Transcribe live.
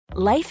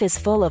Life is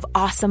full of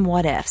awesome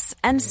what-ifs,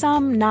 and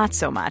some not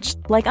so much,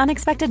 like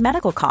unexpected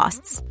medical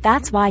costs.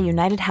 That's why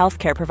United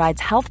Healthcare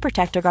provides Health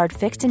Protector Guard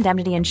fixed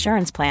indemnity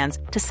insurance plans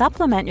to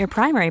supplement your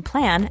primary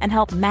plan and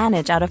help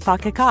manage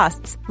out-of-pocket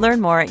costs.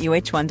 Learn more at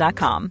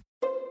uh1.com.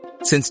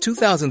 Since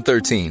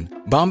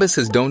 2013, Bombas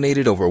has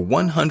donated over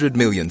 100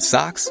 million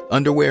socks,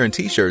 underwear, and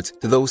T-shirts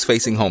to those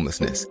facing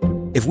homelessness.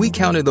 If we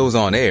counted those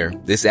on air,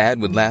 this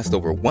ad would last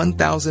over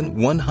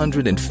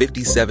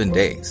 1,157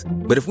 days.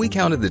 But if we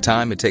counted the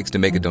time it takes to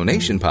make a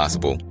donation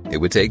possible, it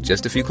would take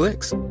just a few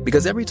clicks.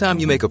 Because every time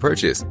you make a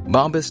purchase,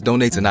 Bombas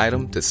donates an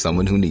item to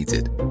someone who needs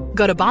it.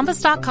 Go to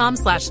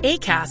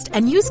bombas.com/ACAST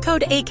and use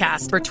code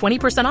ACAST for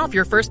 20% off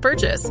your first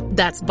purchase.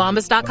 That's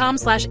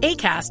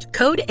bombas.com/ACAST,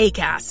 code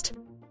ACAST.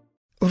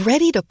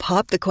 Ready to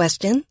pop the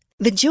question?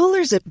 The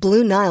jewelers at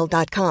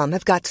BlueNile.com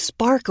have got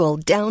sparkle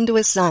down to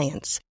a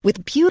science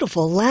with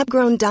beautiful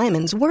lab-grown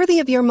diamonds worthy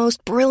of your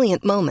most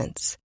brilliant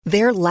moments.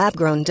 Their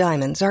lab-grown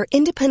diamonds are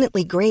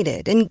independently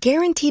graded and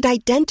guaranteed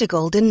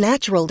identical to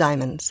natural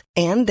diamonds,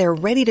 and they're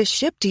ready to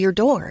ship to your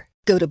door.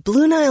 Go to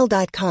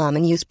BlueNile.com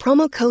and use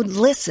promo code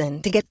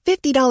LISTEN to get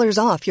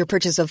 $50 off your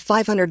purchase of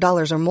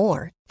 $500 or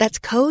more. That's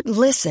code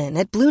LISTEN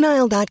at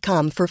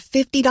BlueNile.com for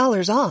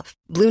 $50 off.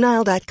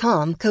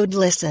 BlueNile.com, code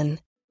LISTEN.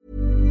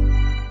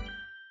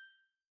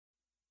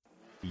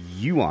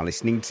 You are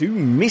listening to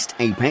Missed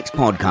Apex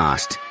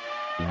Podcast.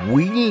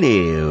 We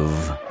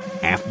live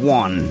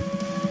F1.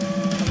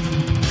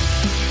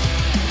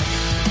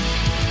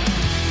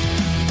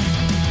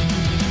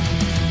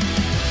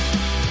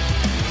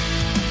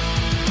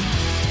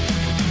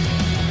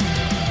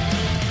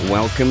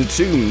 Welcome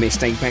to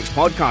Missed Apex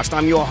Podcast.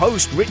 I'm your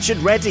host, Richard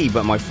Reddy,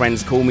 but my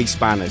friends call me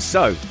Spanners.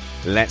 So,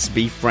 let's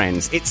be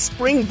friends. It's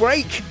spring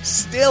break,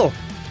 still.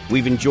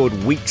 We've endured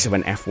weeks of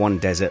an F1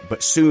 desert,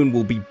 but soon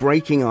we'll be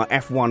breaking our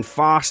F1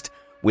 fast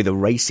with a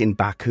race in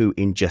Baku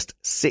in just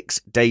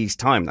 6 days'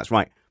 time. That's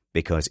right,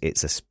 because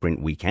it's a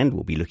sprint weekend.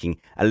 We'll be looking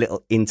a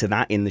little into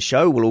that in the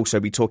show. We'll also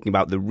be talking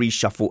about the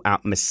reshuffle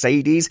at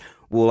Mercedes.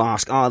 We'll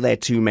ask, are there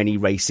too many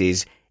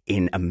races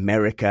in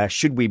America?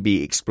 Should we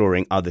be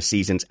exploring other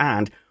seasons?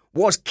 And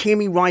was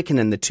Kimi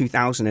Räikkönen the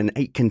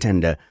 2008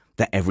 contender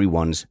that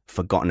everyone's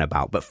forgotten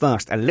about? But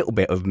first, a little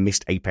bit of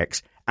Missed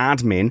Apex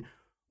admin.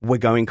 We're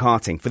going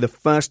karting for the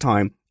first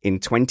time in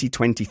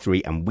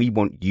 2023, and we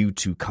want you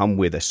to come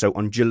with us. So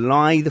on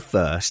July the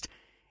 1st,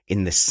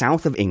 in the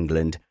south of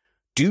England,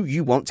 do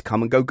you want to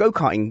come and go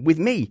go-karting with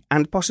me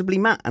and possibly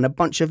Matt and a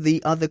bunch of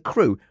the other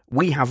crew?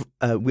 We're on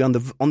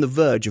the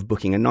verge of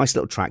booking a nice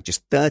little track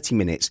just 30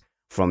 minutes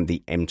from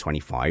the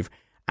M25,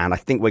 and I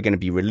think we're going to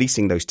be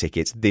releasing those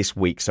tickets this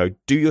week. So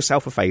do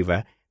yourself a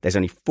favour. There's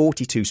only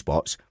 42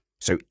 spots,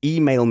 so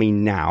email me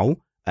now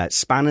at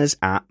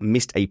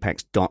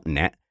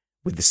spanners@missedapex.net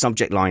with the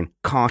subject line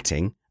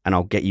karting, and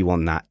I'll get you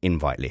on that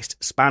invite list.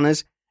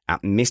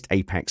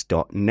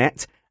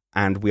 spanners@missedapex.net.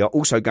 And we are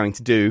also going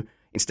to do,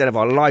 instead of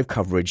our live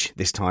coverage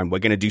this time, we're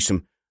going to do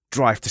some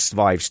Drive to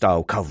Survive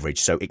style coverage.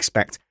 So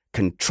expect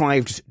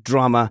contrived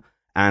drama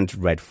and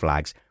red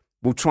flags.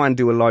 We'll try and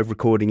do a live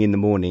recording in the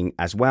morning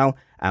as well.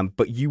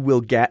 But you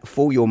will get,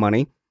 for your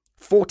money,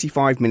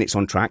 45 minutes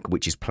on track,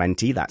 which is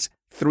plenty. That's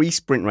 3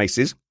 sprint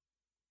races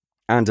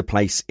and a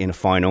place in a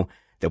final.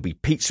 There'll be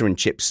pizza and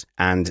chips,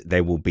 and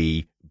there will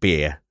be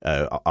beer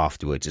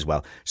afterwards as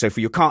well. So for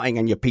your karting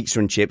and your pizza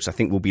and chips, I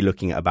think we'll be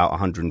looking at about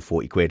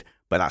 140 quid.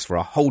 But that's for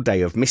a whole day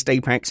of Missed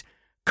Apex,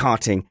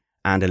 karting,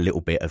 and a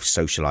little bit of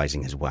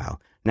socialising as well.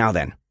 Now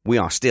then, we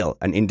are still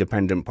an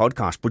independent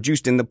podcast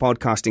produced in the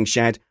podcasting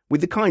shed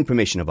with the kind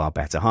permission of our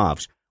better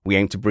halves. We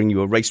aim to bring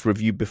you a race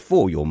review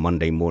before your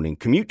Monday morning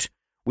commute.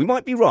 We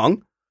might be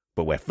wrong,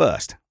 but we're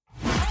first.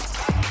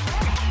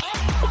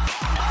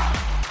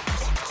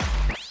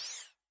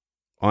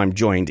 I'm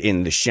joined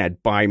in the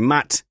shed by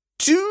Matt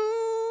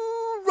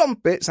Two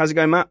Rumpets. How's it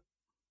going, Matt?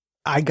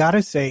 I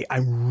gotta say,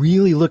 I'm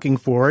really looking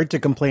forward to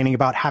complaining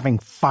about having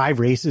 5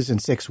 races in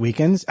 6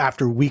 weekends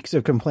after weeks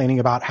of complaining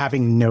about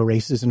having no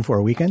races in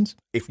 4 weekends.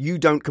 If you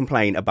don't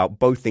complain about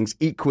both things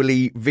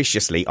equally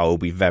viciously, I will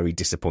be very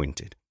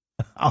disappointed.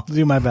 I'll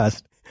do my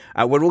best.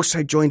 We're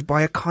also joined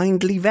by a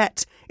kindly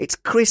vet. It's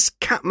Chris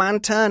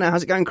Catman Turner.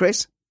 How's it going,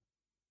 Chris?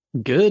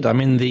 Good.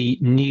 I'm in the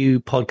new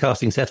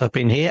podcasting setup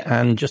in here,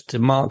 and just to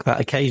mark that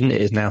occasion, it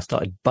has now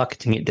started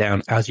bucketing it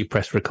down as you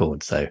press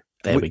record. So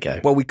there we go.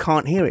 Well, we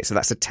can't hear it, so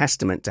that's a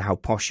testament to how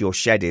posh your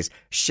shed is.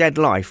 Shed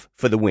life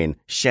for the win.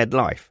 Shed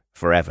life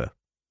forever.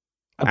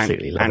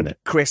 Absolutely loving it.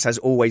 Chris has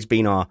always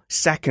been our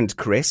second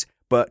Chris,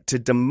 but to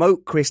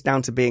demote Chris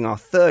down to being our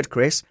third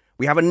Chris,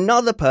 we have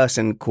another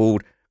person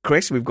called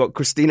Chris. We've got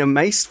Christina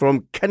Mace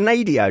from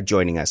Canada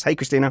joining us. Hey,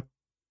 Christina.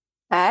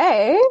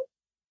 Hey.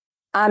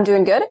 I'm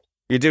doing good.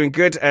 You're doing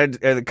good.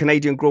 The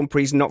Canadian Grand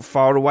Prix is not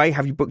far away.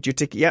 Have you booked your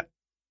ticket yet?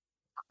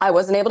 I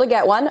wasn't able to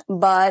get one,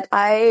 but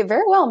I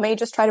very well may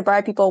just try to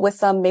bribe people with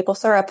some maple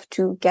syrup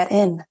to get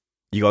in.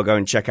 You got to go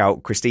and check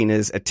out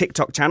Christina's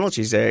TikTok channel.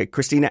 She's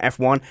Christina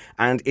F1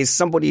 and is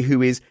somebody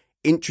who is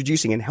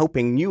introducing and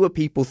helping newer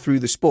people through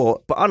the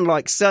sport. But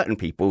unlike certain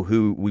people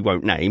who we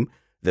won't name,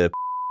 the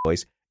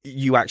boys,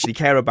 you actually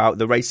care about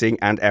the racing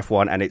and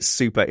F1, and it's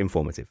super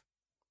informative.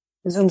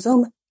 Zoom,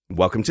 zoom.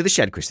 Welcome to the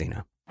shed,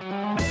 Christina.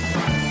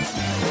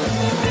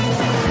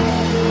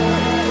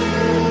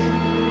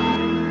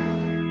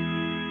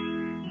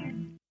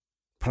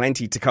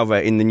 Plenty to cover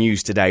in the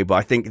news today, but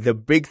I think the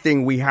big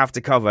thing we have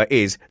to cover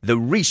is the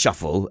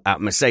reshuffle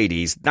at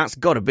Mercedes. That's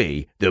got to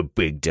be the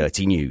big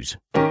dirty news.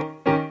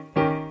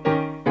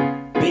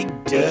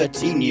 Big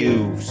dirty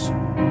news.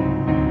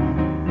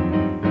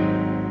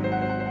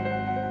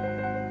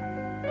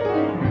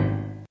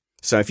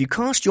 So if you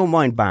cast your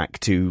mind back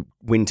to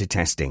winter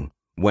testing,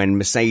 when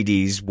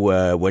Mercedes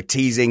were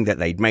teasing that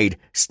they'd made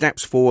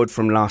steps forward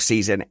from last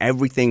season,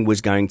 everything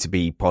was going to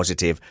be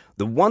positive.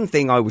 The one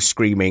thing I was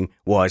screaming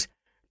was,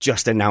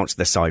 just announce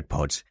the side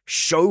pods.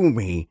 Show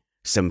me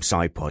some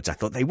side pods. I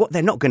thought,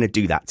 they're not going to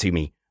do that to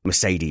me,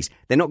 Mercedes.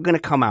 They're not going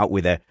to come out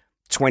with a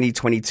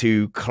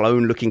 2022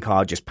 clone-looking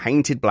car just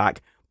painted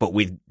black, but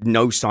with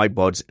no side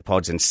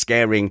pods and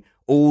scaring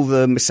all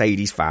the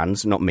Mercedes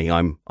fans. Not me,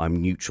 I'm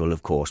neutral,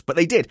 of course. But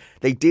they did.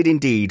 They did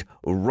indeed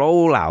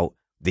roll out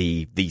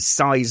the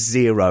size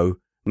 0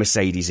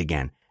 Mercedes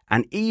again.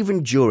 And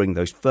even during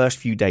those first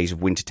few days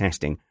of winter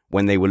testing,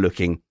 when they were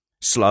looking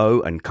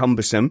slow and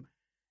cumbersome,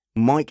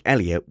 Mike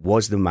Elliott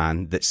was the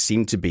man that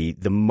seemed to be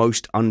the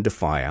most under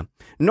fire,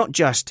 not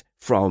just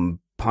from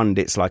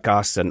pundits like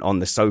us and on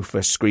the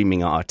sofa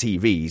screaming at our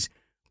TVs,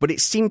 but it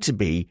seemed to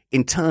be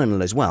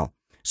internal as well.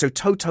 So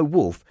Toto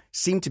Wolff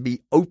seemed to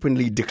be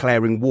openly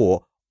declaring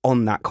war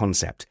on that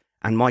concept.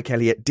 And Mike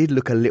Elliott did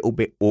look a little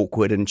bit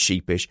awkward and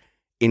sheepish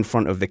in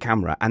front of the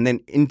camera. And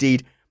then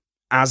indeed,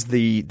 as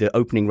the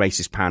opening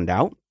races panned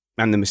out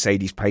and the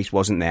Mercedes pace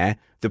wasn't there,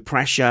 the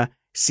pressure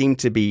seemed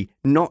to be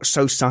not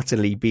so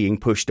subtly being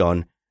pushed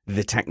on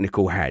the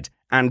technical head.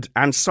 And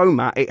so,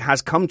 Matt, it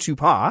has come to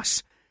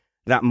pass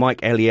that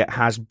Mike Elliott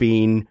has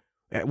been,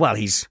 I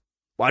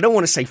don't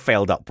want to say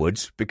failed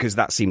upwards because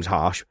that seems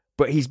harsh,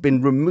 but he's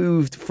been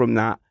removed from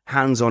that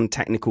hands-on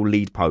technical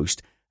lead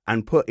post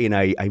and put in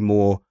a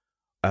more,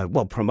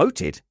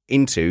 promoted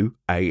into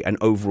an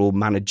overall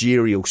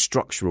managerial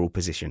structural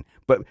position.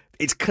 But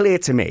it's clear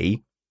to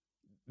me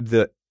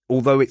that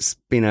although it's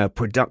been a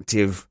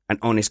productive and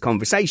honest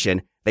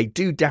conversation, they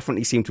do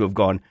definitely seem to have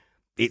gone,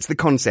 it's the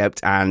concept,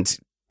 and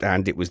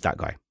it was that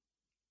guy.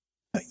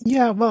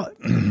 Yeah, well,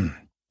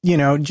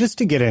 just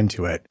to get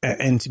into it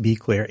and to be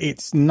clear,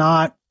 it's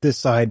not the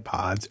side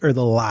pods or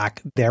the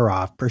lack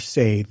thereof per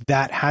se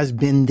that has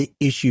been the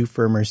issue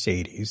for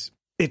Mercedes.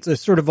 It's a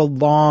sort of a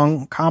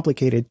long,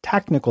 complicated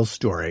technical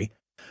story,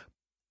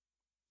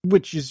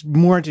 which is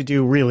more to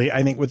do, really,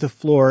 I think, with the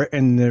floor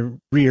and the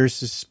rear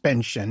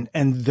suspension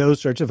and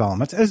those sorts of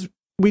elements, as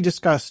we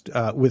discussed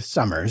with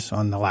Summers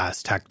on the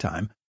last Tech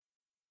Time.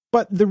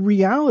 But the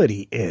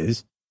reality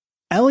is,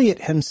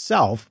 Elliott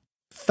himself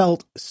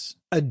felt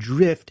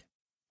adrift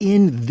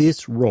in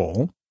this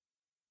role.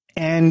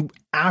 And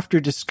after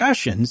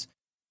discussions,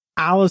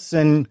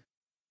 Allison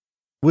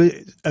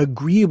was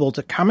agreeable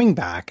to coming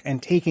back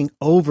and taking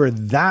over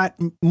that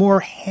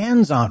more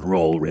hands-on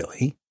role,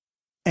 really.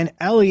 And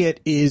Elliott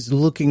is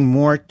looking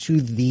more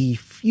to the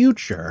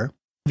future,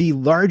 the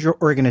larger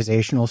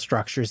organizational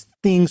structures,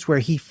 things where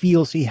he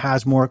feels he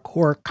has more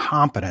core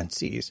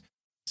competencies.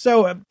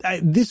 So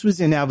this was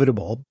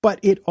inevitable, but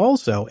it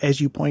also, as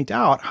you point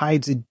out,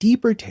 hides a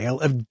deeper tale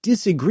of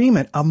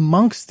disagreement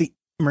amongst the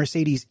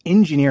Mercedes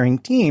engineering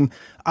team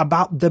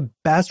about the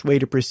best way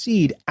to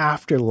proceed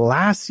after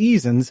last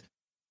season's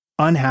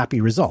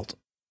unhappy result.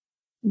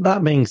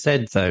 That being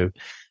said, though,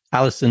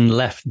 Allison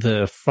left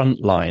the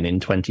front line in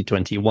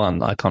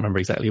 2021. I can't remember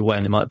exactly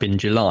when. It might have been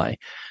July.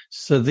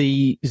 So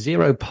the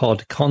zero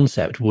pod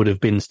concept would have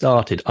been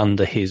started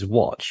under his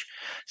watch.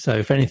 So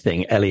if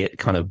anything, Elliott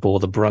kind of bore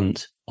the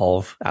brunt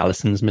of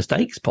Allison's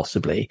mistakes,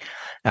 possibly.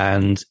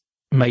 And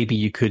maybe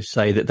you could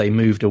say that they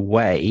moved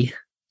away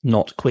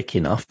not quick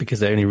enough because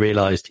they only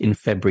realized in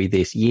February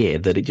this year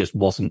that it just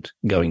wasn't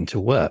going to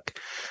work.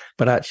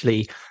 But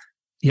actually,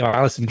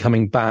 Allison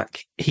coming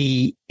back,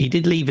 he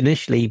did leave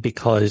initially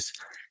because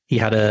he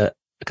had a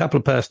couple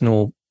of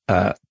personal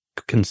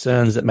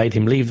concerns that made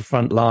him leave the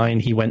front line.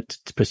 He went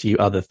to pursue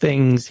other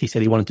things. He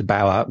said he wanted to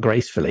bow out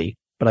gracefully,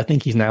 but I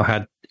think he's now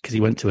had, because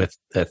he went to a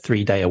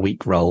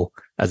 3-day-a-week role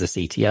as a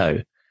CTO.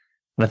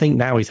 And I think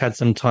now he's had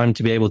some time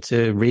to be able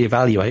to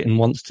reevaluate and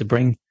wants to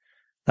bring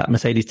that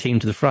Mercedes team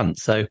to the front.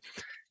 So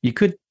you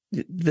could,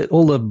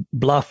 all the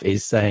bluff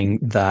is saying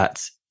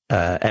that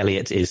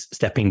Elliott is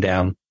stepping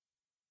down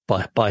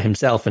by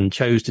himself and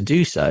chose to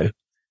do so.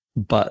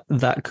 But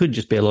that could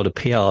just be a lot of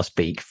PR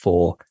speak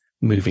for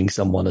moving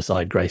someone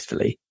aside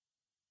gracefully.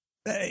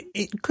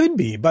 It could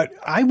be, but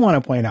I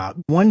want to point out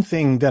one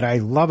thing that I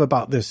love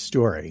about this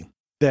story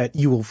that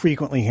you will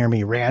frequently hear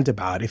me rant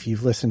about if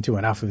you've listened to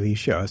enough of these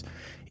shows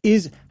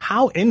is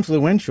how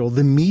influential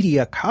the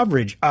media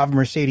coverage of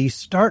Mercedes'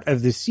 start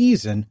of the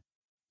season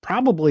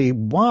probably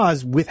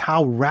was with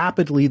how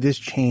rapidly this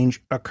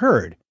change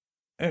occurred.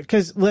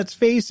 Because let's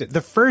face it, the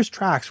first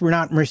tracks were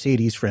not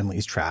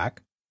Mercedes-Friendly's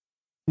track.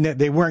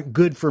 they weren't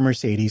good for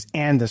Mercedes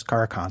and this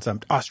car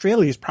concept.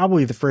 Australia is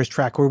probably the first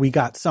track where we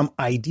got some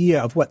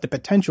idea of what the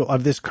potential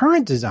of this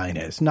current design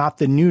is, not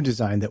the new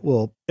design that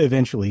we'll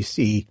eventually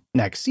see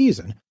next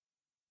season.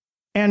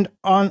 And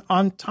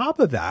on top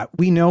of that,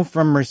 we know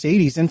from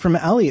Mercedes and from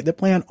Elliott, the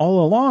plan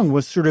all along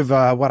was sort of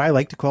what I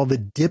like to call the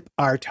dip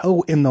our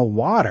toe in the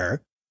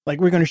water. Like,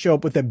 we're going to show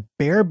up with a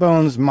bare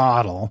bones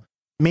model,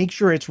 make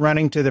sure it's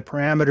running to the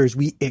parameters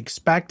we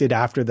expected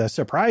after the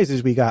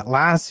surprises we got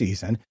last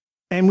season.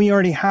 And we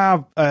already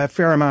have a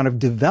fair amount of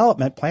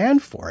development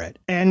planned for it.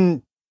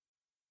 And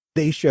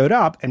they showed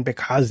up, and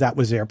because that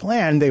was their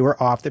plan, they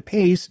were off the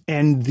pace.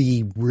 And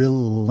the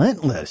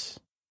relentless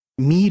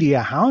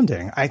media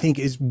hounding, I think,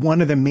 is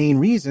one of the main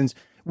reasons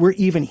we're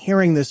even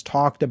hearing this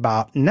talked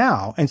about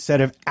now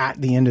instead of at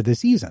the end of the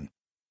season.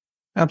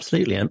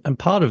 Absolutely. And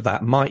part of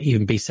that might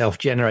even be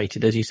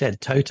self-generated. As you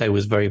said, Toto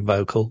was very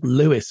vocal.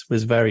 Lewis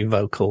was very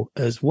vocal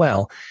as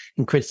well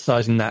in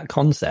criticizing that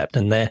concept.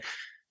 And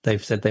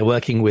they've said they're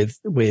working with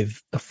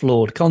a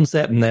flawed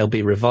concept and they'll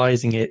be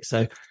revising it.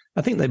 So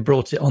I think they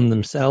brought it on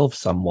themselves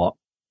somewhat.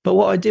 But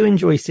what I do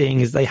enjoy seeing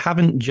is they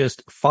haven't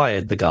just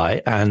fired the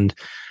guy and,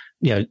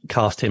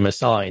 cast him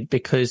aside,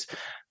 because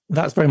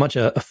that's very much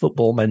a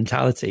football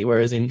mentality.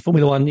 Whereas in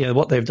Formula One,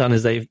 what they've done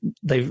is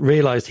they've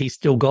realized he's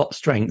still got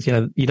strengths.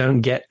 You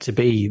don't get to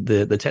be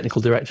the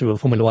technical director of a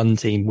Formula One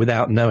team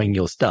without knowing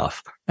your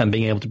stuff and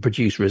being able to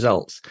produce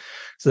results.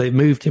 So they've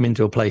moved him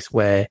into a place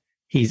where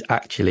he's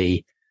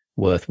actually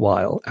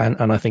worthwhile.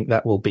 And I think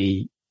that will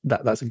be,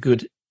 that's a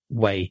good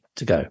way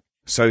to go.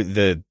 So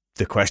the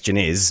question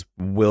is,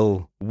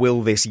 will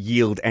this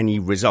yield any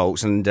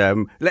results? And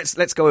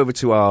let's go over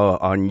to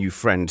our new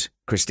friend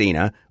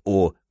Christina,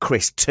 or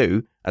Chris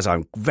 2, as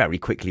I'm very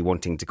quickly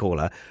wanting to call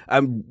her.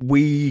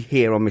 We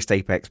here on Missed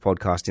Apex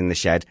podcast in the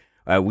shed,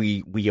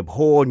 we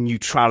abhor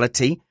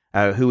neutrality.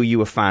 Who are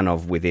you a fan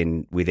of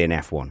within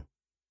F1?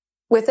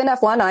 Within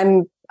F1,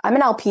 I'm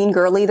an Alpine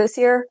girly this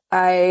year.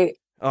 I'm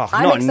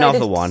not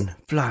another one.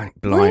 Blimey.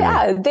 Well,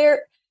 yeah,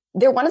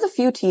 they're one of the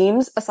few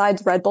teams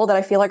besides Red Bull that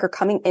I feel like are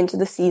coming into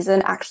the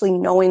season actually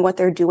knowing what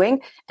they're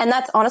doing. And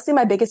that's honestly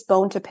my biggest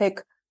bone to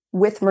pick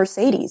with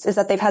Mercedes, is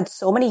that they've had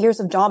so many years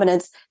of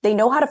dominance. They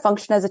know how to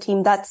function as a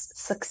team that's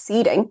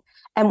succeeding.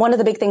 And one of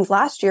the big things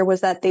last year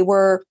was that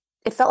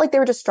it felt like they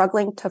were just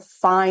struggling to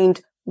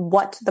find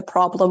what the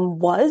problem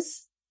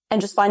was and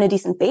just find a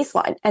decent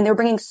baseline. And they're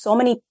bringing so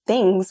many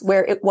things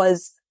where it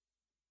was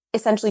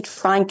essentially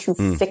trying to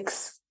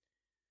fix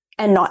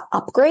and not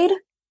upgrade,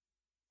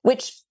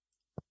 which,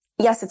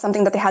 yes, it's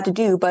something that they had to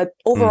do. But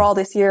overall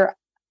this year,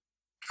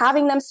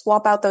 having them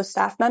swap out those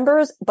staff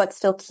members, but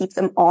still keep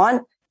them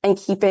on and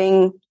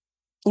keeping,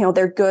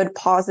 their good,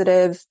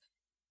 positive,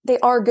 they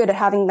are good at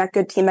having that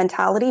good team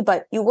mentality,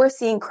 but you were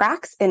seeing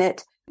cracks in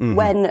it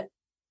when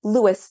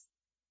Lewis,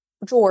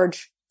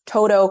 George,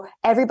 Toto,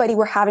 everybody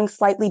were having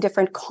slightly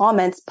different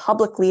comments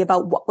publicly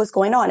about what was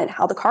going on and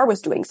how the car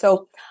was doing.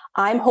 So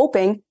I'm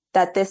hoping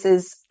that this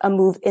is a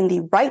move in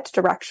the right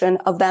direction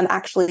of them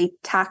actually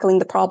tackling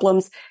the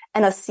problems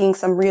and us seeing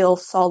some real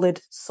solid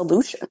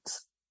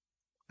solutions.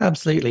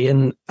 Absolutely.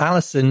 And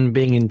Allison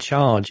being in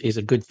charge is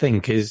a good thing,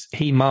 because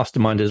he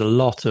masterminded a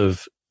lot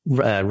of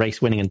race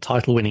winning and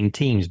title winning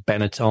teams,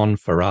 Benetton,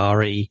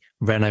 Ferrari,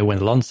 Renault when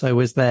Alonso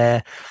was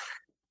there.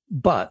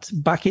 But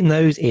back in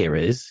those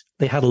eras,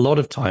 they had a lot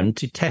of time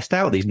to test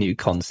out these new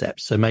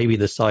concepts. So maybe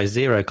the size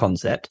 0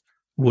 concept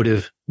would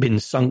have been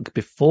sunk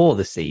before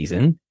the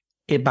season,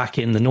 back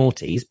in the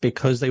noughties,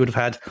 because they would have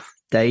had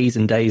days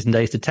and days and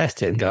days to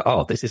test it and go,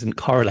 oh, this isn't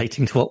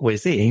correlating to what we're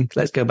seeing.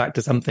 Let's go back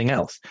to something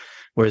else.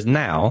 Whereas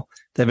now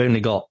they've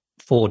only got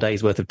 4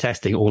 days worth of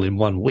testing all in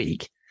 1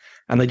 week,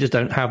 and they just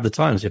don't have the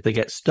time. So if they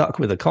get stuck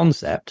with a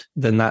concept,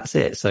 then that's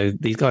it. So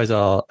these guys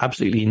are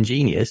absolutely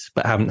ingenious,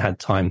 but haven't had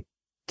time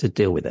to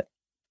deal with it.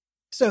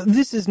 So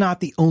this is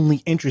not the only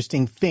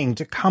interesting thing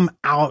to come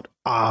out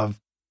of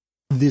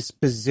this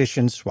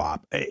position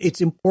swap.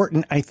 It's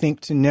important, I think,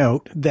 to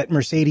note that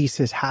Mercedes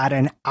has had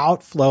an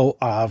outflow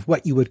of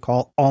what you would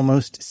call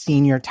almost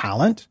senior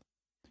talent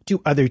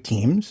to other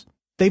teams.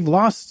 They've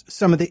lost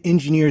some of the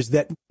engineers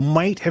that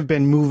might have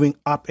been moving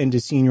up into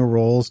senior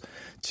roles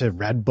to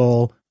Red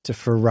Bull, to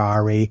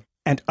Ferrari,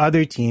 and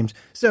other teams.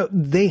 So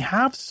they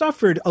have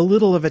suffered a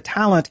little of a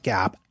talent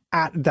gap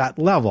at that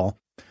level.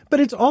 But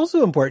it's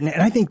also important,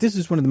 and I think this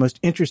is one of the most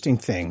interesting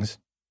things,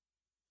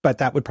 but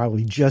that would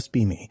probably just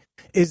be me,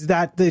 is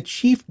that the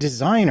chief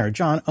designer,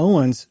 John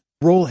Owen's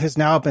role has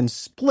now been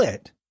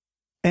split,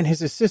 and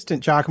his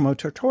assistant, Giacomo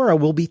Tortora,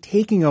 will be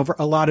taking over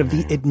a lot of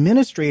the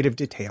administrative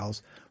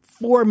details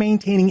for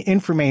maintaining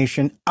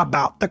information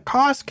about the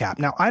cost cap.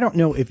 Now, I don't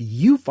know if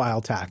you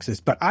file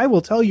taxes, but I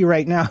will tell you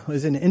right now,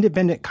 as an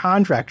independent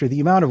contractor, the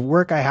amount of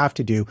work I have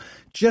to do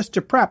just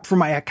to prep for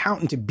my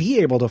accountant to be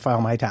able to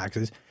file my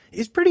taxes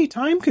is pretty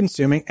time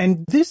consuming.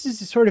 And this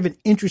is sort of an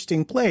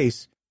interesting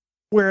place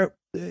where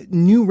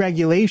new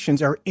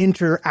regulations are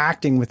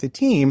interacting with the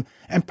team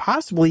and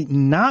possibly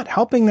not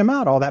helping them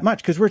out all that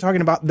much, because we're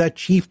talking about the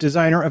chief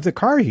designer of the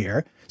car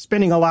here,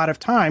 spending a lot of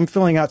time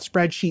filling out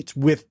spreadsheets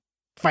with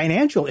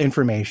financial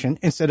information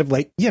instead of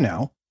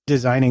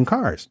designing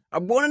cars. I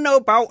want to know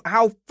about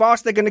how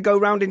fast they're going to go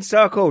round in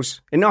circles.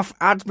 Enough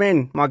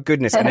admin, my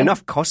goodness, and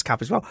enough cost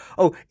cap as well.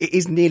 Oh, it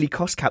is nearly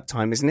cost cap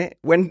time, isn't it?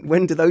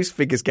 When do those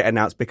figures get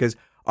announced? Because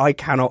I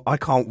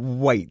can't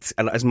wait.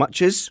 And as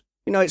much as,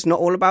 it's not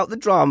all about the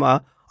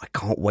drama, I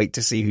can't wait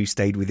to see who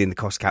stayed within the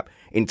cost cap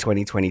in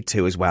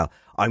 2022 as well.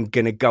 I'm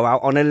going to go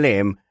out on a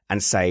limb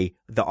and say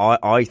that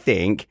I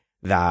think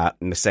that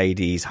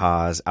Mercedes,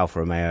 Haas, Alfa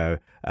Romeo,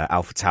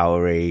 Alfa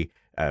Tauri,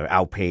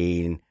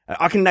 Alpine,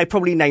 I can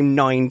probably name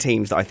 9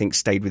 teams that I think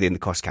stayed within the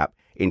cost cap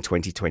in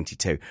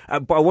 2022.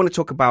 But I want to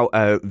talk about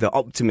the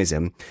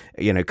optimism,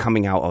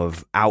 coming out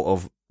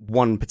of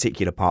one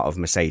particular part of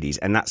Mercedes,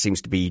 and that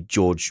seems to be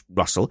George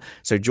Russell.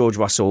 So George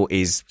Russell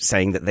is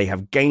saying that they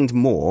have gained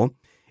more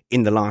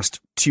in the last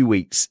 2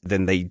 weeks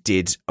than they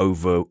did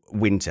over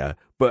winter.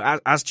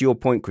 But as to your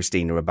point,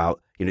 Christina,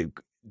 about,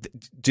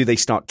 do they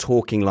start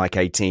talking like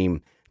a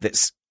team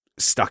that's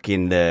stuck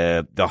in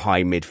the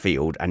high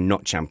midfield and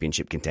not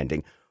championship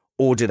contending?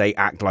 Or do they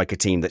act like a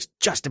team that's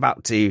just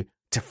about to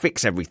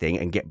fix everything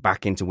and get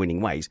back into winning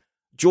ways?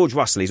 George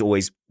Russell is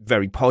always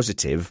very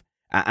positive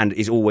and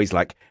is always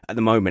like, at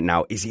the moment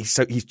now,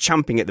 he's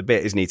champing at the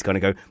bit, isn't he? He's going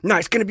to go, no,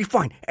 it's going to be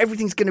fine.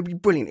 Everything's going to be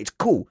brilliant. It's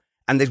cool.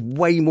 And there's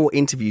way more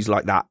interviews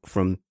like that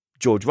from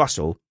George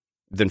Russell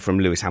than from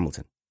Lewis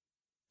Hamilton.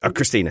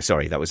 Christina,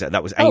 sorry, that was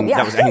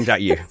aimed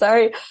at you.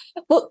 Sorry.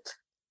 Well,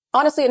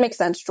 honestly, it makes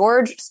sense.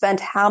 George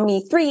spent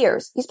 3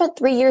 years? He spent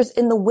 3 years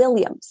in the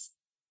Williams.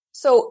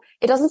 So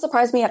it doesn't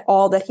surprise me at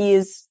all that he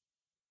is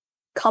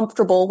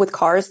comfortable with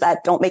cars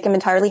that don't make him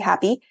entirely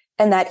happy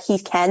and that he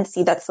can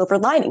see that silver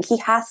lining. He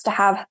has to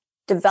have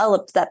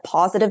developed that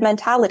positive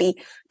mentality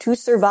to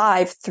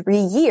survive 3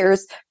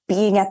 years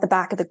being at the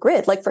back of the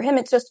grid. Like, for him,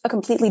 it's just a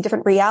completely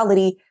different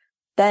reality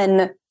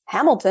than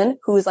Hamilton,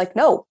 who is like,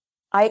 no,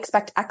 I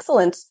expect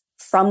excellence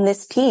from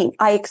this team.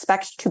 I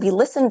expect to be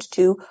listened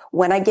to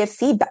when I give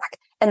feedback.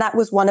 And that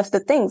was one of the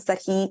things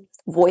that he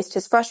voiced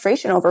his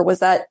frustration over, was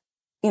that,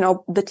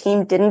 the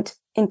team didn't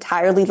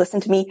entirely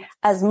listen to me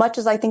as much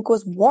as I think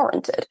was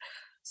warranted.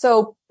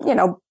 So,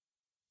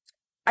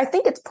 I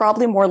think it's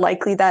probably more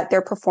likely that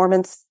their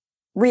performance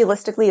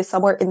realistically is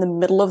somewhere in the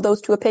middle of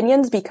those two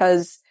opinions,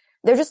 because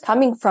they're just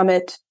coming from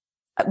it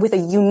with a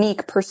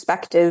unique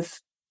perspective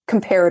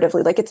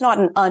comparatively. Like, it's not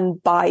an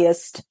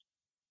unbiased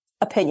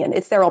opinion.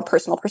 It's their own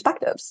personal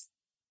perspectives.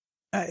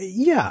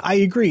 Yeah, I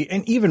agree.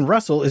 And even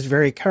Russell is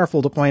very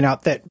careful to point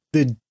out that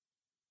the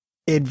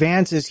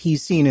advances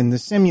he's seen in the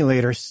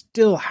simulator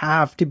still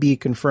have to be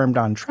confirmed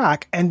on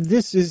track. And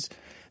this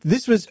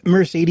was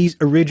Mercedes'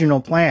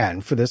 original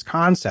plan for this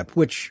concept,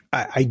 which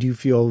I do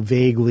feel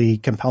vaguely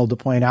compelled to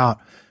point out,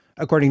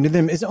 according to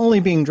them, is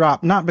only being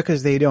dropped not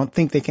because they don't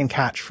think they can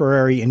catch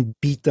Ferrari and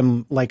beat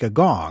them like a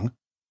gong,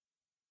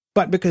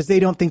 but because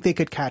they don't think they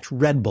could catch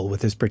Red Bull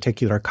with this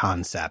particular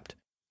concept.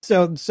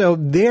 So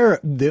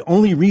the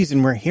only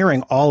reason we're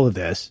hearing all of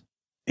this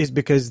is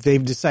because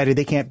they've decided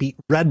they can't beat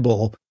Red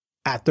Bull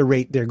at the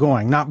rate they're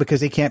going, not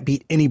because they can't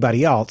beat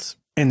anybody else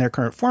in their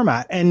current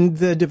format. And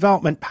the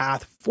development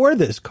path for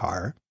this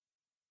car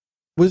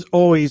was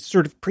always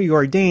sort of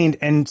preordained.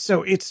 And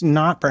so it's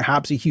not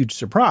perhaps a huge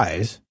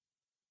surprise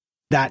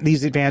that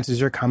these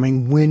advances are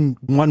coming when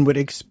one would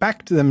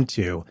expect them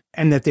to,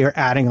 and that they're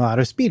adding a lot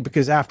of speed,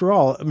 because after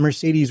all,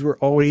 Mercedes were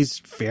always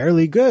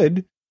fairly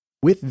good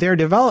with their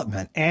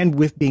development and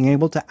with being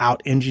able to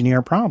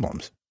out-engineer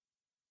problems.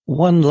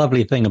 One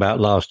lovely thing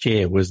about last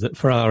year was that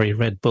Ferrari,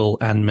 Red Bull,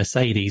 and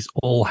Mercedes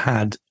all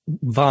had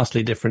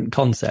vastly different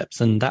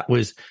concepts, and that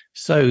was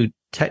so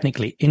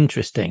technically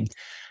interesting.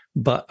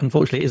 But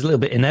unfortunately, it's a little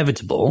bit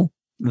inevitable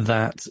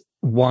that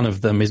one of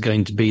them is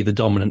going to be the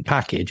dominant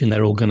package, and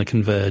they're all going to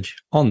converge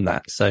on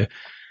that. So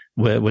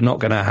we're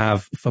not going to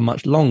have for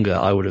much longer,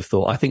 I would have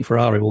thought. I think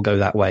Ferrari will go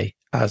that way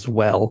as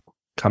well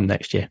come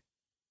next year.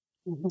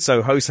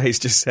 So Jose's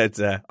just said,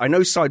 I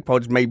know side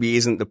pods maybe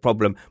isn't the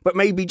problem, but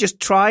maybe just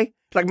try.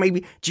 Like,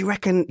 maybe, do you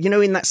reckon,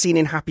 in that scene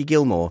in Happy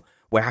Gilmore,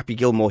 where Happy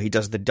Gilmore, he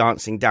does the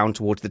dancing down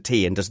towards the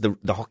tee and does the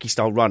hockey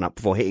style run up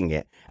before hitting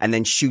it, and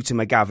then Shooter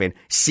McGavin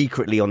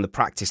secretly on the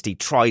practice tee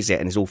tries it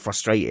and is all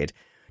frustrated.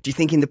 Do you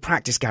think in the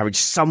practice garage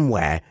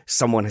somewhere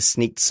someone has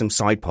sneaked some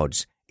side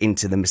pods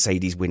into the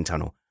Mercedes wind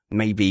tunnel?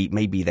 Maybe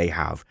they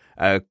have.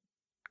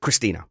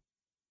 Christina.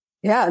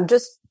 Yeah,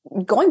 just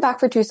going back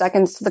for 2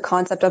 seconds to the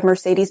concept of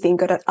Mercedes being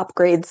good at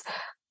upgrades,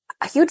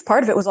 a huge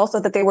part of it was also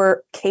that they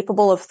were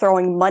capable of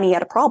throwing money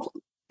at a problem.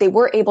 They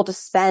were able to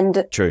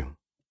spend,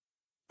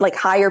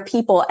 hire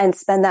people and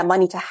spend that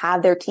money to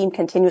have their team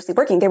continuously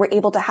working. They were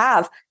able to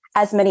have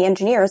as many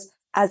engineers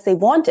as they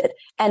wanted.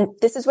 And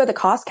this is where the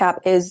cost cap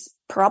is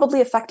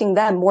probably affecting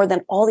them more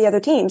than all the other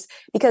teams,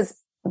 because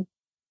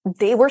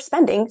they were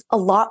spending a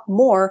lot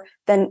more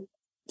than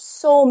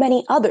so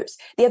many others.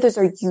 The others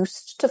are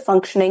used to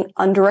functioning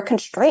under a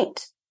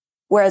constraint,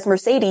 whereas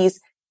Mercedes,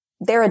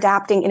 they're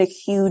adapting in a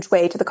huge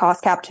way to the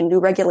cost cap, to new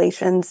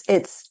regulations.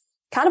 It's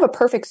kind of a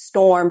perfect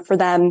storm for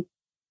them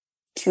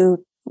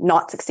to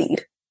not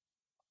succeed.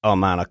 Oh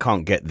man, I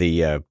can't get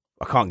the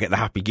I can't get the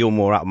Happy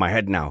Gilmore out of my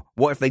head now.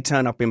 What if they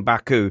turn up in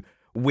Baku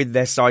with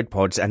their side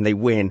pods and they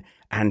win?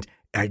 And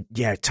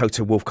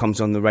Toto Wolff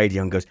comes on the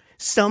radio and goes,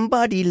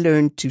 somebody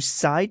learned to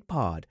side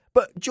pod.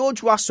 But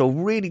George Russell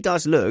really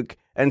does look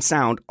and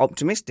sound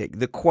optimistic.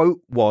 The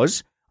quote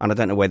was, and I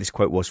don't know where this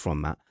quote was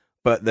from, Matt,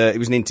 but it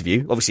was an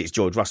interview. Obviously, it's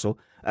George Russell.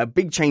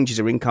 Big changes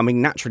are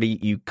incoming. Naturally,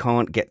 you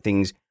can't get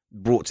things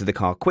brought to the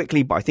car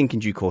quickly, but I think in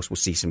due course we'll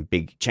see some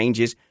big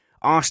changes.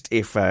 Asked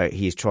if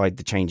he has tried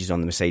the changes on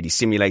the Mercedes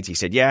simulator, he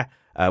said,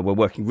 we're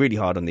working really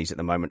hard on these at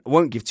the moment. I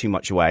won't give too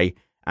much away,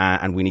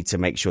 and we need to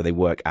make sure they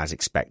work as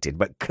expected,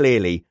 but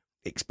clearly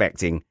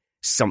expecting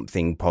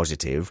something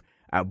positive.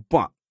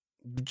 But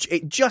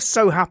it just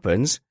so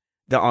happens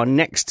that our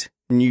next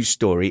news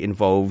story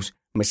involves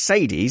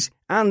Mercedes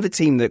and the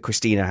team that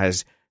Christina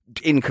has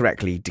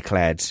incorrectly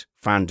declared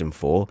fandom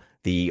for,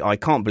 the I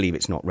can't believe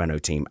it's not Renault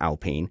team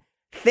Alpine,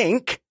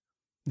 think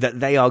that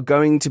they are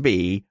going to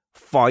be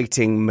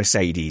fighting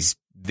Mercedes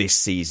this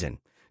season.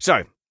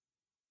 So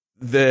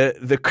they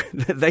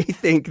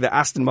think that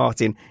Aston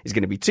Martin is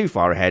going to be too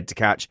far ahead to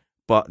catch,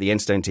 but the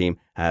Enstone team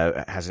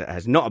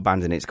has not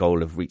abandoned its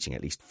goal of reaching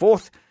at least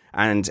fourth,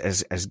 and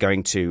is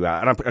going to,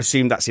 and I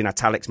assume that's in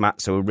italics,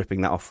 Matt, so we're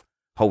ripping that off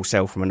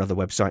wholesale from another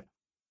website.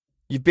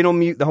 You've been on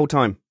mute the whole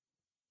time.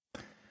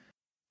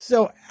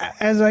 So,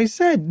 as I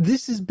said,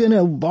 this has been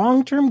a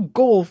long-term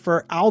goal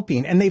for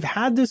Alpine, and they've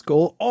had this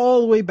goal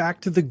all the way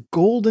back to the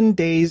golden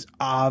days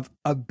of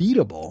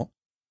Unbeatable,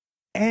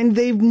 and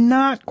they've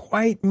not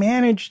quite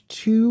managed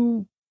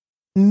to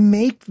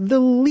make the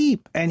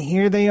leap. And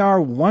here they are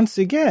once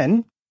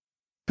again,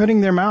 putting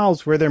their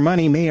mouths where their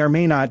money may or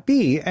may not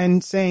be,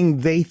 and saying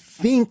they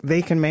think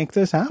they can make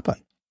this happen.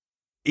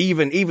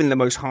 Even the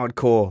most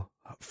hardcore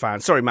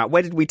fans. Sorry, Matt,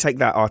 where did we take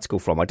that article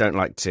from? I don't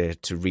like to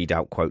read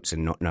out quotes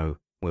and not know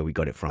where we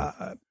got it from.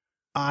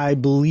 I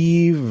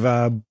believe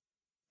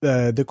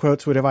the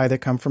quotes would have either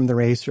come from the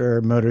race or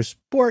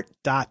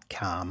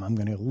motorsport.com. I'm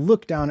going to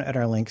look down at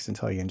our links and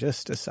tell you in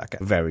just a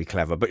second. Very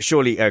clever. But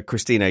surely,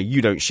 Christina,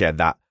 you don't share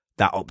that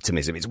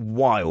optimism. It's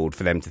wild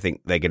for them to think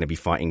they're going to be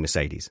fighting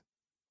Mercedes.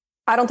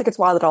 I don't think it's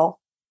wild at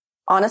all.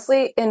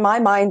 Honestly, in my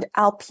mind,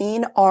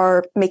 Alpine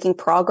are making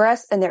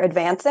progress and they're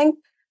advancing,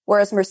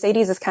 whereas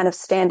Mercedes is kind of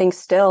standing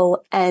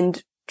still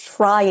and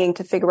trying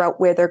to figure out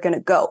where they're going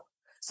to go.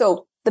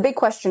 So the big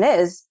question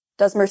is,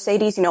 does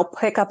Mercedes,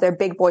 pick up their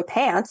big boy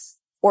pants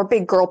or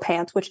big girl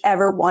pants,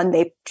 whichever one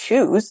they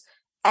choose,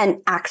 and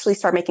actually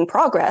start making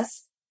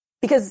progress?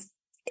 Because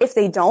if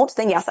they don't,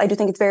 then yes, I do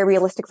think it's very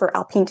realistic for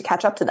Alpine to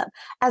catch up to them.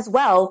 As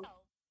well,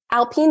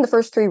 Alpine, the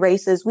first three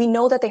races, we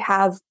know that they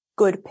have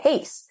good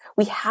pace.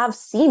 We have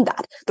seen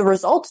that. The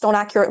results don't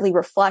accurately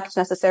reflect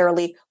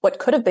necessarily what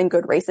could have been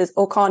good races.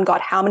 Ocon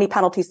got how many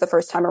penalties the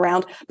first time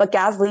around, but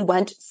Gasly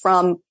went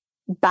from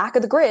back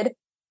of the grid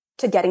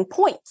to getting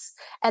points.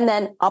 And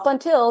then up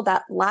until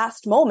that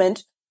last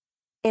moment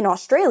in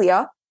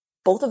Australia,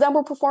 both of them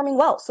were performing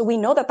well. So we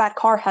know that that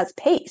car has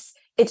pace.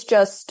 It's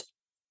just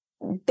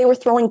they were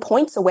throwing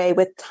points away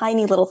with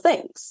tiny little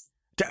things.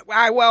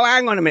 Well,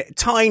 hang on a minute.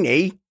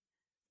 Tiny?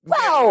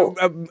 Well,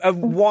 a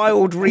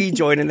wild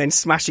rejoin and then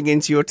smashing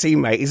into your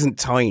teammate isn't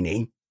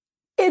tiny.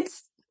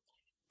 It's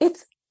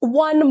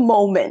one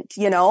moment,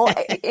 in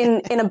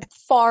a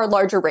far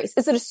larger race.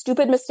 Is it a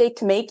stupid mistake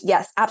to make?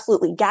 Yes,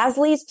 absolutely.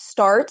 Gasly's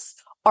starts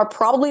are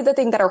probably the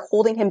thing that are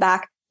holding him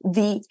back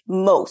the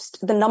most.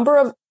 The number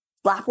of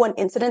lap one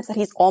incidents that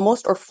he's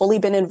almost or fully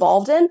been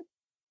involved in,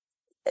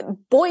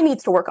 boy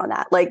needs to work on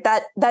that. Like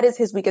that is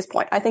his weakest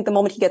point. I think the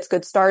moment he gets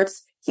good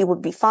starts, he will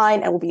be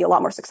fine and will be a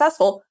lot more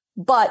successful.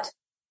 But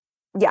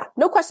yeah,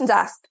 no questions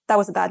asked. That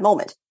was a bad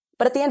moment.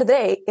 But at the end of the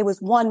day, it was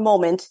one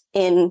moment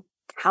in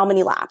how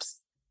many laps?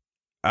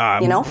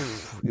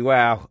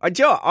 Wow. I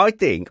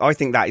think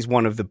that is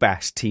one of the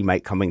best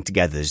teammate coming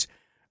togethers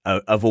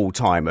of all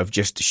time, of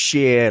just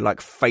sheer like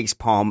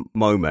facepalm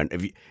moment.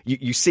 Of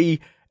you see,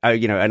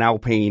 an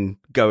Alpine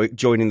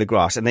joining the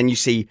grass, and then you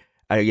see,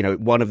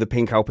 one of the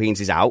pink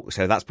Alpines is out.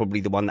 So that's probably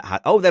the one that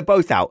had, they're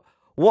both out.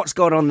 What's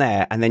gone on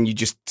there? And then you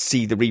just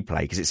see the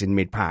replay because it's in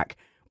mid pack.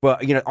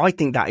 But, I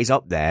think that is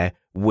up there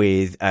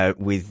with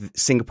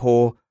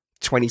Singapore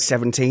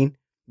 2017,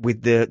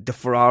 with the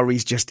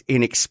Ferraris just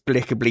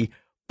inexplicably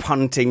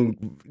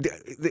punting.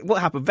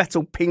 What happened?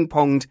 Vettel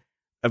ping-ponged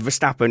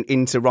Verstappen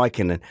into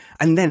Raikkonen.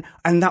 And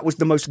that was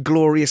the most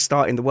glorious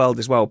start in the world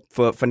as well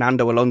for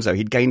Fernando Alonso.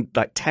 He'd gained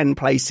like 10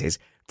 places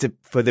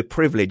for the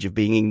privilege of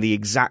being in the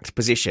exact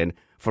position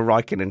for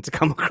Raikkonen to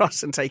come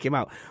across and take him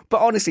out.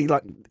 But honestly,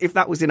 like if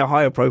that was in a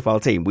higher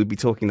profile team, we'd be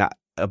talking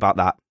about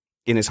that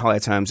in as higher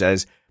terms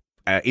as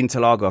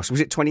Interlagos. Was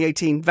it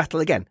 2018?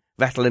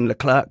 Vettel and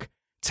Leclerc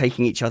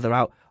taking each other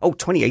out.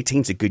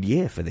 2018's a good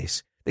year for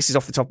this. This is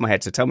off the top of my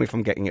head, so tell me if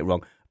I'm getting it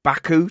wrong.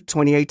 Baku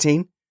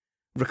 2018,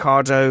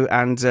 Ricciardo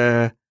and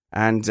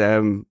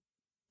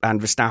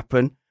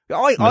Verstappen.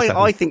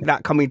 I think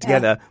that coming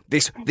together,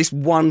 this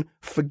one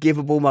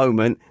forgivable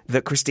moment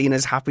that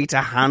Christina's happy to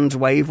hand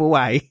wave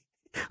away.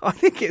 I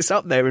think it's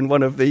up there in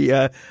one of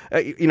the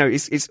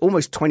it's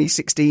almost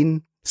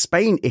 2016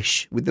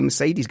 Spain-ish with the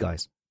Mercedes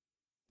guys.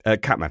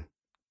 Catman.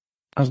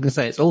 I was going to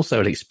say it's also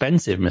an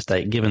expensive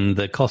mistake given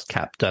the cost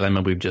cap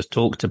dilemma we've just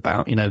talked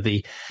about. You know,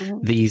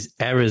 these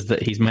errors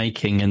that he's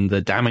making and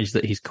the damage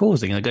that he's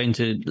causing are going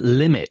to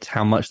limit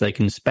how much they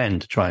can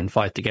spend to try and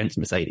fight against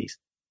Mercedes.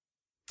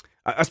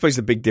 I suppose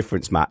the big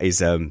difference, Matt, is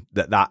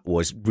that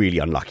was really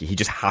unlucky. He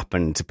just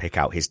happened to pick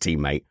out his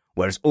teammate,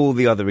 whereas all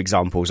the other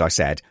examples I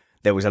said,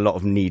 there was a lot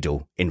of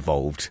needle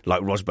involved.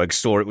 Like Rosberg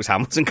saw it was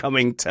Hamilton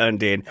coming,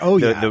 turned in.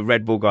 The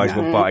Red Bull guys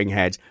were butting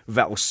heads.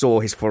 Vettel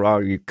saw his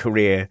Ferrari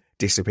career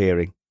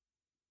disappearing.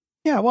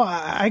 Yeah, well,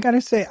 I got to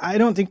say, I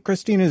don't think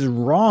Christina is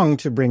wrong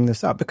to bring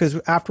this up because,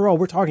 after all,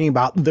 we're talking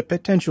about the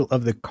potential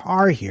of the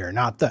car here,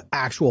 not the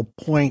actual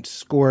points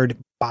scored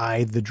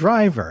by the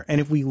driver.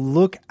 And if we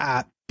look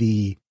at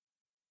the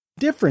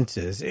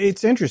differences,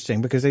 it's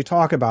interesting because they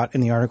talk about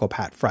in the article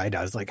Pat Fry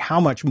does, like how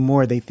much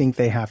more they think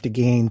they have to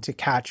gain to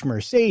catch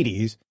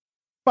Mercedes,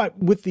 but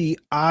with the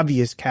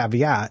obvious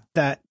caveat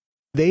that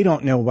they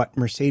don't know what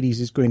Mercedes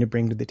is going to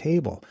bring to the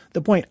table.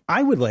 The point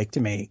I would like to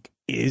make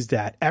is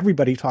that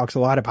everybody talks a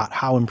lot about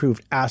how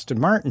improved Aston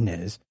Martin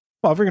is.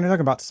 Well, if we're going to talk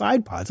about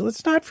side pods,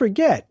 let's not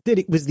forget that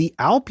it was the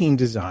Alpine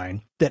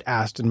design that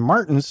Aston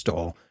Martin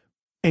stole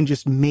and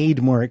just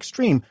made more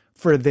extreme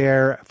for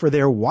their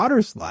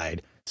water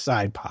slide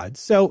side pods.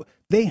 So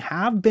they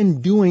have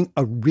been doing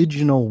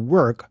original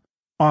work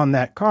on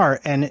that car.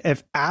 And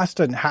if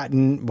Aston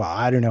hadn't, well,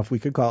 I don't know if we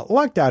could call it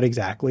lucked out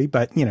exactly,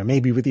 but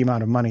maybe with the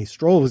amount of money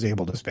Stroll was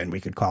able to spend,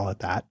 we could call it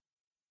that.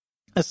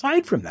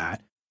 Aside from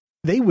that,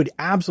 they would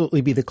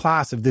absolutely be the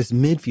class of this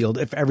midfield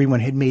if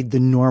everyone had made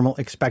the normal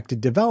expected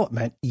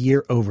development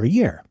year over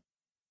year.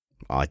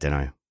 I don't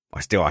know.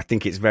 I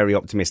think it's very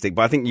optimistic,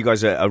 but I think you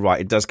guys are right.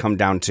 It does come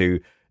down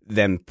to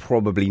them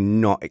probably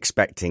not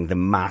expecting the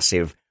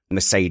massive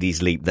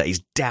Mercedes leap that is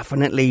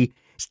definitely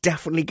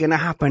going to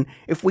happen.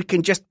 If we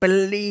can just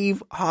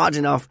believe hard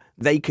enough,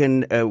 they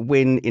can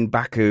win in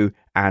Baku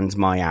and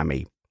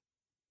Miami.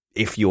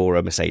 If you're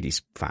a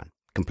Mercedes fan.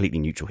 Completely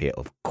neutral here,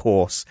 of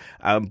course.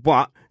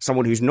 But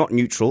someone who's not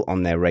neutral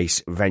on their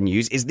race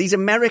venues is these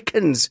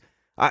Americans.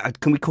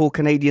 Can we call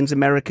Canadians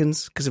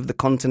Americans because of the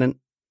continent?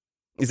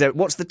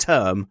 What's the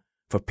term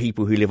for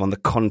people who live on the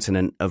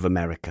continent of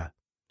America?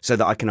 So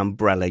that I can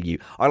umbrella you.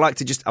 I like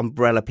to just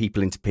umbrella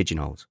people into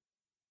pigeonholes.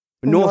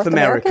 North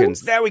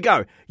Americans. There we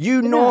go.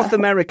 You North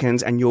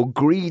Americans and your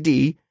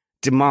greedy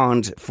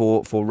demand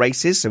for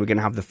races. So we're going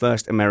to have the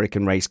first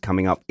American race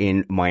coming up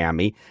in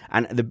Miami.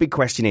 And the big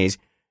question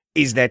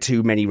is there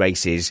too many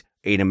races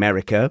in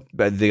America?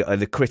 But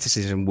the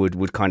criticism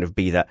would kind of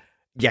be that,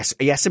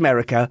 yes,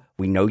 America,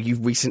 we know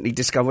you've recently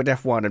discovered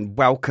F1 and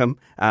welcome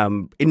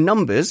in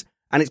numbers.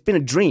 And it's been a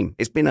dream.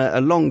 It's been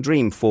a long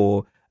dream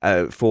for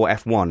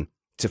F1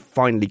 to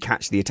finally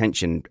catch the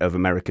attention of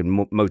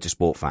American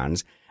motorsport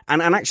fans.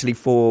 And actually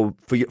for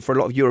a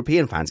lot of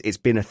European fans, it's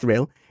been a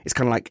thrill. It's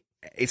kind of like,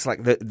 it's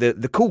like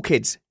the cool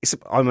kids.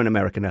 I'm an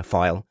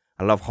Americanophile.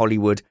 I love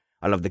Hollywood.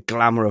 I love the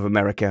glamour of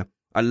America.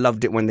 I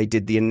loved it when they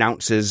did the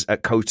announcers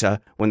at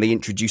COTA, when they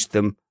introduced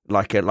them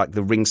like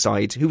the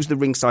ringside. Who was the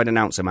ringside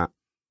announcer, Matt?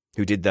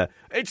 Who did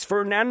it's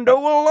Fernando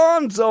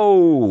Alonso.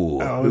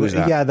 Oh, who was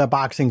that? Yeah, the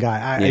boxing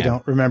guy. I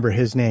don't remember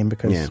his name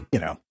because,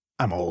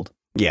 I'm old.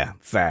 Yeah,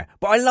 fair.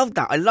 But I loved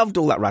that. I loved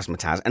all that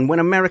razzmatazz. And when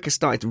America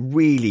started to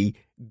really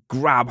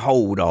grab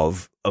hold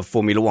of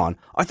Formula One,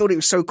 I thought it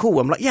was so cool.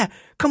 I'm like, yeah,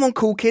 come on,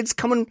 cool kids.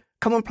 Come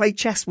on, play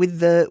chess with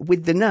the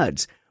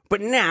nerds. But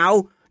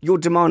now you're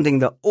demanding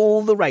that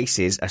all the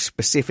races are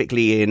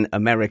specifically in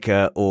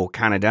America or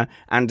Canada.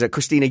 And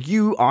Christina,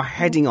 you are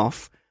heading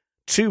off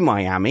to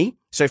Miami.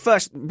 So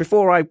first,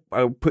 before I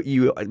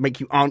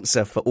make you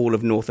answer for all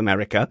of North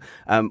America,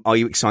 are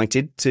you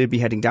excited to be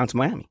heading down to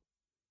Miami?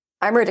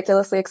 I'm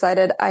ridiculously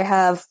excited. I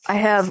have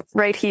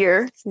right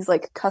here these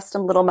like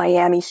custom little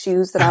Miami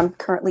shoes that I'm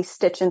currently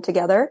stitching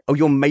together. Oh,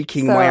 you're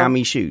making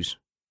Miami shoes?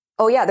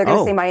 Oh yeah, they're going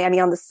to say Miami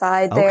on the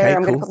side there. Okay,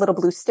 I'm going to put little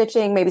blue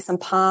stitching, maybe some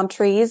palm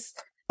trees.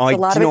 A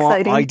lot of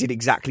exciting. I did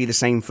exactly the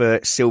same for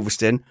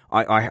Silverstone.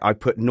 I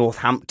put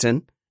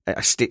Northampton.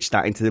 I stitched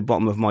that into the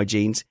bottom of my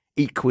jeans.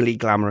 Equally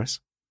glamorous.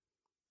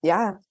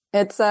 Yeah,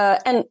 it's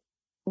and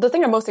the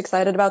thing I'm most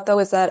excited about though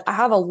is that I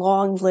have a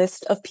long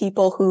list of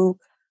people who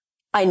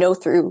I know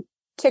through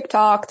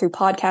TikTok, through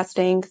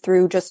podcasting,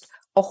 through just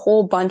a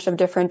whole bunch of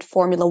different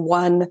Formula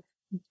One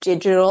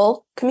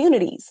digital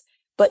communities.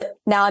 But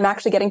now I'm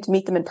actually getting to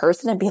meet them in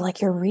person and be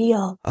like, you're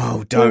real.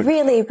 Oh, don't. You're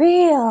really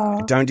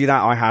real. Don't do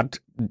that. I had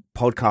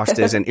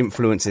podcasters and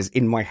influencers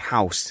in my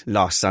house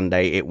last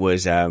Sunday. It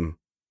was, there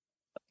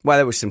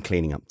was some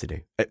cleaning up to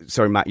do.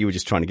 Sorry, Matt, you were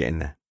just trying to get in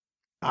there.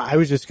 I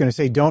was just going to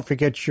say, don't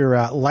forget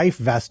your life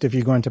vest if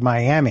you're going to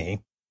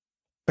Miami,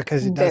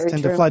 because it does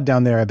tend to flood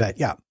down there, I bet.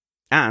 Yeah.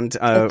 And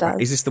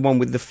is this the one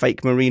with the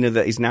fake marina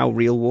that is now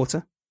real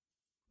water?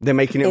 They're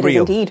making it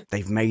real. Indeed.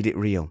 They've made it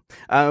real.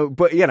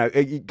 But,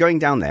 going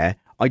down there,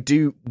 I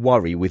do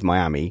worry with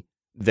Miami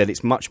that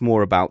it's much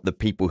more about the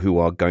people who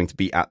are going to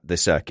be at the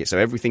circuit. So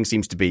everything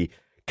seems to be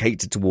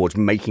catered towards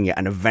making it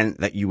an event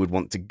that you would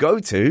want to go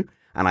to.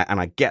 And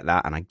I get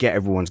that, and I get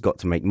everyone's got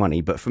to make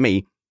money. But for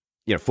me,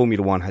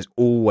 Formula One has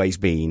always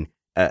been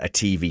a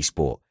TV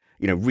sport.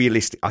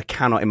 realistic. I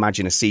cannot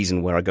imagine a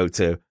season where I go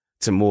to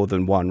more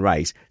than one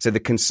race. So the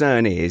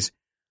concern is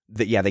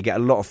that, they get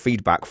a lot of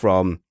feedback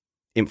from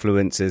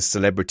influencers,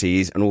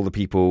 celebrities, and all the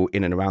people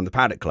in and around the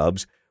paddock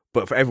clubs.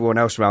 But for everyone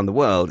else around the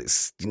world,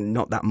 it's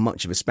not that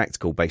much of a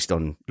spectacle based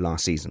on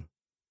last season.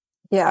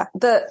 Yeah.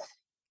 The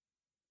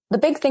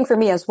big thing for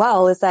me as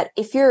well is that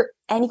if you're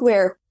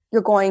anywhere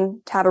you're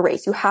going to have a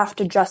race, you have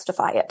to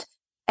justify it.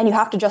 And you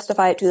have to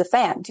justify it to the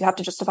fans. You have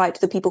to justify it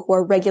to the people who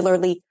are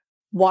regularly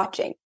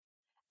watching.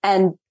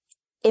 And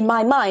in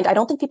my mind, I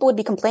don't think people would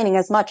be complaining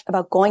as much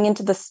about going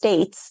into the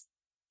States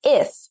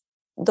if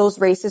those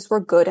races were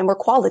good and were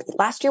quality.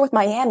 Last year with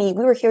Miami,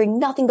 we were hearing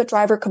nothing but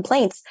driver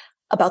complaints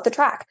about the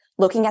track.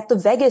 Looking at the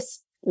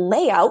Vegas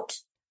layout,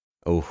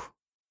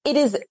 it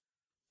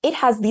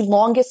has the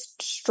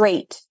longest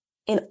straight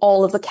in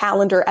all of the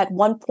calendar at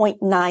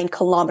 1.9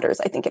 kilometers,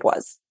 I think it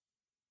was.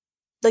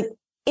 Like,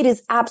 it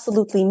is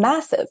absolutely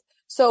massive.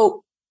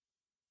 So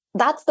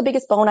that's the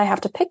biggest bone I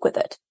have to pick with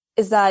it,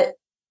 is that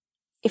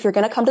if you're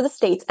going to come to the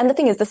States, and the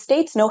thing is, the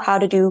States know how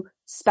to do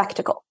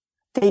spectacle.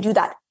 They do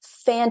that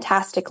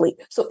fantastically.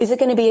 So is it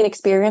going to be an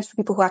experience for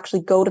people who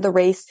actually go to the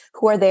race,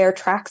 who are there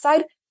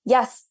trackside?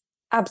 Yes,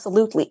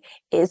 absolutely.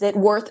 Is it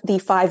worth the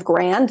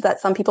 $5,000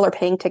 that some people are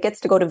paying tickets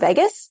to go to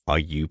Vegas? Are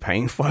you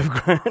paying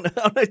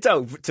 $5,000?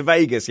 No, to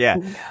Vegas, yeah.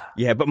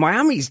 Yeah, but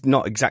Miami's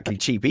not exactly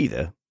cheap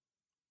either.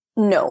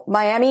 No,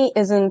 Miami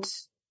isn't.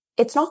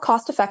 It's not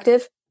cost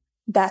effective.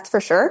 That's for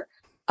sure.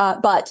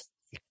 But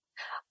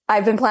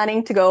I've been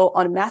planning to go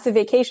on a massive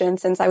vacation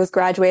since I was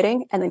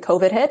graduating, and then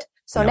COVID hit.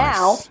 So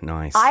now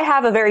I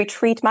have a very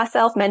treat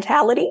myself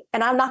mentality,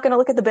 and I'm not going to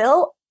look at the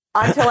bill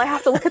until I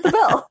have to look at the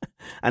bill.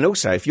 And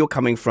also, if you're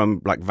coming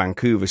from like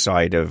Vancouver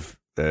side of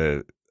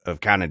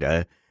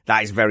Canada,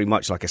 that is very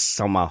much like a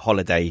summer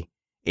holiday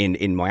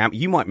in Miami.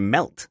 You might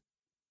melt.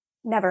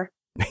 Never.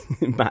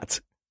 Matt.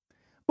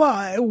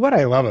 Well, what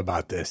I love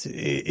about this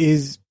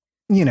is,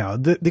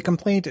 the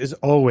complaint is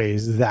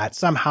always that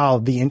somehow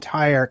the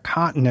entire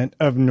continent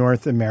of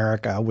North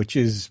America, which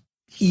is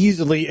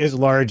easily as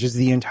large as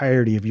the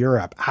entirety of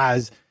Europe,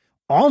 has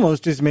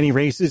almost as many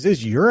races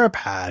as Europe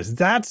has.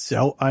 That's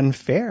so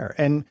unfair.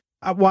 And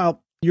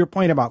while your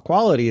point about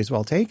quality is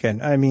well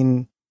taken, I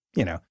mean,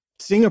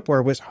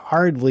 Singapore was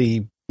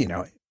hardly,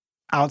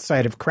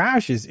 outside of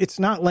crashes. It's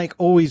not like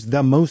always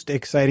the most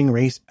exciting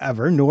race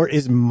ever, nor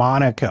is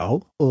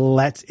Monaco.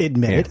 Let's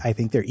admit it. I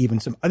think there are even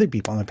some other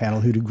people on the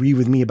panel who'd agree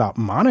with me about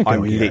Monaco.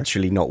 I'm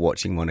literally not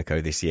watching Monaco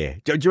this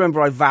year. Do you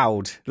remember I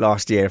vowed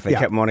last year if they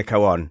kept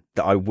Monaco on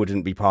that I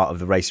wouldn't be part of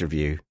the race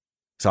review?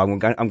 So I'm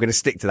going to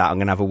stick to that. I'm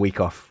going to have a week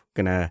off.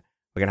 We're going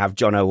to have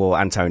Jono or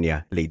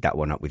Antonia lead that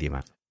one up with you,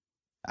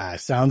 Matt.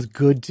 Sounds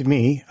good to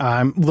me.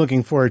 I'm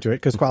looking forward to it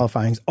because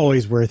qualifying is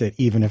always worth it,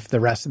 even if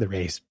the rest of the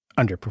race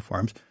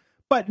underperforms.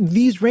 But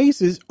these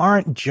races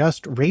aren't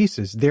just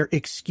races. They're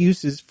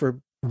excuses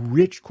for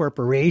rich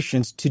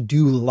corporations to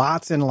do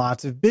lots and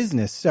lots of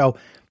business. So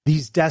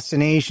these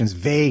destinations,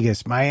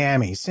 Vegas,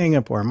 Miami,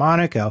 Singapore,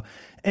 Monaco,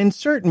 in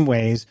certain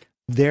ways,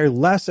 they're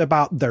less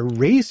about the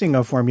racing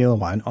of Formula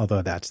One,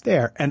 although that's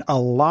there, and a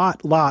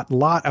lot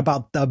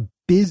about the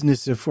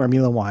business of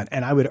Formula One.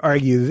 And I would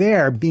argue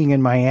there, being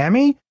in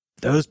Miami,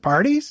 those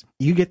parties,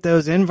 you get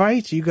those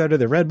invites, you go to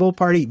the Red Bull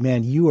party,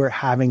 man, you are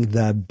having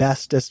the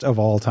bestest of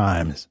all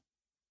times.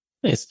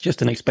 It's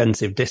just an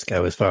expensive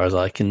disco as far as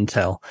I can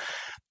tell.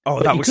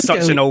 Oh, that was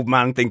such an old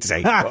man thing to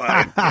say.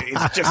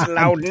 It's just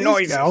loud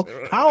noises.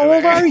 How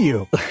old are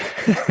you?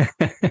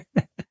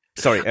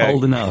 Sorry.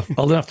 Old enough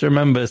to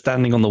remember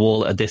standing on the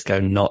wall at a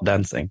disco, not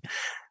dancing.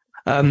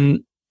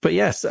 But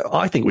yes,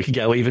 I think we could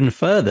go even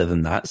further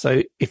than that.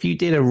 So if you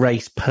did a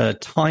race per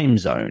time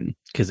zone,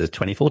 because there's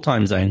 24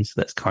 time zones,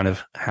 that's kind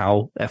of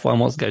how F1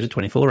 wants to go to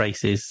 24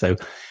 races. So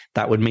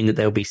that would mean that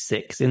there'll be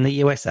 6 in the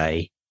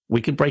USA.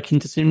 We could break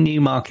into some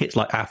new markets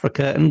like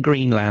Africa and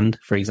Greenland,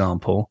 for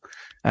example.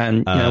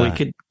 And,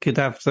 we could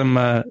have some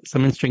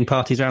interesting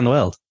parties around the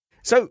world.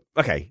 So,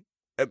 okay.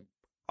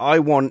 I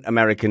want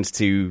Americans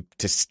to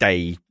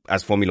stay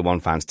as Formula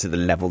One fans to the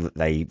level that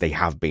they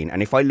have been.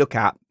 And if I look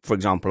at, for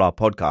example, our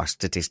podcast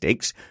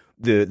statistics,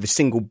 the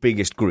single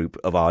biggest group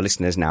of our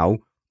listeners now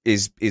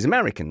is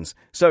Americans.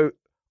 So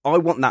I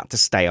want that to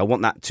stay. I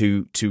want that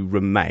to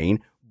remain.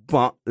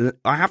 But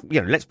I have,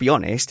 let's be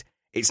honest,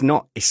 it's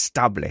not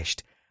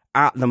established.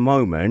 At the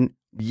moment,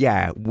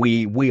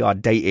 we are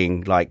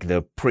dating like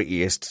the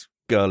prettiest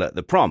girl at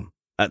the prom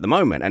at the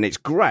moment. And it's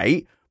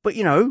great. But,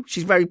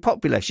 she's very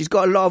popular. She's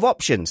got a lot of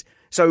options.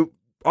 So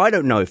I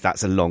don't know if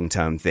that's a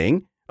long-term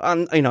thing.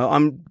 And, I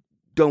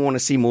don't want to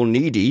seem all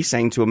needy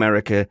saying to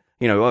America,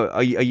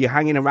 are you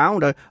hanging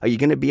around? Are you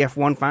going to be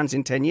F1 fans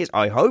in 10 years?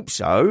 I hope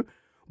so.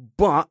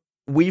 But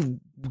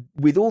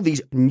with all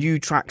these new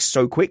tracks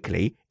so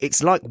quickly,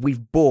 it's like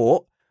we've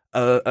bought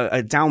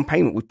a down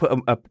payment. We've put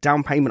a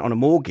down payment on a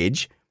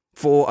mortgage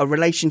for a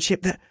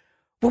relationship that,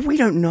 well, we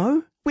don't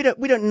know. We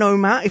don't know,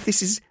 Matt, if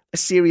this is a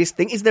serious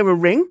thing. Is there a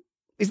ring?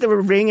 Is there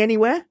a ring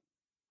anywhere?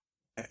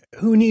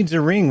 Who needs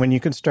a ring when you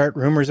can start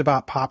rumors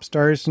about pop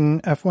stars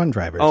and F1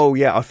 drivers? Oh,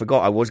 yeah, I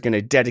forgot. I was going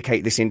to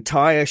dedicate this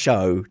entire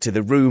show to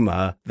the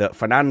rumor that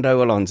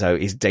Fernando Alonso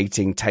is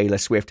dating Taylor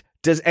Swift.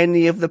 Does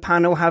any of the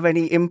panel have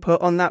any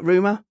input on that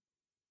rumor?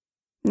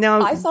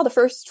 No. I saw the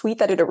first tweet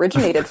that it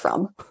originated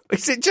from.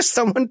 Is it just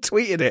someone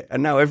tweeted it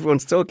and now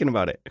everyone's talking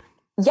about it?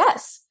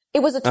 Yes.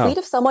 It was a tweet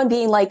of someone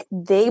being like,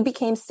 they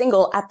became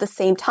single at the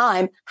same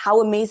time.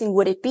 How amazing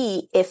would it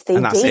be if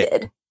they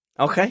dated? It.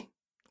 Okay,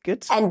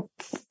 good. And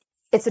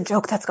it's a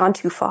joke that's gone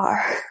too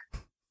far.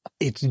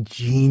 It's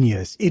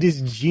genius. It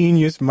is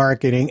genius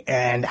marketing,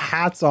 and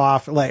hats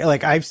off.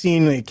 Like I've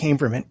seen it came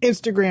from an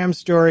Instagram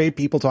story,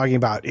 people talking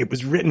about it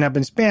was written up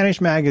in Spanish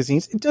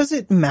magazines. It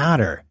doesn't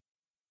matter.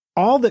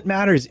 All that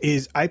matters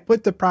is I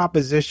put the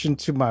proposition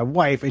to my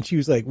wife and she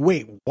was like,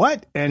 wait,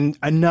 what? And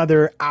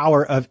another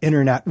hour of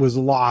internet was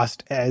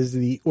lost as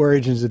the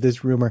origins of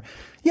this rumor.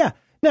 Yeah,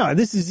 no,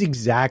 this is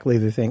exactly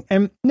the thing.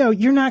 And no,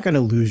 you're not going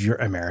to lose your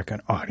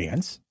American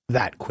audience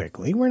that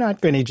quickly. We're not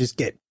going to just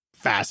get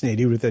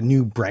fascinated with a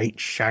new, bright,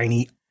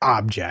 shiny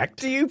object.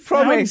 Do you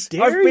promise?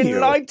 I've been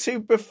lied to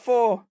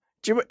before.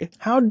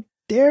 How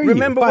dare you?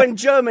 Remember when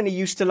Germany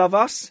used to love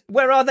us?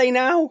 Where are they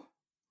now?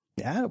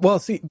 Yeah, well,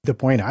 see, the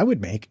point I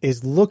would make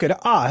is look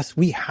at us.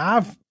 We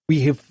have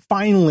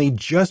finally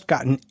just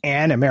gotten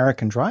an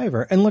American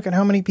driver, and look at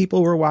how many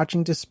people were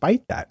watching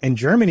despite that. In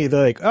Germany,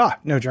 they're like, oh,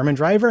 no German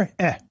driver?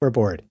 We're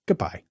bored.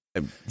 Goodbye.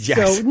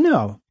 Yes. So,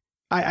 no.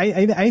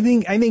 I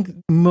think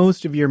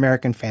most of your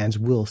American fans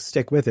will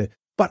stick with it.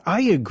 But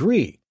I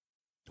agree.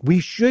 We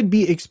should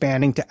be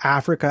expanding to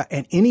Africa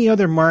and any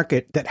other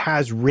market that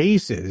has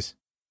races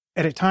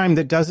at a time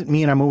that doesn't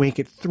mean I'm awake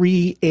at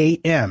 3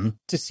 a.m.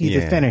 to see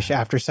the finish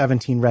after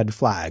 17 red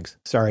flags.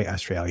 Sorry,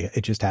 Australia.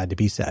 It just had to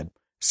be said.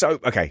 So,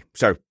 okay.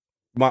 So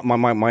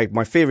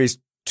my fear is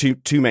too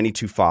many,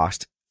 too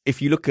fast.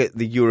 If you look at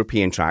the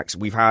European tracks,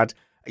 we've had,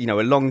 a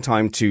long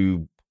time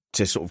to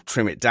sort of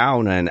trim it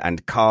down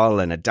and cull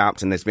and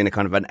adapt. And there's been a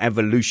kind of an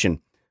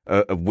evolution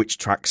of which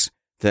tracks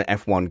the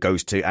F1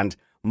 goes to. And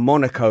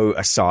Monaco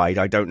aside,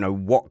 I don't know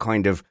what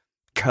kind of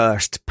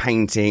cursed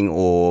painting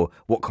or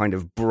what kind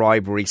of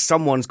bribery.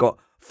 Someone's got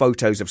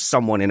photos of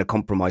someone in a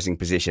compromising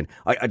position.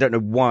 I don't know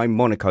why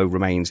Monaco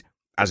remains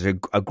as a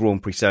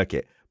Grand Prix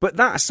circuit. But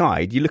that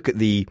aside, you look at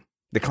the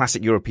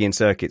classic European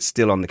circuits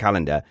still on the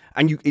calendar,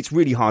 and it's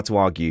really hard to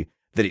argue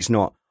that it's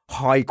not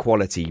high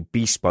quality,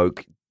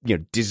 bespoke,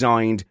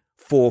 designed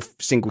for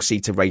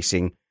single-seater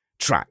racing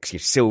tracks.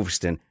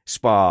 Silverstone,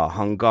 Spa,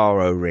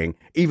 Hungaroring,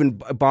 even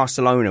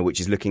Barcelona, which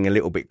is looking a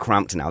little bit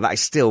cramped now. That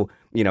is still,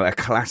 a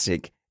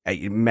classic,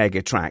 a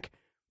mega track.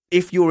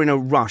 If you're in a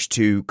rush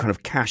to kind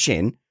of cash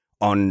in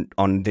on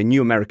the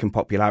new American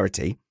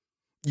popularity,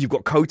 you've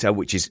got COTA,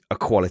 which is a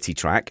quality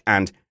track,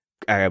 and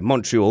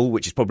Montreal,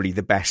 which is probably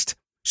the best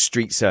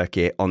street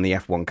circuit on the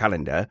F1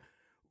 calendar.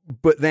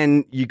 But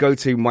then you go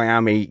to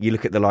Miami, you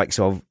look at the likes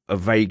of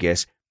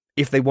Vegas.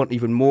 If they want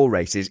even more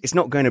races, it's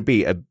not going to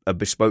be a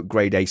bespoke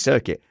grade A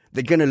circuit.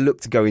 They're going to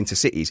look to go into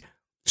cities.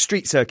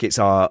 Street circuits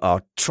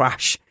are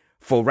trash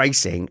for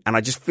racing, and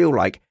I just feel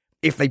like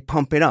if they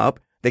pump it up,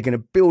 they're going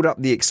to build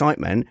up the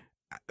excitement,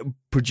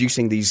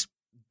 producing these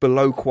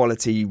below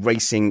quality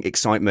racing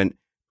excitement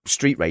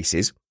street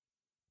races,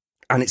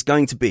 and it's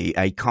going to be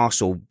a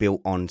castle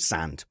built on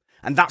sand.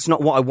 And that's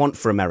not what I want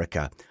for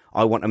America.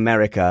 I want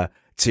America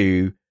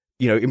to,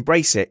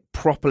 embrace it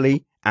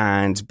properly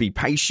and be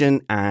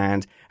patient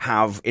and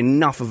have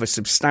enough of a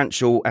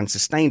substantial and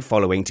sustained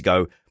following to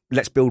go,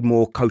 let's build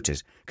more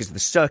COTAs, because the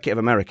Circuit of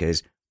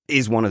Americas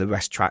is one of the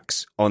best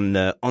tracks on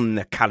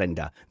the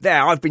calendar.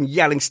 There, I've been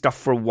yelling stuff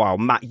for a while.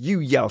 Matt, you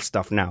yell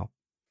stuff now.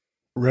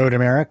 Road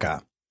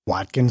America,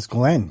 Watkins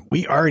Glen.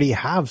 We already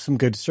have some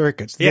good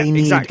circuits. Yeah, they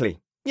need exactly.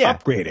 Yeah.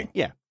 upgrading.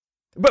 Yeah.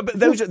 But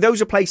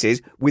those are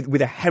places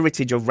with a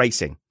heritage of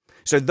racing.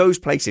 So those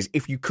places,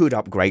 if you could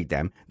upgrade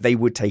them, they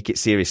would take it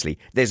seriously.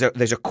 There's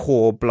a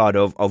core blood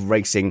of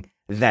racing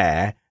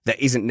there that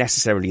isn't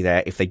necessarily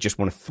there if they just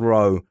want to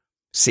throw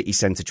city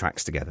centre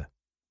tracks together.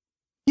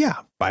 Yeah,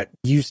 but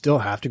you still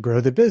have to grow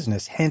the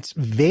business. Hence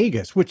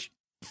Vegas, which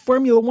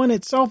Formula One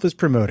itself is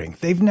promoting.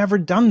 They've never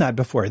done that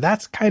before.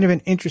 That's kind of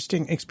an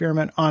interesting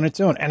experiment on its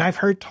own. And I've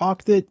heard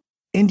talk that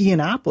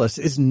Indianapolis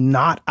is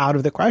not out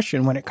of the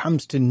question when it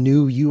comes to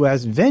new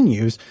U.S.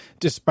 venues,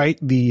 despite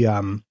the,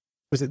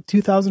 was it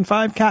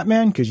 2005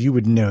 Catman? Because you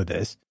would know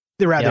this.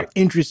 The rather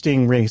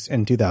interesting race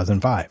in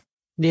 2005.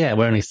 Yeah,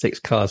 where only 6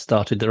 cars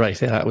started the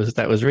race. Yeah,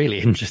 that was really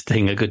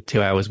interesting. A good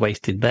 2 hours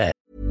wasted there.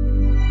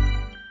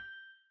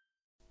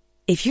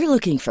 If you're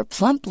looking for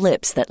plump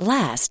lips that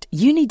last,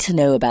 you need to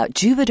know about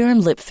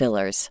Juvederm lip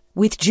fillers.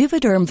 With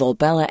Juvederm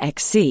Volbella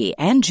XC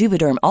and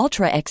Juvederm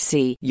Ultra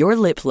XC, your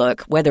lip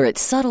look, whether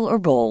it's subtle or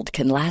bold,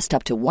 can last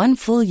up to 1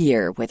 full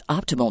year with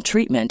optimal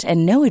treatment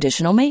and no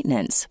additional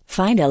maintenance.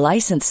 Find a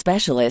licensed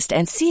specialist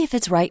and see if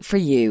it's right for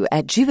you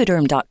at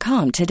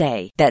Juvederm.com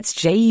today. That's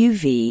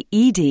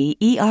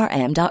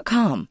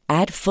JUVEDERM.com.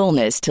 Add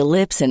fullness to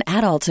lips in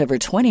adults over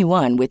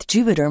 21 with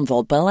Juvederm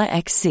Volbella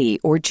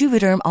XC or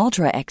Juvederm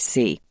Ultra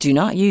XC. Do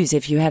not use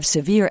if you have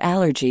severe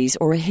allergies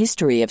or a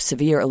history of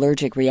severe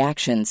allergic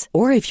reactions,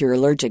 or if you're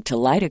allergic to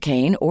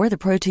lidocaine or the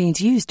proteins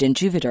used in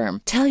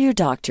Juvederm. Tell your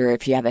doctor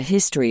if you have a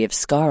history of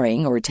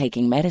scarring or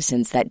taking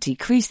medicines that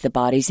decrease the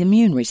body's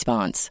immune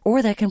response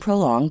or that can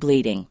prolong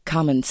bleeding.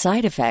 Common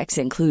side effects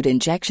include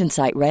injection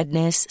site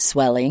redness,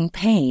 swelling,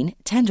 pain,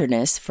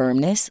 tenderness,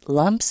 firmness,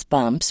 lumps,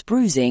 bumps,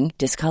 bruising,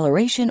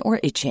 discoloration,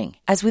 or itching.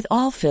 As with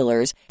all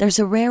fillers, there's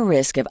a rare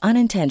risk of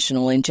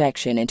unintentional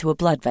injection into a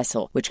blood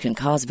vessel, which can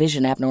cause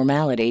vision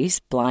abnormalities,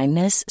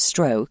 blindness,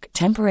 stroke,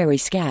 temporary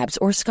scabs,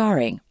 or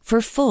scarring. For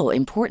full,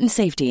 important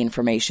safety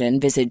information,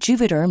 visit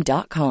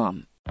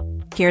Juvederm.com.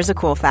 Here's a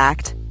cool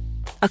fact.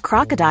 A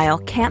crocodile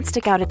can't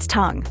stick out its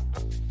tongue.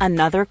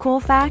 Another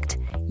cool fact,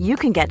 you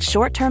can get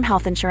short-term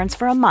health insurance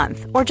for a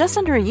month or just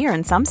under a year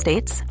in some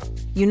states.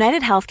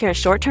 United Healthcare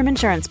short-term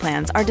insurance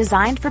plans are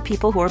designed for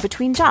people who are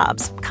between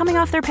jobs, coming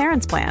off their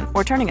parents' plan,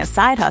 or turning a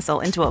side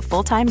hustle into a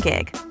full-time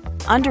gig.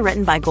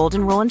 Underwritten by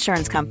Golden Rule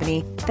Insurance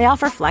Company, they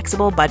offer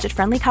flexible,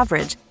 budget-friendly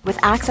coverage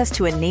with access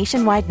to a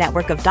nationwide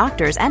network of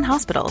doctors and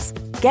hospitals.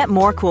 Get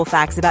more cool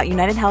facts about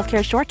United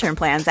Healthcare short-term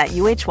plans at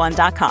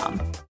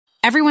uh1.com.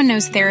 Everyone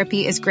knows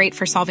therapy is great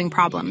for solving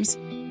problems,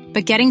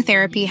 but getting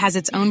therapy has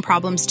its own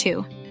problems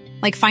too,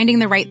 like finding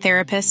the right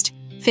therapist,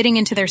 fitting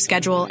into their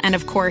schedule, and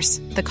of course,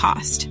 the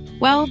cost.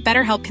 Well,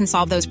 BetterHelp can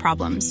solve those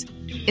problems.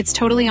 It's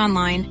totally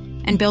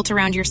online and built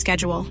around your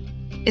schedule.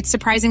 It's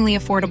surprisingly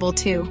affordable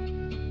too.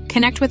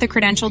 Connect with a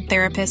credentialed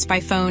therapist by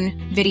phone,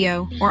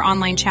 video, or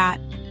online chat,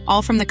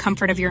 all from the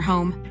comfort of your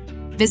home.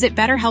 Visit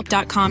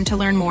BetterHelp.com to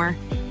learn more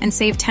and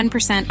save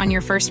 10% on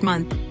your first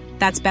month.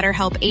 That's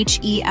BetterHelp,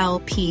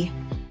 H-E-L-P.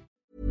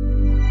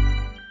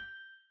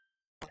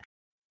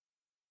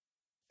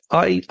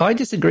 I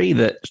disagree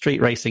that street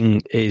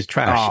racing is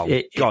trash.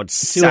 Oh, God's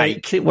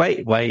sake.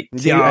 Wait.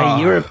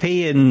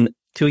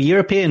 To a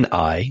European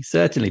eye,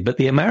 certainly, but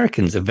the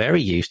Americans are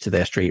very used to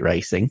their street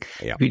racing.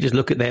 Yeah. If you just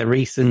look at their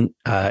recent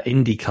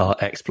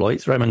IndyCar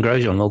exploits, Roman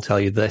Grosjean will tell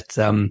you that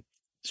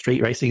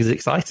street racing is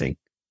exciting.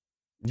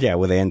 Yeah,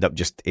 well, they end up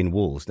just in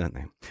walls, don't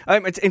they?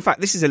 In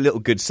fact, this is a little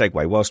good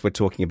segue whilst we're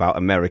talking about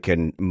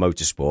American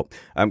motorsport.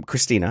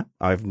 Christina,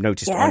 I've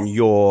noticed on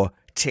your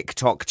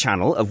TikTok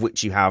channel, of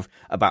which you have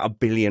about 1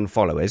 billion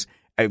followers,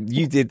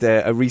 you did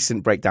a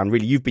recent breakdown.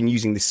 Really, you've been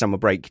using this summer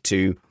break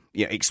to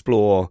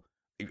explore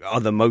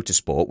other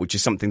motorsport, which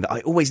is something that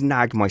I always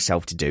nag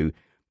myself to do,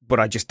 but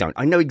I just don't.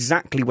 I know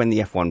exactly when the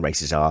F1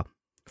 races are.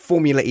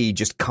 Formula E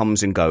just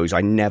comes and goes.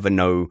 I never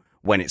know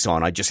when it's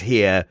on. I just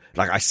hear,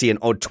 I see an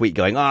odd tweet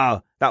going,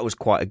 that was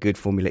quite a good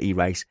Formula E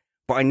race,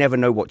 but I never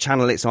know what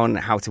channel it's on,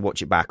 how to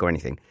watch it back or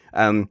anything.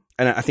 And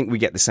I think we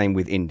get the same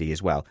with Indy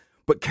as well.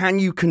 But can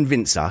you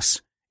convince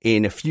us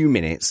in a few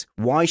minutes,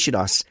 why should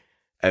us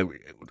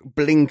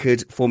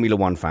blinkered Formula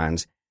One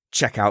fans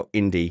check out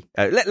Indy?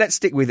 Let's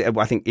stick with,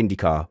 I think,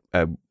 IndyCar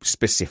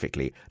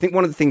specifically. I think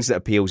one of the things that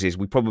appeals is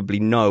we probably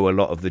know a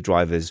lot of the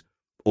drivers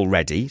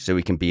already, so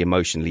we can be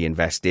emotionally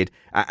invested.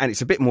 And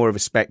it's a bit more of a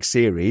spec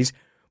series.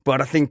 But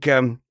I think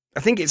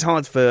it's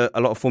hard for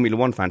a lot of Formula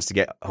One fans to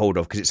get hold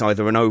of because it's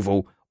either an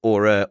oval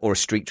or a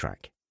street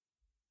track.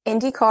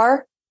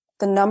 IndyCar,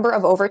 the number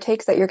of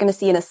overtakes that you're going to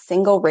see in a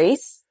single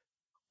race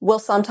will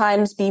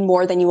sometimes be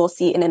more than you will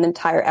see in an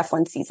entire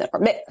F1 season.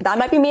 Or that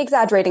might be me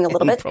exaggerating a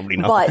little bit. Probably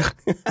not.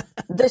 But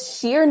the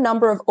sheer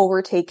number of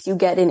overtakes you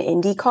get in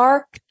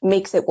IndyCar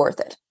makes it worth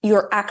it.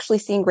 You're actually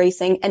seeing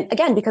racing. And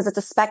again, because it's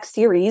a spec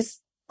series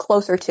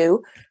closer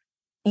to,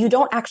 you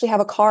don't actually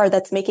have a car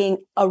that's making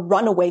a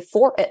runaway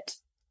for it.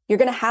 You're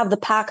going to have the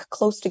pack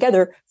close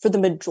together for the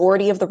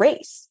majority of the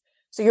race.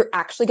 So you're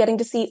actually getting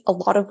to see a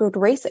lot of good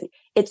racing.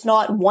 It's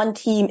not one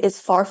team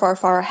is far, far,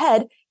 far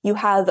ahead. You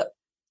have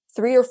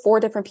 3 or 4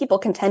 different people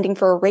contending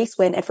for a race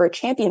win and for a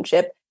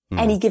championship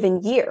any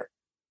given year.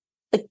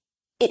 It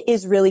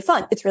is really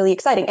fun. It's really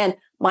exciting. And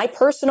my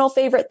personal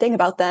favorite thing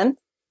about them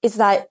is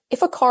that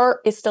if a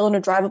car is still in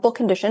a drivable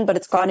condition, but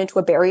it's gone into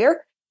a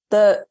barrier,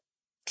 the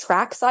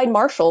trackside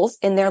marshals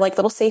in their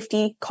little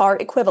safety car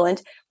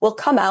equivalent will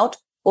come out,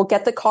 will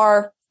get the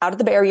car out of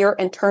the barrier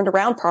and turned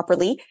around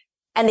properly,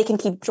 and they can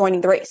keep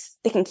joining the race.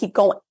 They can keep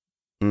going.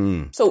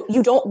 So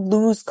you don't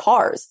lose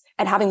cars,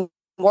 and having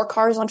more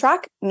cars on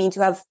track means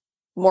you have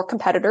more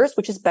competitors,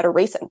 which is better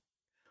racing.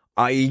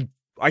 I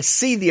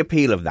see the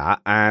appeal of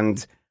that,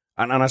 and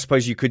I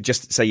suppose you could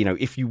just say,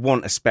 if you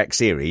want a spec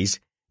series,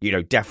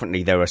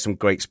 definitely there are some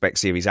great spec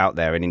series out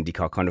there, and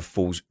IndyCar kind of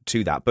falls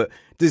to that. But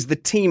does the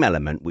team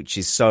element, which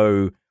is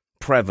so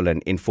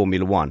prevalent in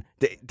Formula One,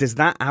 does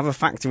that have a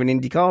factor in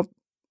IndyCar?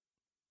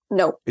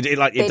 No.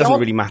 It doesn't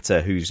really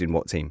matter who's in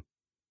what team.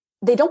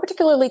 They don't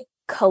particularly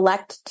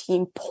collect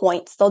team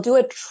points. They'll do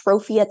a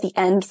trophy at the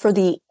end for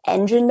the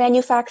engine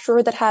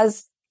manufacturer that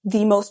has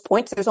the most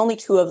points. There's only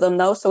 2 of them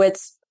though, so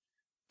it's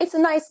a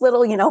nice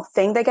little,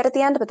 thing they get at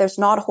the end, but there's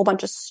not a whole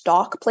bunch of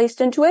stock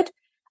placed into it.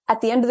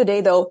 At the end of the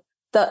day though,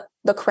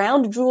 the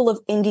crown jewel of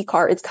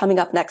IndyCar is coming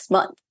up next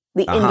month,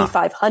 the Indy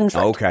 500.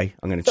 Okay,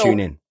 I'm going to tune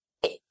in.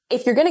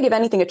 If you're going to give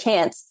anything a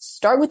chance,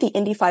 start with the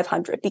Indy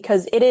 500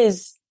 because it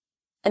is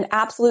an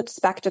absolute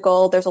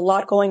spectacle. There's a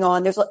lot going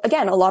on. There's,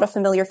 again, a lot of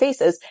familiar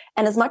faces.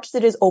 And as much as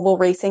it is oval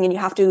racing and you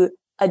have to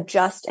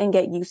adjust and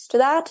get used to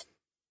that,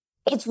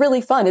 it's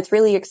really fun. It's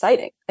really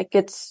exciting. Like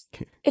it's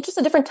just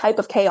a different type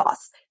of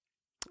chaos.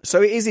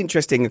 So it is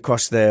interesting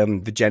across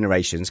the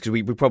generations because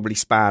we probably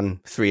span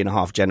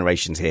 3.5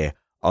 generations here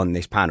on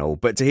this panel.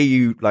 But to hear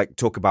you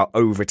talk about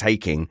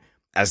overtaking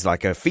as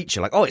a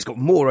feature, it's got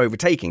more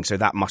overtaking, so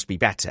that must be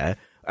better.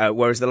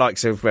 Whereas the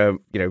likes of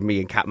me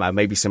and Catman,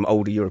 maybe some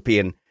older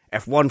European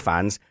F1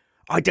 fans,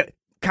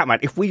 Catman,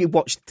 if we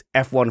watched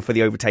F1 for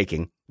the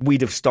overtaking,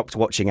 we'd have stopped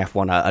watching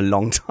F1 a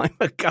long time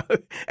ago.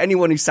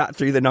 Anyone who sat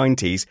through the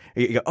 90s,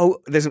 you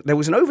go, there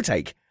was an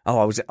overtake.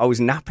 I was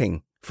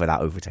napping for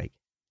that overtake.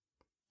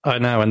 I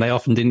know, and they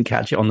often didn't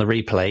catch it on the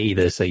replay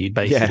either, so you'd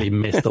basically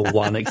miss the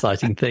one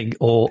exciting thing,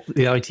 or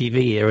the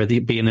ITV era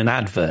being an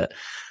advert.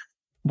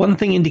 One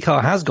thing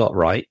IndyCar has got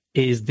right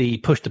is the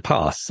push to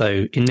pass.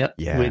 So in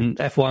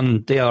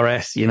F1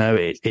 DRS,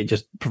 it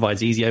just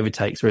provides easy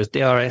overtakes, whereas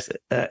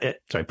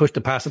push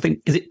to pass, I think,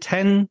 is it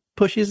 10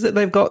 pushes that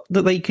they've got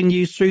that they can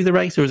use through the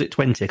race, or is it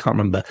 20? I can't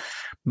remember.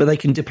 But they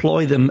can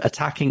deploy them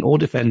attacking or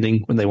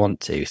defending when they want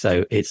to.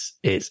 So it's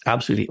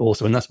absolutely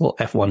awesome, and that's what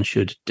F1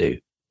 should do.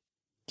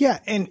 Yeah,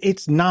 and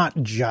it's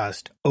not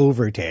just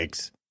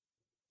overtakes.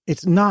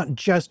 It's not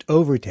just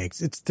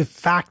overtakes. It's the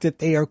fact that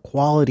they are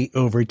quality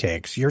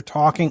overtakes. You're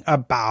talking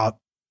about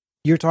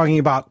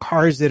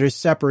cars that are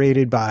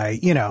separated by,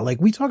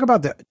 we talk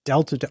about the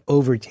delta to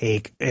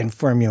overtake in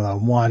Formula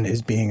One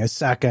as being a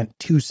second,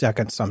 2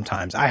 seconds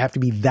sometimes. I have to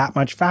be that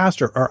much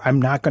faster or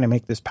I'm not going to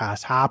make this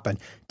pass happen.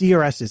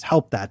 DRS has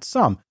helped that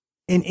some.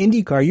 In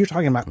IndyCar, you're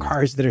talking about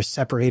cars that are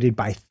separated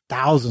by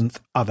thousandth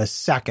of a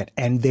second,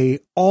 and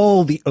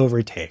all the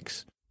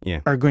overtakes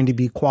are going to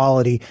be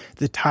quality.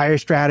 The tire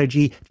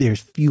strategy,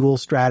 there's fuel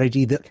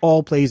strategy that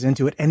all plays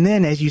into it. And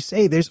then, as you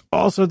say, there's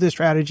also the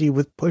strategy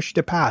with push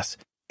to pass.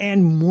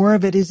 And more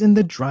of it is in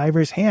the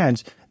driver's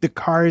hands. The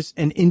cars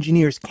and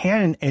engineers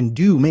can and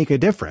do make a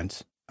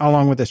difference,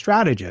 along with the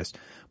strategists.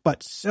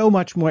 But so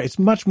much more, it's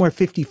much more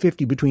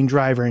 50-50 between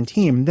driver and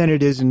team than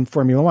it is in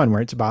Formula One,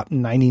 where it's about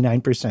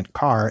 99%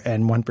 car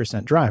and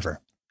 1% driver.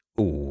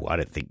 Oh, I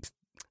don't think.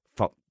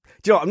 Do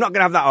you know what? I'm not going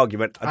to have that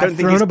argument. I don't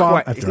think it's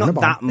quite. It's not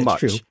that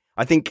much.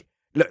 I think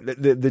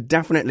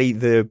definitely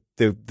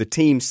the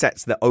team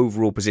sets the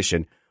overall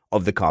position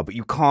of the car, but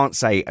you can't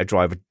say a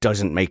driver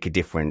doesn't make a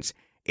difference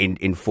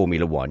in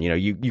Formula One.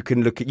 You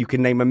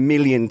can name a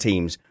million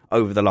teams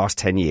over the last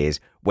 10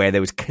 years where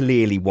there was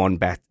clearly one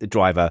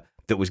driver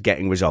that was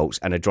getting results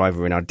and a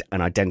driver in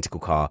an identical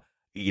car,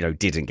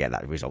 didn't get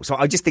that result. So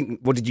I just think,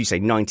 what did you say,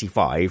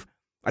 95?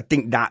 I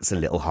think that's a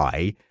little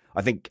high.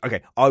 I think,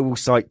 I will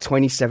cite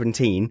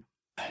 2017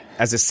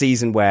 as a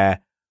season where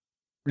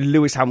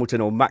Lewis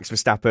Hamilton or Max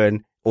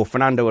Verstappen or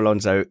Fernando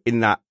Alonso in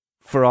that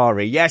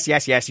Ferrari. Yes,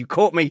 you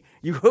caught me.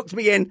 You hooked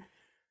me in.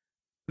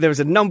 There was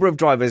a number of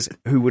drivers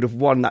who would have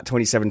won that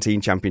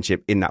 2017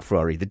 championship in that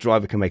Ferrari. The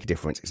driver can make a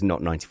difference. It's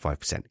not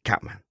 95%.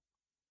 Catman.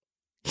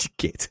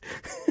 Git.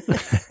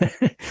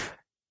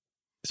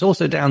 It's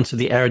also down to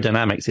the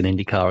aerodynamics in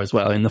IndyCar as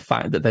well, in the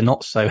fact that they're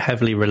not so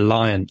heavily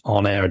reliant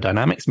on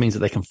aerodynamics means that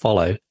they can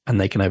follow and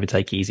they can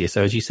overtake easier.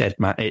 So as you said,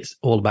 Matt, it's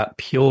all about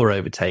pure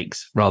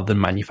overtakes rather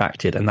than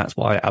manufactured, and that's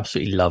why I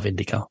absolutely love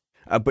IndyCar.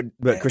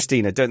 But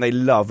Christina, don't they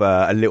love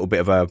a little bit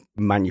of a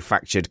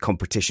manufactured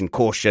competition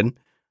caution,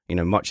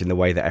 much in the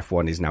way that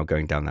F1 is now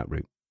going down that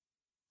route?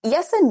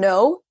 Yes and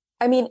no.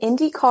 I mean,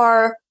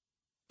 IndyCar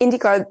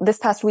this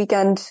past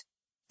weekend,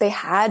 they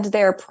had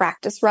their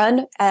practice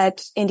run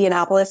at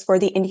Indianapolis for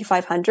the Indy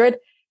 500,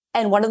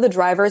 and one of the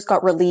drivers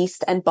got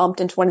released and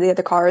bumped into one of the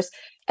other cars,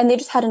 and they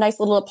just had a nice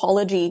little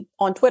apology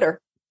on Twitter.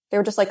 They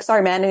were just like,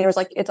 sorry, man. And he was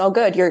like, it's all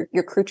good. Your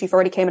crew chief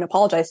already came and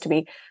apologized to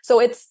me.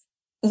 So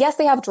yes,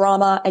 they have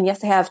drama, and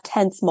yes, they have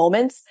tense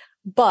moments,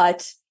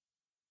 but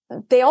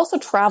they also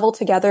travel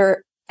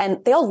together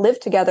and they all live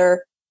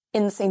together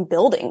in the same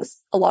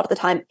buildings a lot of the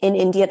time in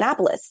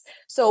Indianapolis.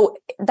 So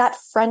that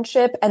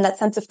friendship and that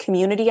sense of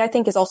community, I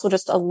think, is also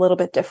just a little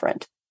bit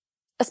different,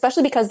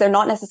 especially because they're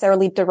not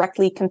necessarily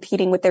directly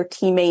competing with their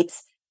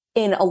teammates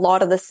in a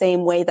lot of the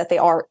same way that they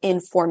are in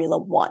Formula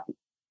One.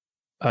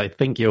 I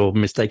think you're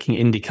mistaking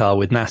IndyCar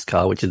with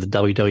NASCAR, which is the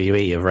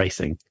WWE of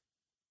racing.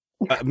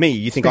 Me?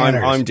 You think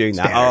I'm doing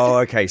that? Oh,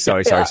 okay.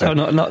 Sorry. Oh,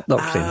 not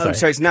sorry.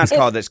 So it's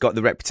NASCAR that's got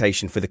the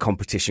reputation for the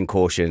competition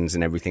cautions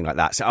and everything like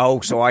that. So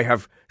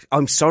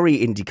I'm sorry,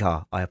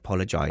 IndyCar. I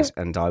apologise,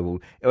 and I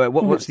will.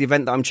 What's the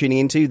event that I'm tuning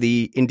into?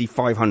 The Indy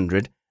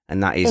 500,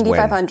 and that is Indy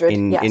 500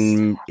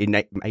 in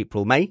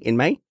April, May. In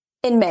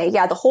May,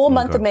 yeah. The whole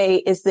month of May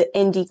is the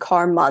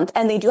IndyCar month,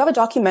 and they do have a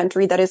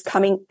documentary that is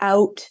coming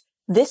out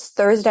this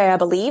Thursday, I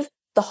believe.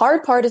 The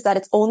hard part is that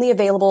it's only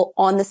available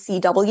on the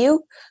CW.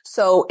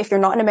 So if you're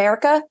not in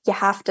America, you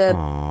have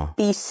to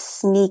be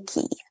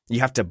sneaky.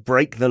 You have to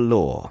break the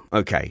law.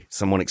 Okay,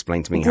 someone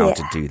explain to me how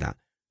to do that.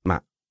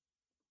 Matt?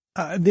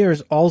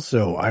 There's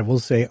also, I will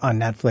say, on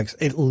Netflix,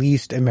 at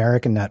least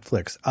American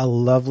Netflix, a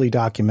lovely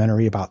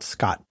documentary about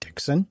Scott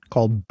Dixon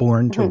called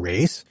Born to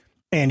Race.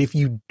 And if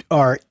you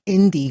are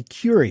indie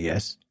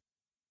curious,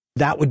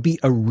 that would be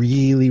a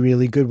really,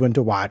 really good one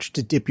to watch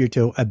to dip your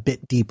toe a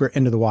bit deeper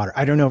into the water.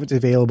 I don't know if it's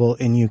available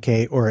in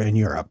UK or in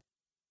Europe.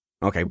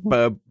 Okay,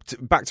 but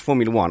back to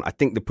Formula One, I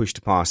think the push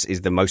to pass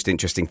is the most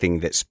interesting thing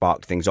that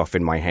sparked things off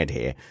in my head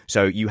here.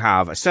 So you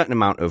have a certain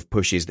amount of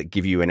pushes that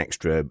give you an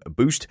extra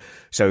boost.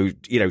 So,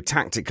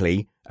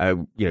 tactically,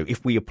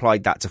 if we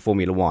applied that to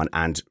Formula One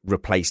and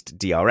replaced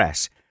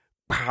DRS,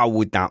 how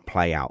would that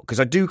play out? Because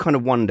I do kind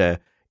of wonder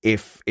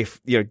if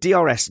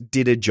DRS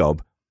did a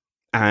job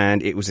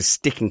and it was a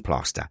sticking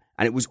plaster,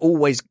 and it was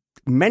always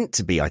meant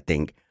to be, I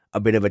think, a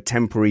bit of a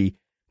temporary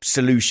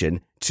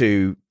solution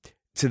to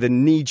the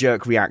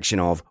knee-jerk reaction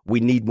of we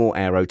need more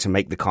aero to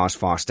make the cars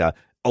faster.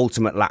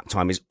 Ultimate lap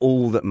time is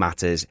all that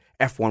matters.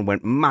 F1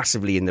 went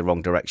massively in the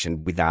wrong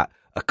direction with that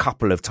a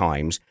couple of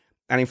times.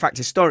 And in fact,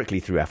 historically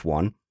through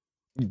F1,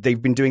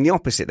 they've been doing the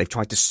opposite. They've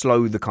tried to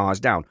slow the cars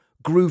down.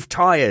 Groove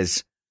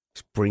tyres.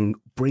 Bring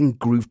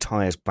groove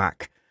tyres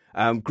back.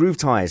 Groove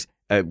tyres,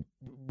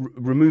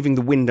 removing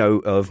the window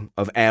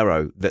of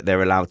aero that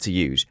they're allowed to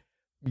use.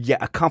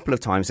 Yet a couple of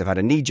times they've had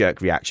a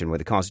knee-jerk reaction where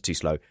the cars are too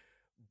slow,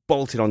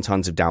 bolted on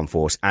tons of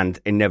downforce, and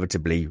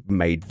inevitably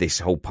made this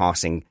whole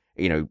passing,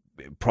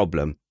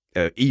 problem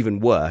even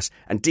worse.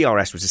 And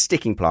DRS was a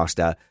sticking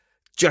plaster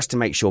just to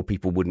make sure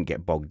people wouldn't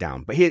get bogged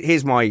down. But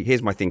here's my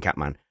thing,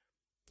 Catman.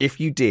 If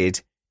you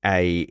did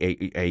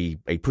a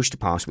push to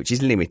pass, which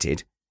is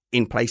limited,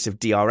 in place of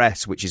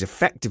DRS, which is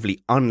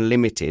effectively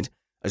unlimited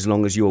as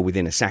long as you're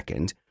within a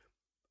second,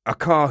 a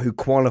car who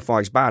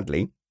qualifies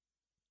badly,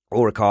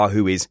 or a car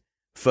who is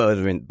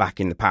further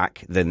back in the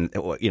pack than,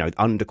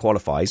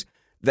 underqualifies,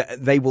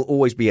 they will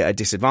always be at a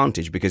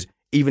disadvantage, because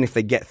even if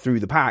they get through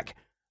the pack,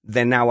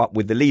 they're now up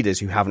with the leaders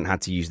who haven't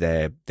had to use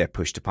their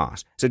push to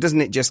pass. So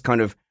doesn't it just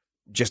kind of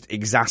just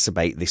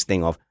exacerbate this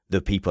thing of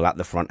the people at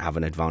the front have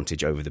an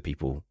advantage over the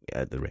people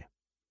at the rear?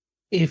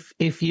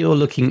 If you're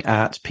looking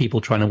at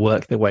people trying to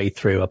work their way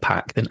through a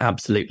pack, then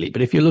absolutely.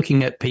 But if you're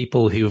looking at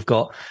people who've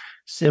got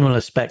similar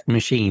spec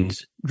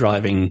machines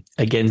driving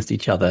against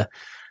each other,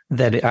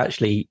 then it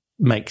actually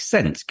makes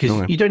sense,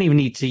 because you don't even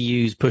need to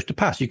use push to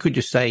pass. You could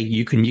just say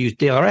you can use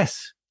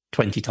DRS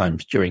 20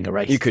 times during a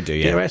race. You could do,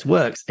 yeah. DRS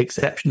works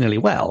exceptionally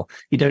well.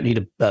 You don't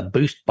need a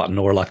boost button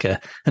or like an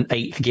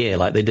eighth gear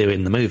like they do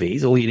in the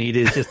movies. All you need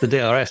is just the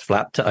DRS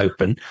flap to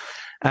open,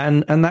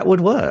 and that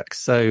would work.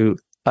 So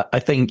I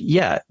think,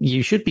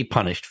 you should be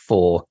punished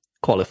for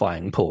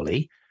qualifying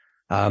poorly.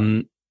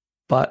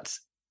 But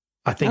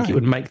I think it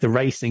would make the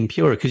racing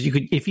purer, because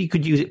if you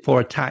could use it for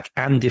attack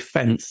and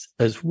defense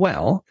as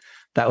well,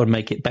 that would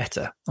make it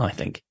better, I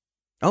think.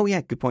 Oh,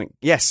 yeah, good point.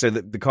 Yes, so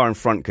the car in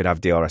front could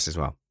have DRS as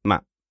well.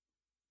 Matt?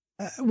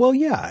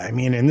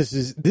 And this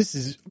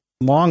is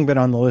long been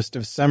on the list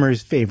of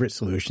Summer's favorite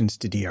solutions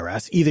to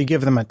DRS. Either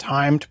give them a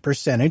timed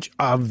percentage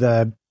of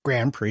the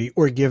Grand Prix,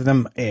 or give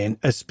them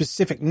a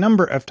specific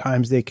number of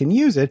times they can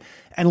use it,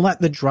 and let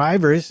the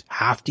drivers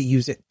have to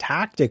use it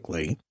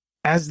tactically,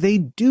 as they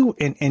do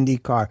in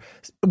IndyCar.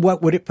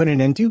 What would it put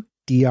it into?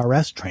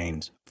 DRS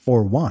trains,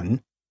 for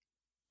one,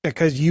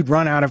 because you'd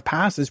run out of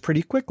passes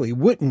pretty quickly,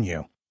 wouldn't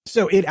you?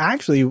 So it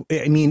actually,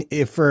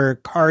 if for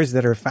cars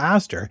that are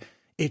faster,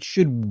 it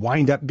should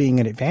wind up being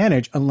an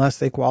advantage unless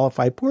they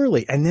qualify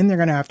poorly. And then they're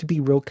going to have to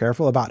be real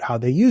careful about how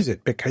they use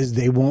it, because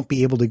they won't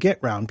be able to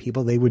get round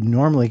people they would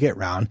normally get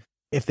round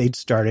if they'd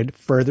started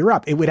further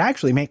up. It would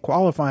actually make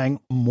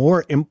qualifying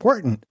more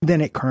important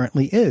than it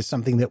currently is,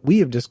 something that we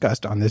have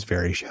discussed on this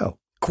very show.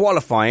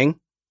 Qualifying,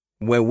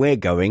 where we're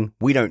going,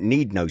 we don't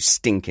need no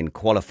stinking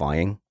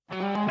qualifying.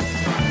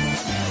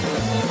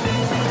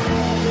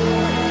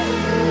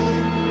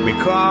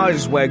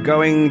 Because we're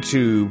going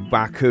to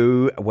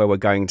Baku, where we're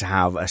going to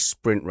have a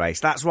sprint race.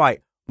 That's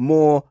right.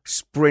 More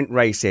sprint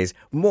races,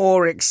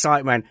 more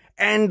excitement,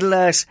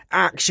 endless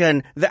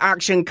action. The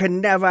action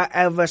can never,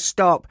 ever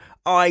stop.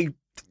 I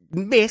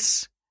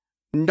miss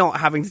not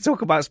having to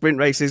talk about sprint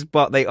races,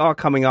 but they are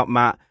coming up,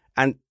 Matt.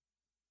 And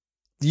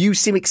you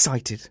seem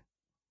excited.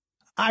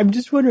 I'm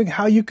just wondering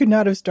how you could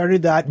not have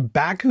started that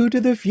Baku to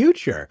the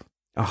future.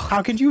 Oh.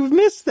 How could you have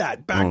missed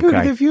that? Baku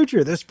to the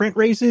future. The sprint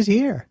race is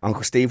here.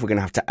 Uncle Steve, we're going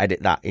to have to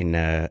edit that in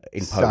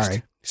post.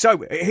 Sorry.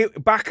 So,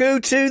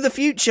 Baku to the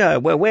future,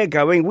 where we're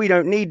going. We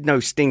don't need no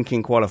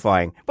stinking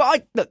qualifying.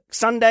 But look,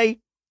 Sunday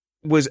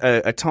was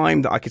a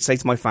time that I could say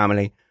to my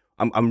family,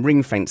 I'm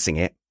ring fencing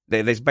it.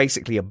 There's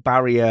basically a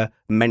barrier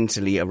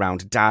mentally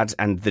around Dad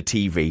and the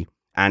TV,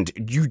 and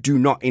you do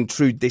not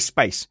intrude this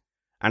space.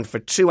 And for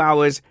 2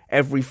 hours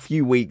every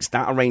few weeks,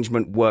 that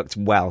arrangement worked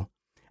well.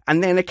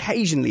 And then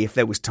occasionally, if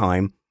there was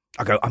time,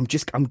 I go, I'm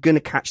going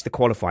to catch the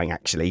qualifying,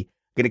 actually.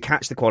 going to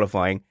catch the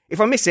qualifying. If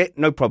I miss it,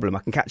 no problem. I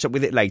can catch up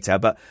with it later.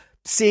 But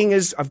seeing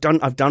as I've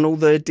done all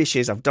the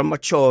dishes, I've done my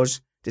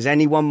chores. Does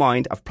anyone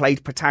mind? I've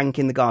played petanque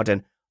in the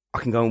garden. I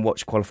can go and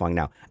watch qualifying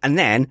now. And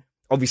then,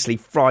 obviously,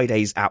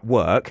 Fridays at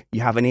work,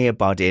 you have an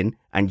earbud in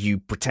and you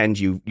pretend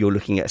you're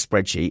looking at a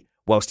spreadsheet,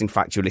 whilst in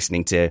fact you're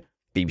listening to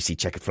BBC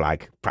Checkered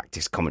Flag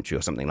practice commentary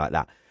or something like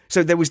that.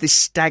 So there was this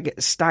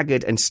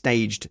staggered and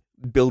staged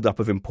build-up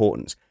of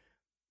importance.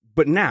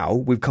 But now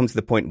we've come to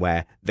the point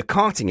where the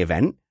karting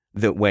event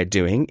that we're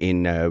doing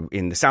in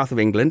the south of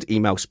England,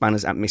 email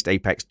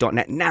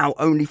spanners@missedapex.net, now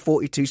only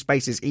 42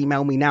 spaces,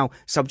 email me now,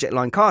 subject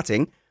line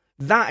karting,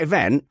 that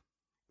event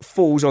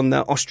falls on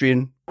the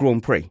Austrian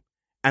Grand Prix.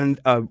 And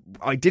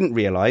I didn't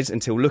realise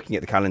until looking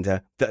at the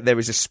calendar that there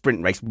is a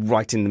sprint race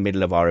right in the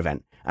middle of our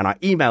event. And I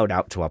emailed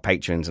out to our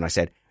patrons and I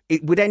said,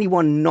 would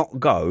anyone not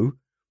go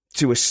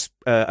to a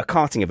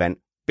karting event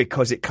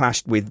because it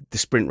clashed with the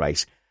sprint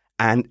race?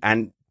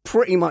 And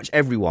pretty much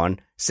everyone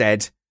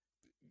said,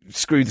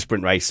 screw the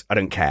sprint race, I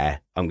don't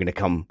care, I'm going to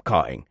come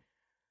karting.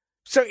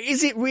 So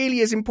is it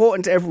really as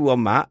important to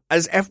everyone, Matt,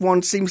 as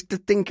everyone seems to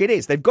think it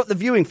is? They've got the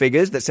viewing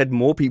figures that said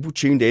more people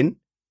tuned in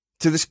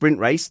to the sprint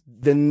race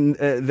than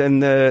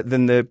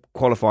the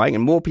qualifying,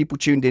 and more people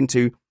tuned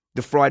into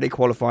the Friday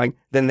qualifying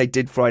than they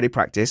did Friday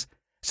practice.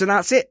 So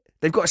that's it.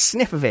 They've got a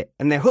sniff of it,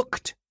 and they're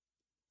hooked.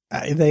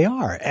 They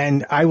are.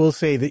 And I will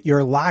say that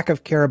your lack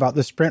of care about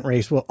the sprint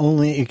race will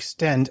only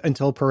extend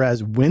until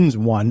Perez wins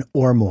one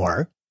or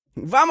more.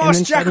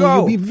 Vamos,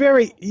 Checo!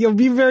 You'll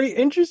be very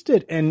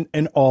interested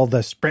in all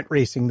the sprint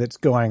racing that's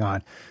going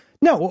on.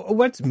 No,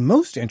 what's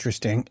most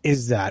interesting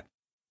is that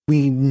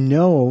we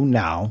know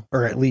now,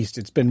 or at least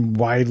it's been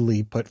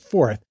widely put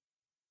forth,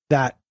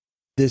 that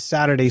the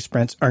Saturday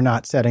sprints are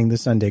not setting the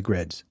Sunday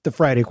grids. The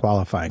Friday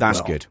qualifying That's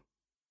will. good.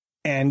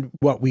 And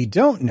what we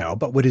don't know,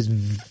 but what is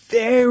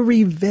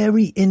very,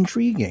 very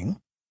intriguing,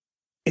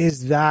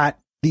 is that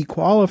the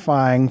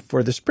qualifying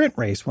for the sprint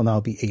race will now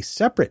be a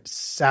separate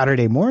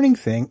Saturday morning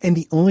thing. And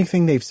the only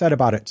thing they've said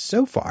about it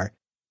so far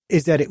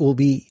is that it will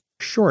be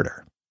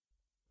shorter.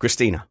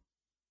 Christina.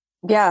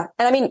 Yeah.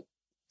 And I mean,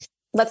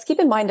 let's keep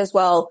in mind as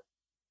well,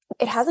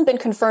 it hasn't been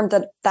confirmed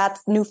that that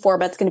new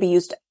format's going to be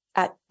used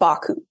at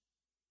Baku.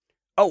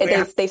 Oh,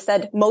 yeah. They've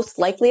said most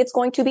likely it's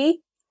going to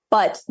be,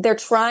 but they're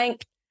trying.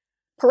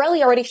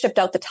 Pirelli already shipped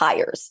out the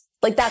tires.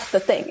 Like, that's the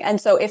thing.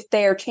 And so if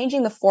they're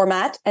changing the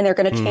format and they're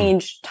going to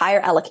change tire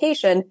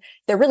allocation,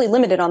 they're really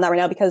limited on that right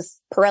now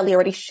because Pirelli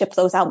already shipped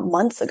those out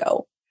months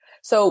ago.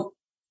 So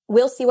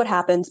we'll see what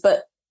happens.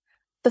 But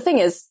the thing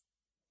is,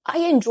 I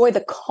enjoy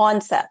the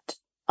concept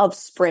of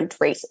sprint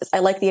races. I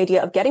like the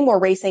idea of getting more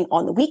racing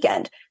on the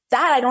weekend.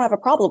 That I don't have a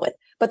problem with,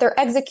 but their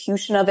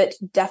execution of it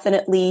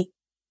definitely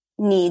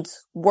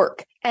needs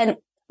work. And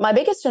my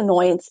biggest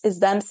annoyance is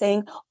them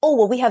saying, oh,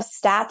 well, we have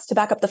stats to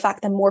back up the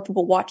fact that more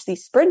people watch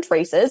these sprint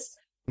races.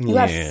 You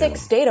have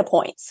 6 data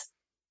points.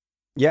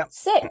 Yeah.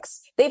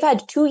 6. They've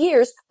had 2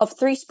 years of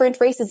 3 sprint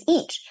races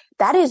each.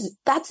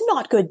 That's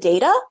not good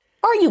data.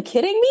 Are you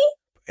kidding me?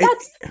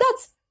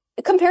 That's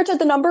compared to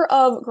the number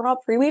of Grand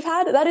Prix we've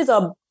had, that is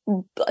a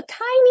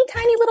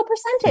tiny little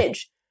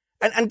percentage.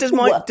 And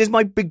does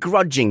my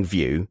begrudging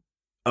view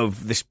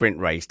of the sprint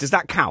race, does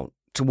that count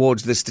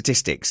towards the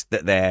statistics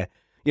that they're,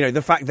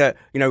 the fact that,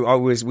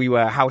 we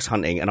were house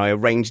hunting and I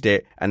arranged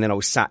it and then I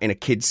was sat in a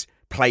kid's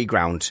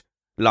playground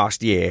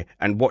last year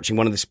and watching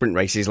one of the sprint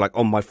races like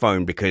on my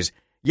phone because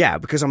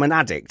I'm an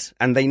addict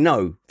and they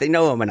know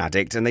I'm an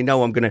addict and they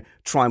know I'm going to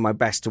try my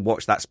best to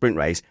watch that sprint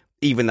race,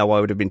 even though I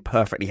would have been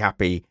perfectly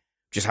happy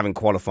just having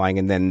qualifying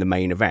and then the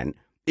main event.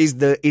 Is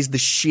the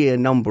sheer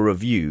number of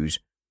views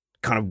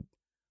kind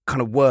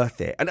of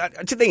worth it? And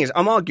the thing is,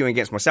 I'm arguing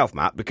against myself,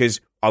 Matt,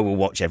 because I will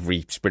watch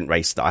every sprint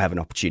race that I have an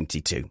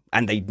opportunity to,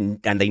 and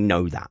they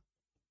know that.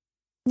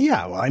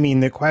 Yeah, well, I mean,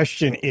 the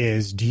question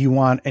is, do you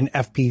want an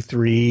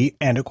FP3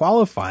 and a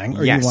qualifying,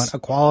 or do you want a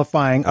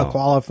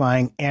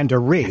qualifying, and a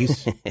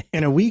race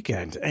in a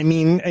weekend? I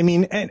mean,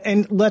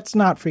 and let's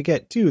not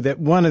forget too that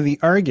one of the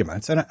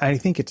arguments, and I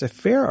think it's a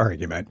fair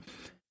argument,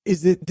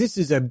 is that this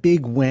is a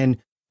big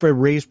win for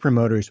race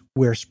promoters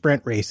where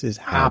sprint races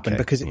happen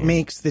because it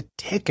makes the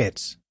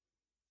tickets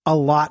a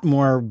lot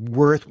more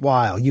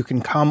worthwhile. You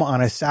can come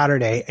on a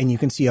Saturday and you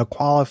can see a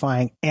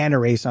qualifying and a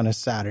race on a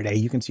Saturday.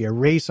 You can see a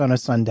race on a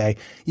Sunday.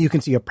 You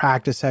can see a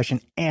practice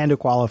session and a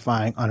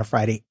qualifying on a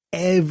Friday.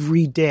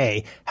 Every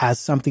day has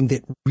something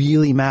that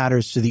really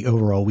matters to the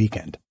overall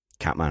weekend.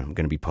 Catman, I'm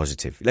going to be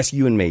positive. Let's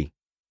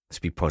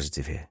be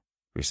positive here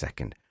for a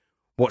second.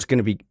 What's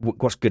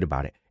good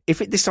about it?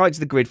 If it decides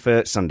the grid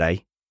for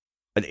Sunday,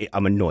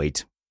 I'm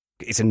annoyed.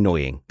 It's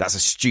annoying. That's a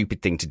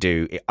stupid thing to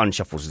do. It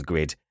unshuffles the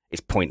grid. It's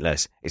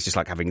pointless. It's just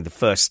like having the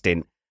first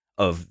stint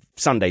of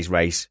Sunday's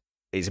race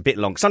is a bit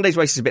long. Sunday's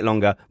race is a bit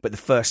longer, but the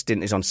first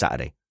stint is on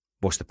Saturday.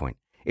 What's the point?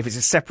 If it's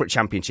a separate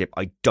championship,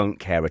 I don't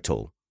care at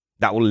all.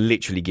 That will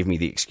literally give me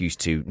the excuse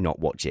to not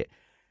watch it.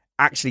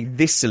 Actually,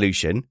 this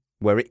solution,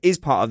 where it is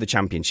part of the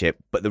championship,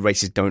 but the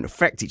races don't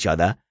affect each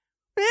other,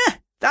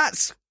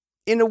 that's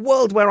in a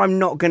world where I'm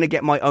not going to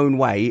get my own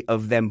way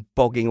of them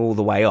bogging all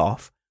the way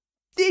off.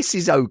 This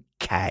is okay.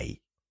 okay.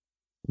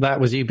 That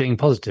was you being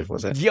positive,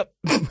 was it? Yep.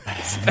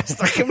 It's the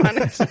best I can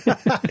manage.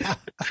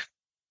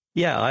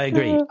 Yeah, I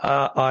agree.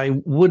 I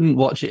wouldn't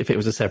watch it if it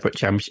was a separate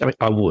championship. I mean,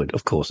 I would,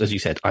 of course, as you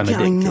said. I'm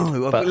addicted. I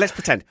know. But let's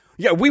pretend.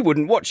 Yeah, we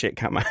wouldn't watch it,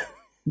 Catman.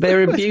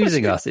 They're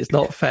abusing us. It's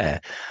not fair.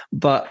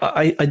 But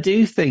I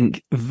do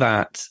think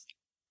that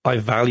I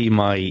value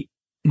my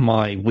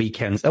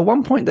weekends. At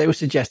one point, they were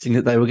suggesting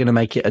that they were going to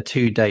make it a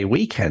 2-day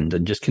weekend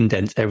and just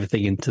condense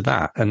everything into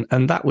that.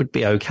 And that would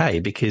be okay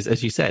because,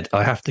 as you said,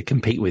 I have to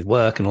compete with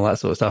work and all that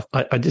sort of stuff.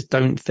 I just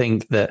don't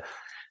think that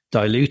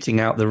diluting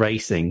out the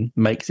racing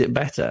makes it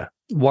better.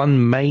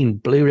 One main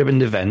blue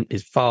ribbon event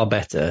is far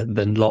better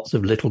than lots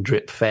of little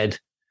drip fed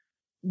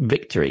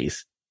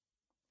victories.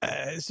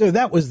 So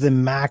that was the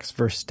Max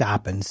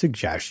Verstappen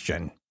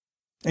suggestion.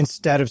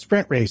 Instead of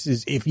sprint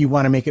races, if you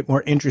want to make it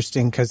more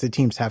interesting because the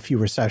teams have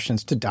fewer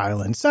sessions to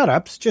dial in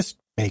setups, just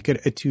make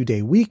it a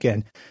 2-day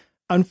weekend.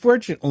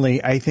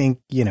 Unfortunately, I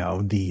think,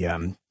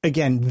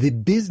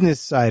 the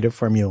business side of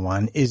Formula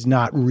One is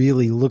not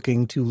really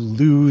looking to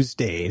lose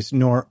days,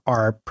 nor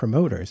are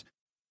promoters.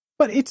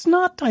 But it's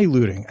not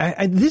diluting.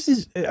 I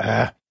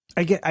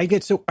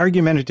get so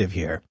argumentative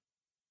here.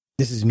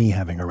 This is me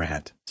having a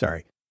rant.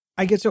 Sorry.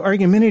 I get so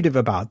argumentative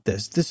about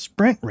this. The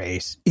sprint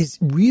race is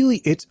really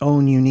its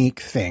own unique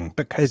thing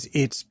because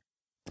it's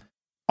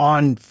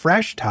on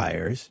fresh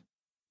tires,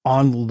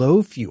 on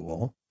low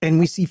fuel, and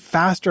we see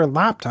faster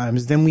lap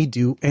times than we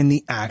do in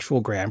the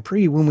actual Grand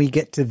Prix when we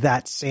get to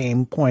that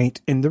same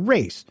point in the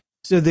race.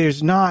 So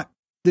the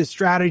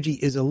strategy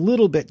is a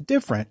little bit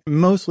different,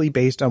 mostly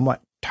based on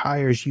what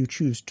tires you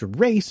choose to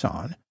race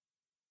on.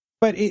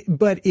 But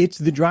it's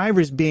the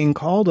drivers being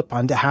called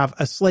upon to have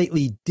a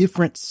slightly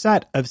different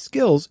set of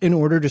skills in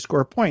order to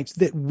score points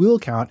that will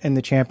count in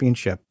the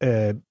championship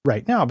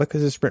right now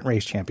because the sprint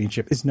race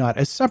championship is not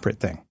a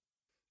separate thing.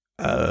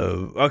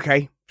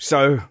 Okay.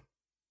 So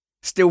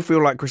still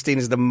feel like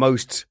Christina's the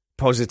most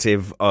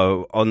positive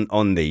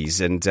on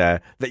these and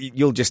that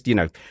you'll just,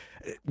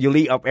 you'll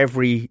eat up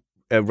every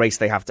race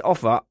they have to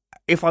offer.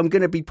 If I'm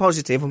going to be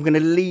positive, I'm going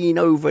to lean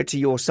over to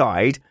your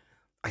side.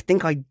 I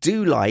think I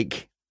do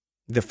like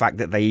the fact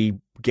that they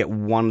get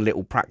one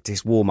little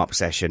practice warm-up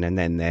session and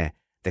then they're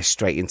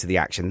straight into the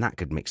action. That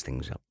could mix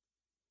things up.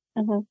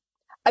 Mm-hmm.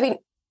 I mean,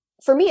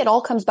 for me, it all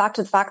comes back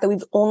to the fact that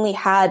we've only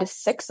had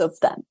 6 of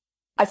them.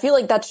 I feel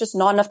like that's just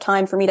not enough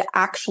time for me to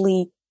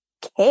actually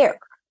care.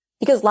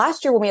 Because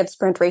last year when we had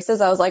sprint races,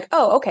 I was like,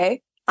 oh,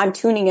 okay, I'm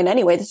tuning in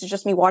anyway. This is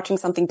just me watching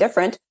something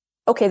different.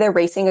 Okay, they're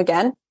racing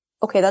again.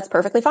 Okay, that's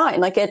perfectly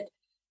fine.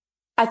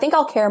 I think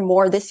I'll care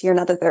more this year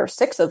now that there are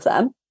 6 of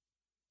them.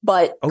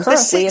 But currently,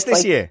 there's 6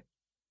 this year?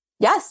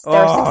 Yes, there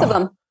are 6 of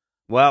them.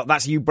 Well,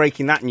 that's you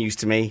breaking that news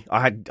to me.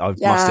 I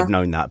must have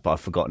known that, but I've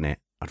forgotten it.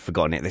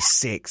 There's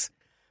 6.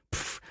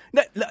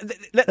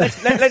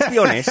 Let's be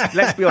honest.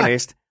 Let's be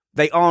honest.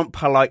 They aren't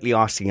politely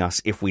asking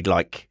us if we'd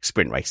like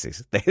sprint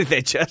races.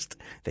 They're just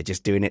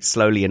doing it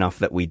slowly enough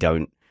that we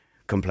don't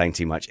complain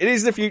too much. It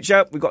is the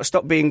future. We've got to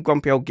stop being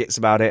grumpy old gits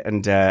about it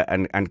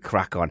and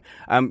crack on.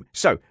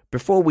 So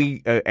before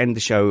we end the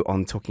show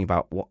on talking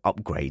about what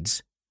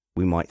upgrades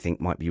we might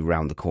think might be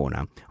around the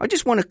corner, I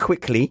just want to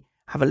quickly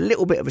have a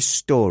little bit of a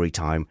story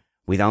time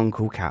with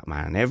Uncle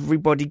Catman.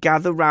 Everybody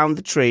gather round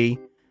the tree.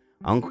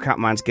 Uncle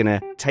Catman's going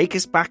to take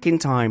us back in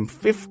time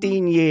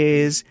 15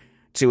 years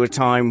to a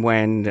time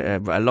when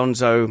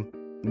Alonso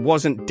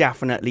wasn't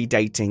definitely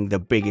dating the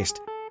biggest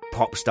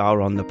pop star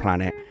on the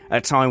planet,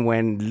 a time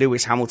when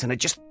Lewis Hamilton had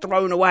just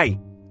thrown away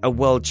a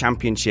world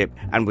championship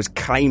and was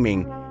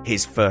claiming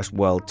his first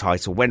world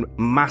title, when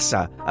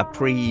Massa, a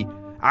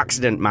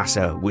pre-accident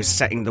Massa, was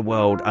setting the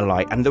world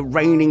alight, and the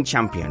reigning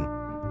champion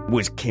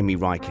was Kimi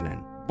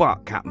Räikkönen.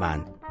 But,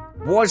 Catman,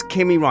 was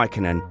Kimi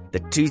Räikkönen the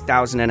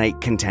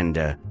 2008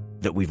 contender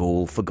that we've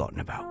all forgotten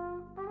about?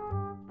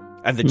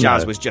 And the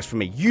jazz was just for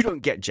me. You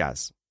don't get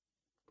jazz.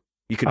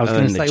 You can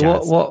earn the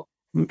jazz. What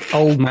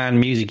old man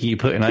music are you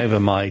putting over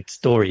my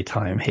story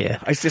time here?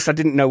 It's just I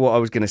didn't know what I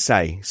was going to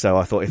say. So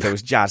I thought if there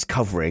was jazz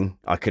covering,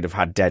 I could have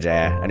had dead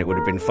air and it would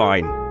have been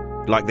fine.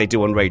 Like they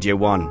do on Radio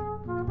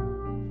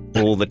 1.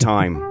 All the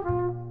time.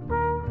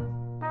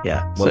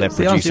 Yeah. Well,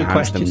 so the answer to your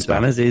question,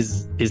 Spanners,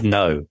 is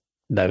no.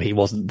 No, he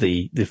wasn't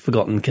the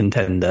forgotten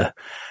contender.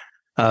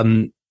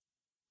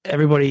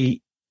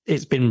 Everybody,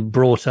 it's been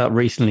brought up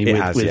recently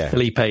with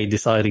Felipe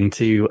deciding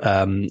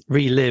to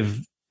relive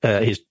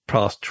his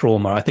past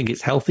trauma. I think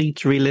it's healthy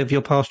to relive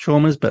your past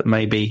traumas, but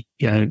maybe,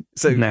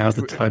 now's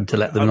the time to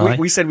let them lie.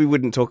 We said we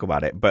wouldn't talk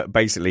about it, but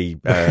basically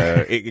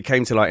it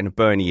came to light in a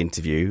Bernie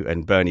interview,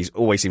 and Bernie's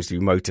always seems to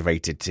be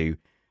motivated to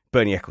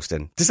Bernie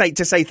Ecclestone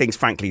to say things,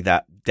 frankly,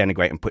 that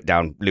denigrate and put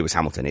down Lewis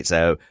Hamilton. It's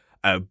a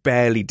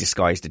barely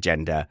disguised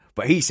agenda.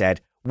 But he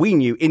said, we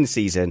knew in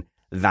season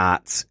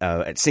that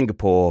at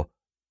Singapore,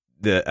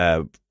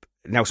 the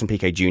Nelson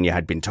Piquet Jr.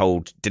 had been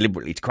told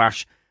deliberately to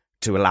crash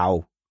to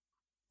allow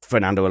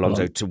Fernando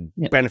Alonso to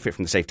benefit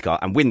from the safety car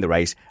and win the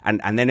race.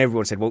 And then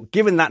everyone said, well,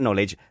 given that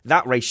knowledge,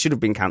 that race should have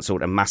been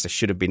cancelled and Massa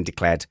should have been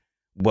declared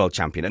world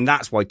champion. And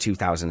that's why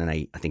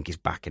 2008, I think, is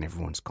back in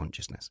everyone's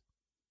consciousness.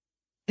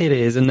 It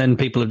is, and then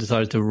people have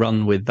decided to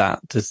run with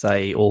that to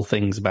say all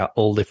things about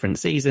all different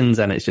seasons,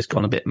 and it's just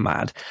gone a bit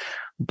mad.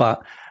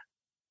 But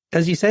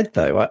as you said,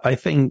 though, I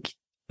think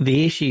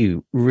the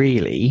issue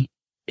really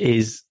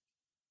is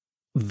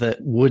that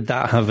would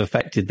that have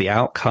affected the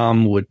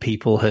outcome? Would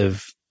people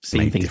have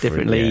seen things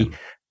differently?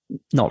 Yeah.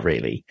 Not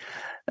really.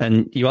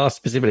 And you asked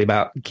specifically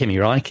about Kimi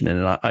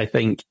Räikkönen, and I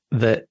think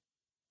that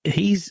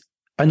he's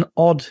an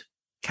odd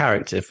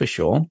character for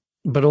sure,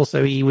 but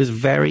also he was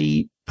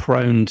very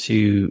prone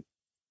to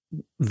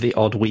the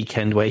odd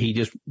weekend where he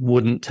just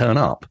wouldn't turn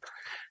up.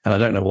 And I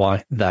don't know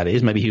why that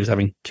is. Maybe he was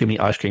having too many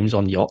ice creams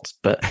on yachts,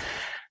 but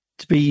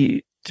to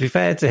be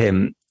fair to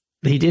him,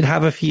 he did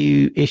have a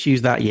few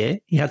issues that year.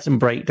 He had some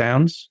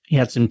breakdowns. He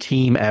had some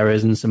team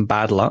errors and some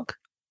bad luck.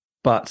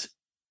 But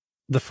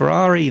the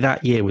Ferrari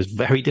that year was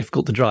very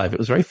difficult to drive. It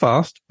was very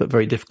fast, but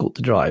very difficult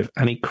to drive.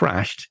 And he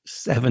crashed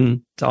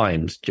 7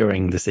 times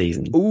during the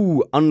season.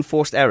 Ooh,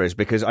 unforced errors.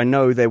 Because I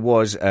know there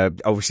was,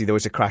 obviously there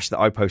was a crash that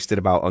I posted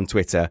about on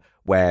Twitter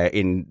where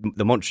in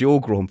the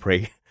Montreal Grand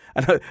Prix,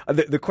 and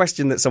the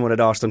question that someone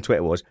had asked on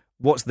Twitter was,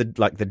 what's the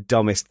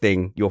dumbest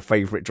thing your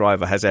favourite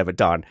driver has ever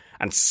done?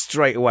 And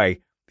straight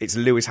away, it's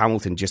Lewis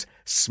Hamilton just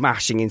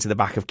smashing into the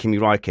back of Kimi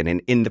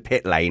Räikkönen in the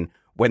pit lane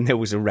when there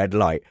was a red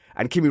light.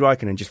 And Kimi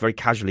Räikkönen just very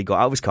casually got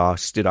out of his car,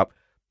 stood up,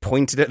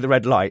 pointed at the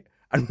red light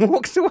and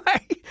walked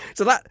away.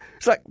 So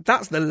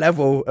that's the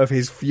level of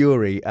his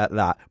fury at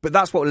that. But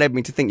that's what led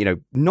me to think,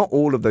 not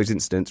all of those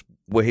incidents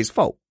were his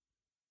fault.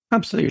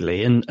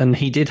 Absolutely. And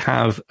he did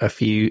have a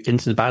few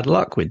instances of bad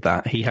luck with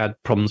that. He had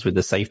problems with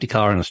the safety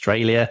car in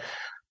Australia.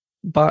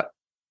 But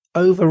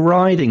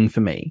overriding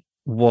for me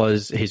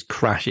was his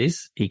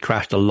crashes. He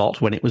crashed a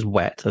lot when it was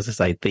wet. As I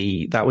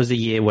say, that was a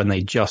year when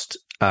they just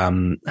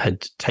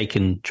had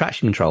taken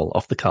traction control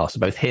off the car. So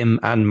both him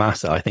and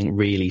Massa, I think,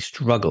 really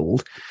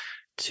struggled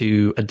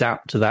to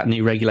adapt to that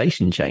new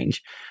regulation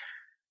change.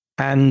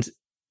 And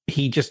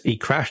he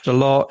crashed a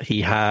lot.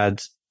 He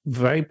had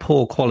very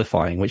poor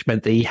qualifying, which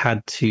meant that he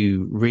had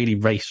to really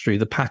race through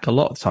the pack a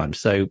lot of times.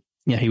 So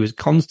he was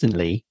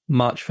constantly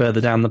much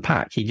further down the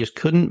pack. He just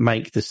couldn't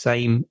make the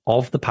same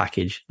of the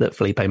package that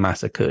Felipe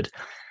Massa could.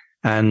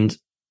 And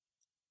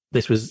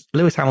this was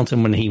Lewis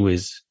Hamilton when he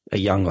was a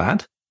young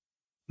lad,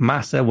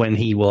 Massa when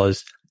he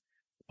was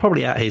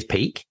probably at his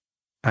peak.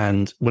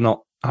 And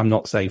I'm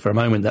not saying for a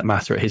moment that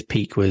Massa at his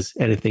peak was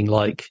anything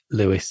like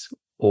Lewis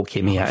or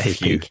Kimi at his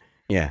peak.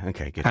 Yeah,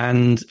 okay, good.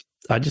 And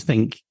I just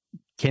think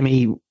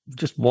Kimi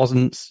just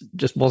wasn't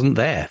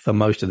there for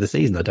most of the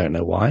season. I don't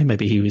know why.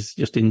 Maybe he was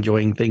just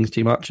enjoying things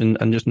too much and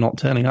just not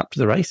turning up to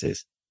the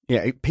races.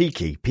 Yeah,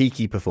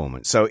 peaky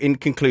performance. So in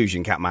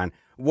conclusion, Catman,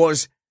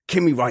 was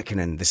Kimi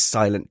Räikkönen the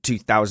silent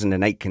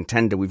 2008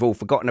 contender we've all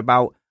forgotten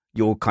about?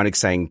 You're kind of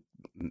saying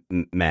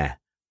meh.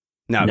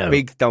 No,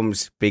 big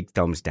thumbs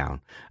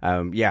down.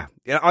 Yeah,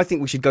 I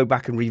think we should go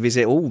back and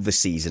revisit all the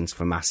seasons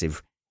for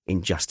massive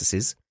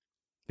injustices.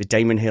 The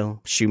Damon Hill,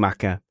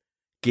 Schumacher.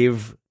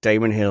 Give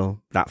Damon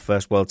Hill that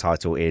first world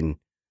title in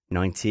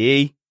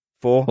 94.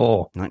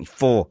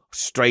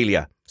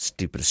 Australia.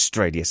 Stupid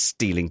Australia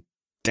stealing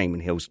Damon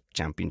Hill's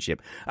championship.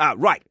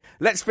 Right,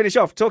 let's finish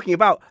off talking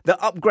about the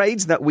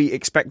upgrades that we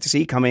expect to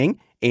see coming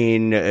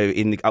in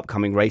the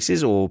upcoming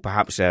races, or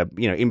perhaps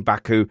in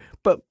Baku,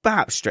 but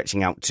perhaps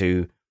stretching out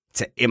to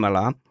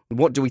Imola.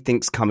 What do we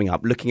think's coming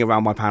up? Looking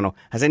around my panel,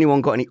 has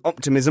anyone got any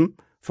optimism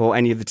for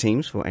any of the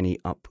teams for any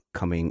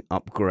upcoming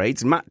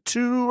upgrades? Matt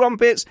Two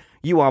Rumpets,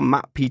 you are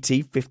Matt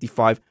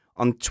PT55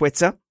 on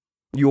Twitter.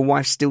 Your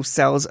wife still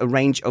sells a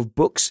range of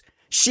books.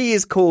 She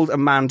is called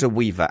Amanda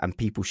Weaver, and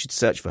people should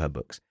search for her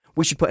books.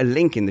 We should put a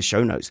link in the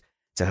show notes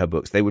to her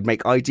books. They would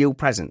make ideal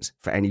presents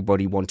for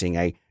anybody wanting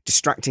a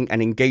distracting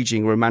and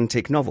engaging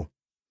romantic novel.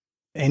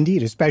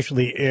 Indeed,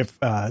 especially if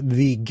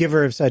the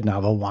giver of said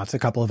novel wants a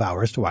couple of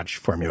hours to watch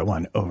Formula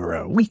One over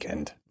a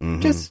weekend.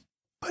 Mm-hmm. Just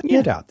putting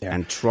it out there.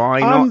 And try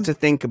not to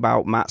think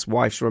about Matt's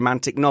wife's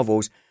romantic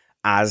novels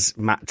as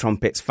Matt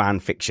Trumpet's fan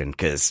fiction,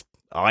 because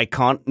I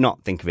can't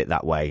not think of it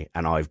that way,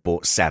 and I've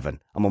bought 7.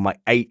 I'm on my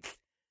 8th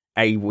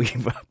A.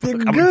 Weaver book. They're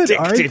good,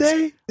 aren't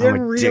they? They're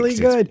really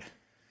good.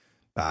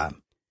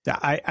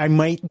 I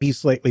might be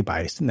slightly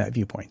biased in that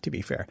viewpoint, to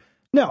be fair.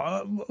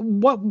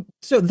 No,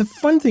 so the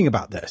fun thing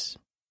about this,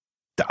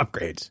 the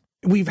upgrades,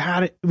 we've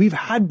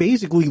had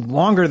basically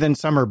longer than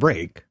summer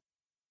break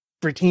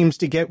for teams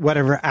to get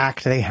whatever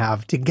act they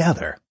have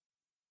together.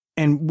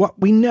 And what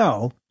we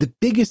know, the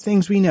biggest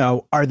things we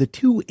know are the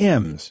 2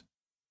 M's,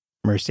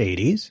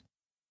 Mercedes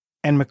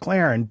and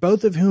McLaren,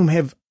 both of whom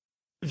have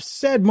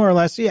said more or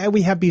less, yeah,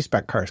 we have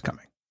B-spec cars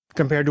coming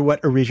compared to what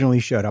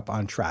originally showed up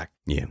on track.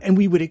 Yeah. And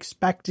we would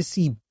expect to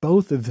see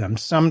both of them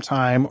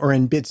sometime or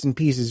in bits and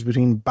pieces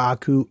between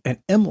Baku and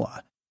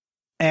Imola.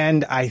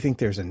 And I think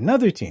there's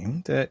another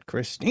team that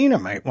Christina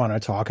might want to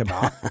talk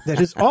about that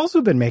has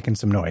also been making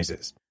some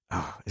noises.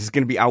 Oh, this is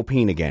going to be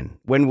Alpine again.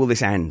 When will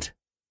this end?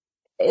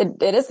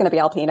 It is going to be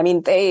Alpine. I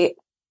mean, I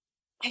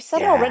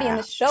said it already in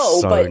the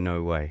show, but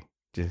no way.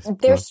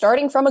 They're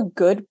starting from a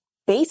good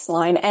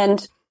baseline.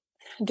 And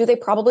do they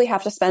probably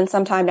have to spend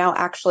some time now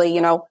actually,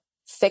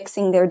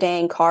 fixing their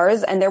dang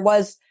cars. And there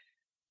was,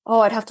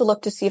 I'd have to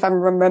look to see if I'm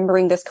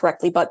remembering this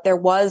correctly, but there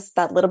was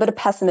that little bit of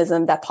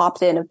pessimism that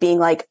popped in of being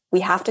like, we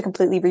have to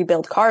completely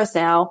rebuild cars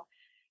now.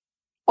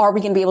 Are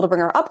we going to be able to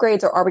bring our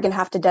upgrades, or are we going to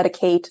have to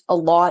dedicate a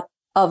lot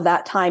of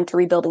that time to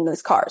rebuilding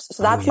those cars?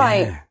 So that's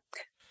my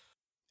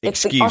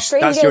excuse.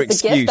 Australia That's your is the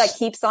excuse. gift that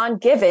keeps on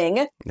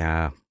giving.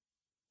 Yeah.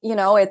 You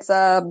know, it's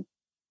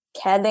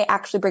can they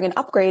actually bring an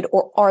upgrade,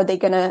 or are they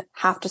going to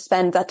have to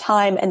spend that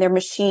time and their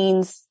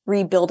machines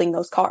rebuilding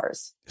those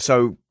cars?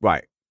 So,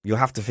 right, you'll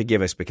have to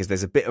forgive us because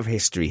there's a bit of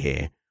history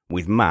here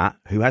with Matt,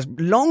 who has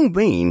long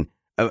been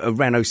a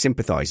Renault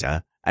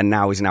sympathiser and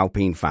now is an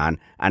Alpine fan,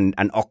 and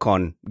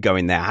Ocon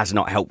going there has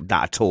not helped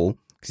that at all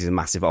because he's a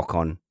massive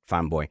Ocon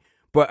fanboy.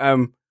 But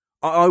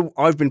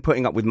I've been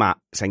putting up with Matt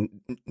saying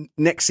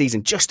next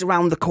season, just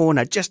around the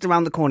corner,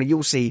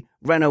 you'll see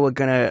Renault are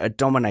going to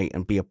dominate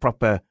and be a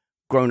proper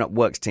grown-up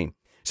works team.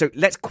 So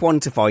let's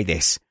quantify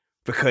this,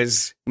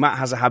 because Matt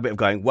has a habit of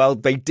going, well,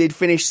 they did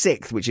finish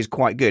 6th, which is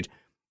quite good.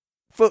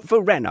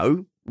 For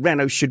Renault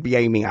should be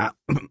aiming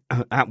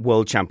at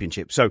World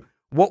Championship. So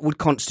what would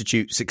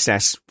constitute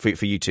success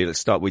for you two? Let's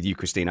start with you,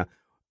 Christina.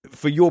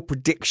 For your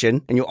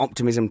prediction and your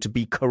optimism to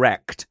be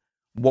correct,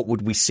 what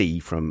would we see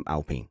from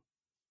Alpine?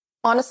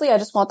 Honestly, I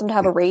just want them to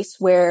have a race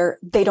where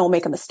they don't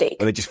make a mistake.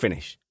 Or they just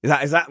finish.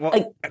 Is that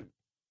what?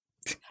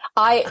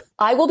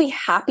 I will be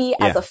happy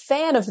as a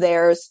fan of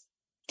theirs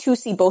to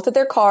see both of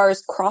their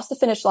cars cross the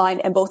finish line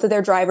and both of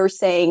their drivers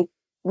saying,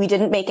 we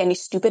didn't make any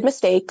stupid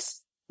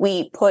mistakes.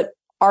 We put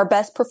our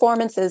best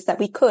performances that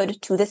we could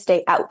to this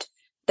day out.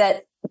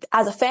 That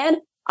as a fan,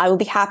 I will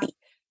be happy.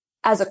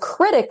 As a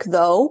critic,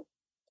 though,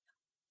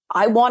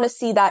 I want to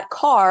see that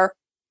car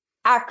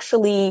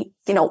actually,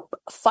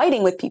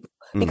 fighting with people.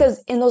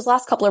 Because in those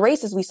last couple of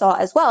races we saw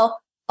as well,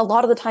 a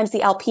lot of the times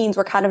the Alpines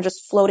were kind of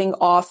just floating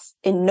off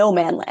in no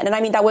man land. And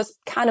I mean, that was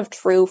kind of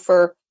true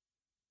for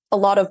a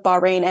lot of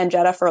Bahrain and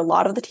Jeddah for a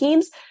lot of the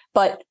teams.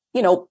 But,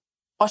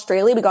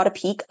 Australia, we got a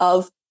peak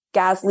of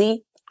Gasly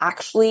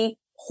actually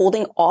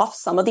holding off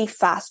some of the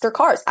faster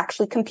cars,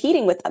 actually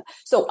competing with them.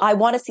 So I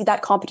want to see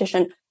that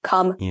competition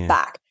come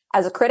back.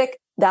 As a critic,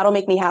 that'll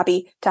make me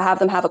happy to have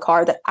them have a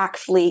car that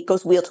actually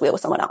goes wheel to wheel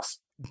with someone else.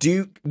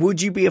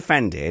 Would you be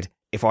offended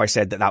if I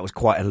said that was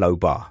quite a low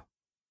bar?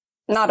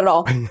 Not at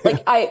all.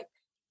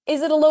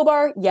 Is it a low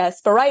bar?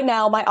 Yes. But right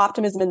now, my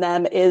optimism in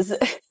them is,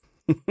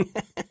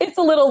 it's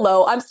a little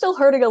low. I'm still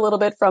hurting a little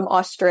bit from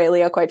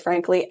Australia, quite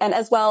frankly. And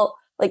as well,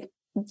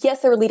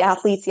 yes, they're elite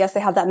athletes. Yes, they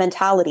have that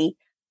mentality,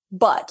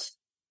 but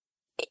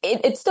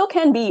it still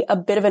can be a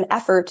bit of an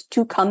effort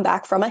to come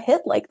back from a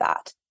hit like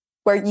that,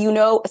 where,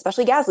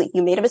 especially Gasly,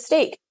 you made a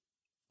mistake.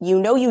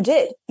 You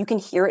did. You can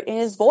hear it in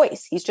his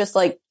voice. He's just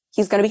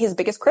he's going to be his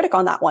biggest critic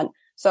on that one.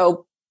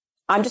 So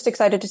I'm just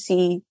excited to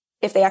see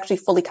if they actually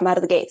fully come out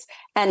of the gates.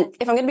 And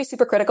if I'm going to be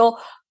super critical,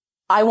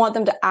 I want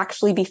them to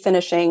actually be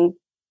finishing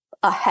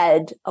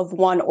ahead of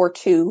one or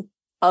two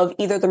of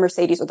either the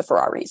Mercedes or the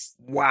Ferraris.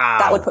 Wow.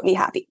 That would put me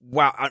happy.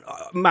 Wow.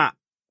 Matt,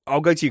 I'll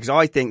go to you because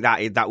I think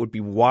that would be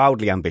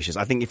wildly ambitious.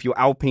 I think if you're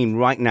Alpine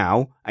right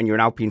now and you're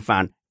an Alpine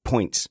fan,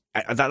 points.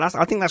 I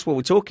think that's what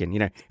we're talking.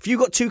 If you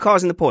got 2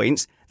 cars in the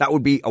points, that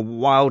would be a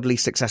wildly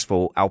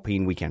successful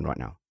Alpine weekend right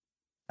now.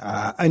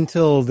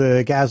 Until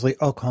the Gasly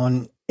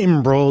Ocon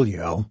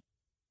imbroglio,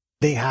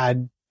 they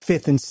had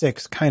 5th and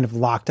 6th kind of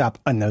locked up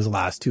on those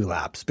last 2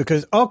 laps,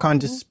 because Ocon,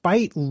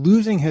 despite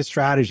losing his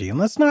strategy, and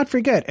let's not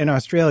forget, in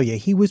Australia,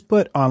 he was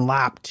put on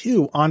lap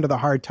 2 onto the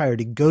hard tire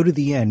to go to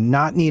the end,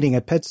 not needing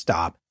a pit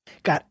stop,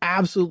 got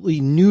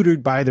absolutely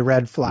neutered by the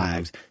red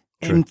flags,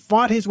 and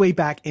fought his way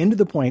back into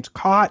the points,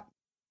 caught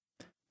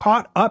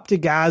up to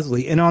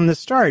Gasly. And on the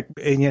start,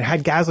 and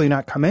had Gasly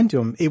not come into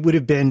him, it would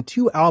have been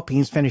 2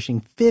 Alpines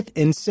finishing 5th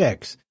and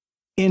 6th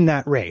in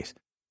that race.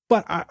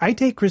 But I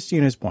take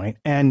Christina's point,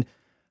 and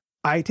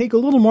I take a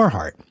little more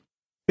heart,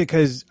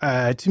 because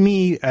to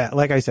me,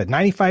 like I said,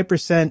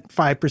 95%,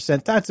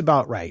 5%, that's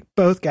about right.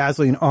 Both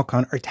Gasly and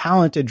Ocon are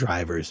talented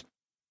drivers.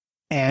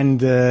 And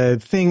the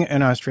thing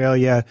in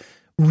Australia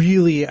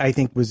really, I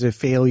think, was a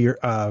failure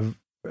of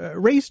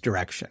race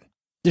direction.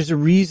 There's a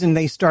reason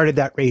they started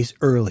that race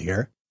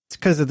earlier. It's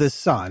because of the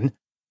sun.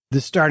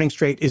 The starting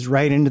straight is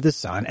right into the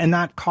sun, and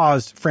that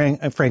caused,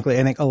 frankly,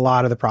 I think, a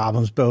lot of the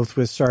problems, both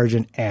with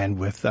Sargent and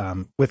with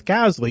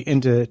Gasly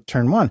into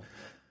turn 1.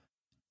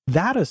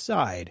 That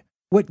aside,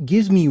 what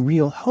gives me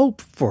real hope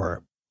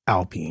for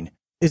Alpine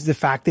is the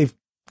fact they've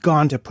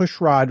gone to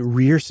pushrod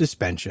rear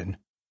suspension.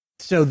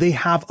 So they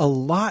have a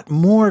lot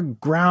more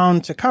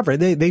ground to cover.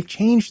 They've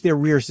changed their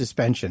rear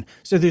suspension.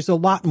 So there's a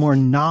lot more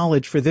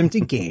knowledge for them to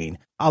gain,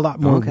 a lot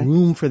more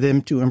room for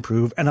them to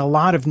improve, and a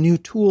lot of new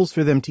tools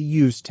for them to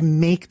use to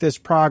make this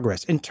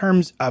progress. In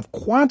terms of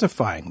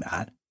quantifying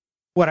that,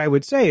 what I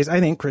would say is I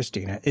think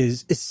Christina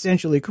is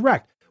essentially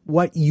correct.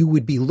 What you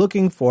would be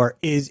looking for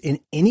is, in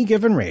any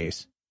given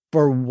race,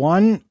 for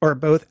one or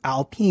both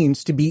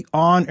Alpines to be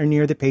on or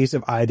near the pace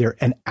of either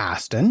an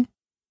Aston,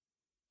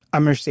 a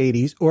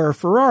Mercedes, or a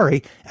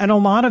Ferrari. And a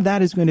lot of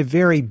that is going to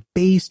vary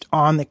based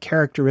on the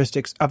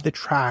characteristics of the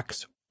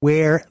tracks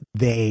where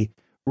they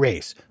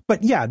race.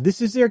 But yeah,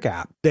 this is their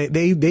gap.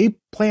 They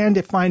plan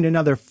to find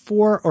another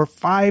 4 or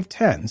 5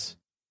 tenths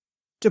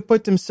to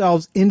put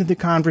themselves into the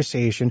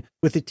conversation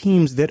with the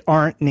teams that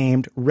aren't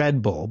named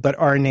Red Bull, but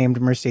are named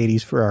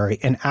Mercedes, Ferrari,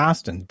 and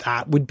Aston.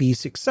 That would be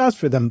success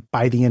for them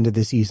by the end of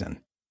the season.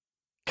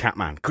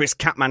 Catman, Chris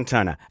Catman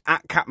Turner,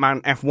 at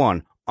Catman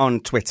F1 on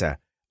Twitter.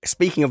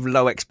 Speaking of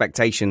low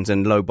expectations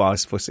and low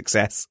bars for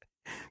success,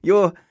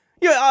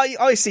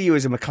 I see you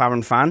as a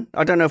McLaren fan.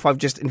 I don't know if I've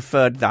just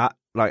inferred that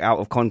like out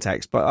of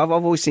context, but I've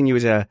always seen you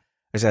as a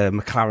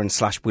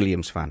McLaren /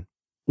 Williams fan.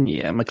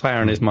 Yeah,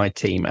 McLaren is my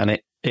team, and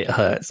it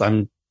hurts.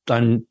 I'm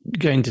going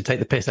to take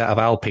the piss out of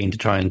Alpine to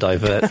try and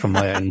divert from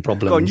my own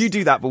problems. Go on, you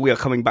do that, but we are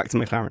coming back to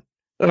McLaren.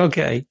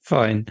 Okay,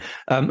 fine.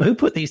 Who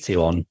put these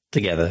two on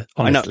together?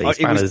 Honestly, I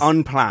know, it was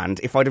unplanned.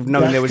 If I'd have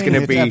known there was going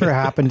to be never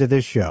happened to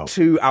this show.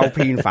 2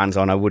 Alpine fans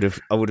on, I would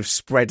have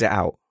spread it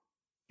out.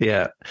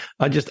 Yeah,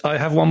 I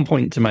have one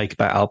point to make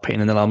about Alpine,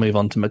 and then I'll move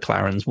on to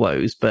McLaren's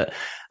woes. But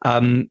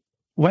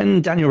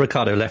when Daniel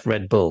Ricciardo left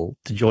Red Bull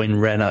to join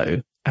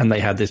Renault, and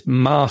they had this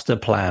master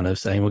plan of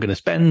saying we're going to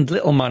spend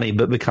little money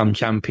but become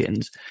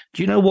champions.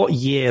 Do you know what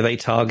year they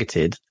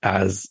targeted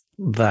as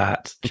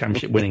that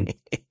championship winning?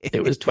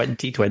 It was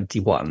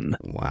 2021.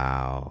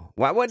 Wow.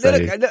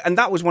 And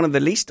that was one of the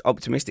least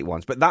optimistic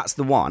ones, but that's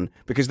the one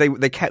because they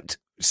kept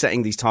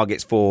setting these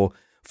targets for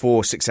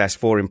success,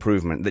 for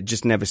improvement that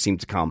just never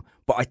seemed to come.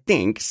 But I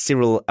think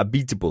Cyril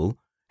Abiteboul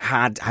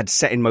had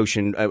set in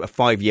motion a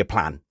 5-year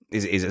plan,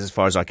 is as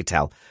far as I could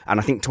tell. And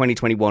I think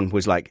 2021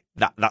 was like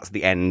that's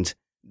the end.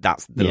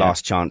 That's the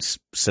last chance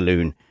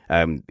saloon.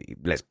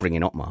 Let's bring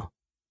in Otmar.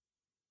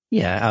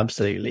 Yeah,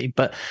 absolutely.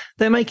 But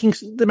they're making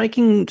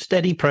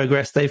steady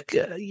progress. They've,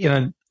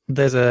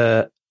 there's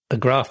a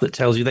graph that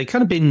tells you they've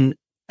kind of been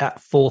at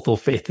 4th or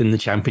 5th in the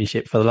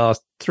championship for the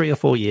last 3 or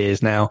 4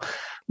 years now.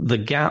 The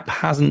gap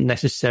hasn't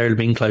necessarily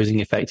been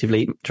closing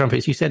effectively.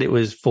 Trumpets, you said it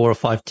was 4 or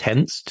 5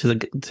 tenths to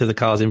the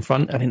cars in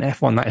front, and in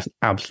F1 that is an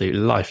absolute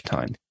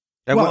lifetime.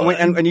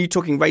 And are you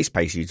talking race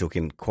pace? Are you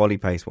talking quali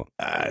pace? What?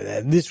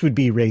 This would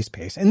be race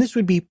pace. And this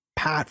would be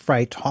Pat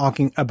Fry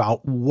talking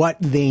about what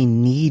they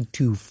need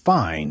to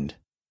find,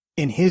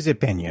 in his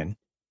opinion,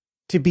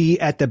 to be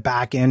at the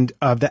back end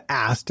of the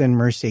Aston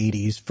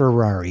Mercedes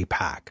Ferrari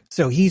pack.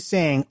 So he's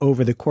saying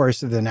over the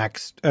course of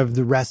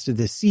the rest of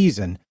the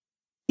season,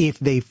 if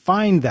they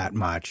find that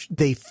much,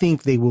 they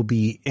think they will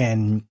be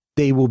in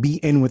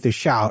with a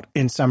shout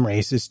in some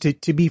races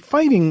to be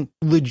fighting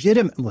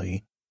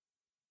legitimately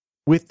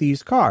with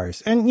these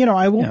cars. And,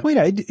 I will point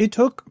out, it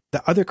took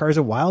the other cars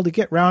a while to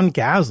get round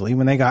Gasly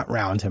when they got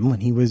round him,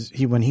 when he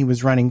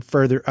was running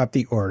further up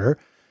the order.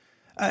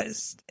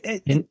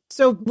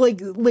 So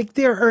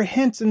there are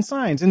hints and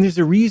signs, and there's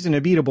a reason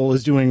Abiteboul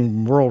is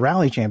doing World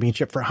Rally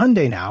Championship for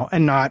Hyundai now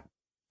and not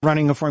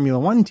running a Formula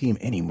One team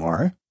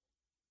anymore.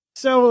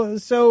 So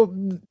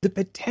the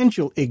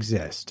potential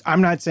exists.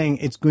 I'm not saying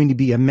it's going to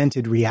be a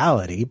mented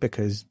reality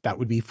because that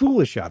would be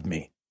foolish of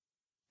me.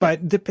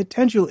 But the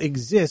potential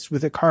exists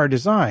with the car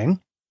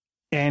design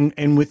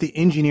and with the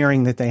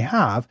engineering that they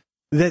have,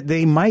 that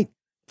they might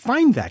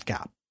find that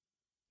gap.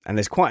 And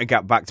there's quite a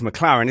gap back to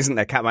McLaren, isn't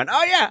there, Catman?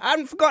 Oh, yeah, I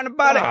hadn't forgotten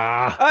about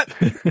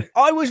it.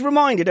 I was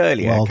reminded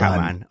earlier, well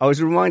Catman, I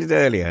was reminded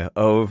earlier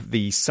of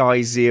the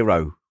size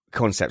 0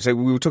 concept. So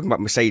we were talking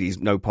about Mercedes,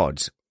 no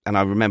pods, and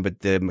I remembered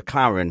the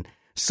McLaren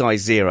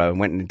size 0 and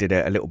went and did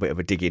a little bit of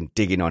a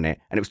digging on it.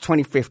 And it was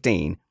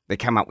 2015. They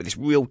came out with this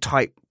real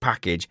tight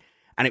package.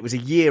 And it was a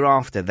year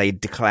after they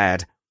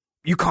declared,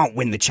 you can't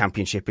win the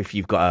championship if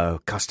you've got a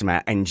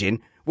customer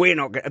engine. We're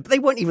not going. They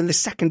weren't even the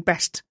second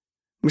best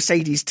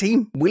Mercedes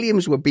team.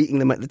 Williams were beating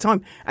them at the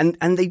time.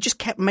 And they just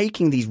kept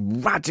making these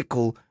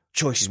radical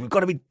choices. We've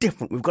got to be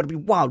different. We've got to be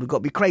wild. We've got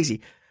to be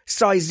crazy.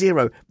 Size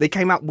 0. They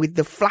came out with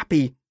the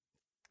flappy,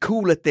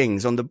 cooler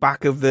things on the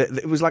back of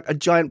it was like a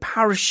giant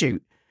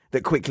parachute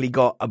that quickly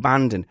got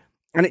abandoned.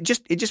 And it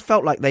just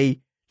felt like they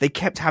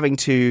kept having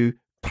to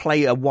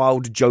play a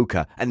wild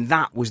joker, and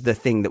that was the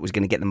thing that was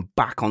going to get them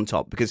back on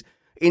top, because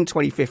in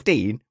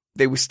 2015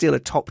 they were still a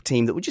top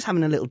team that were just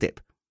having a little dip.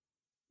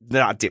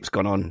 That dip's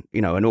gone on,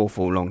 an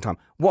awful long time.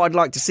 What I'd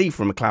like to see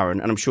from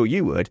McLaren, and I'm sure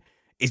you would,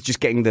 is just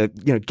getting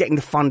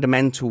the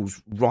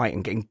fundamentals right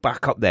and getting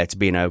back up there to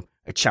being a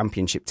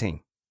championship team.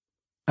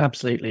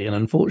 Absolutely, and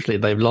unfortunately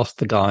they've lost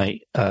the guy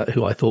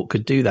who I thought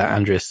could do that.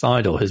 Andreas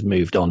Seidel has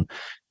moved on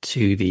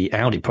to the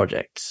Audi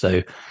project,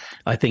 so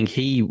I think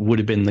he would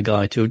have been the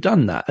guy to have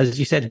done that. As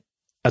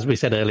we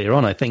said earlier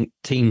on, I think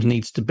teams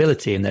need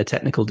stability in their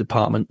technical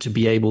department to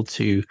be able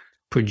to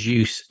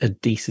produce a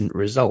decent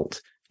result.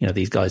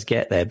 These guys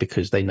get there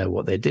because they know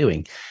what they're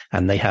doing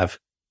and they have,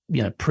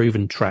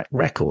 proven track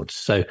records.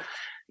 So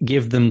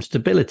give them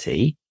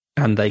stability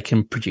and they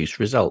can produce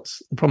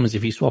results. The problem is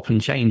if you swap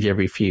and change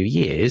every few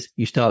years,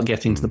 you start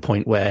getting to the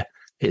point where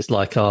it's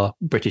like our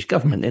British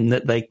government in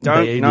that they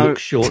look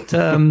short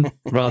term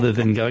rather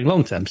than going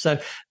long term. So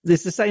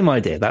it's the same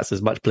idea. That's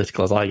as much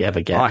political as I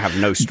ever get. I have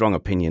no strong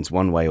opinions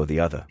one way or the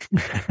other.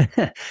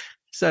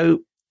 So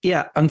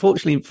Yeah,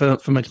 unfortunately for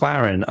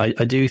McLaren,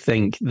 I do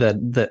think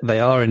that they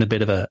are in a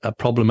bit of a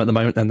problem at the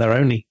moment, and they're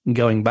only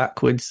going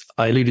backwards.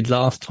 I alluded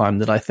last time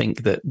that I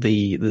think that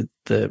the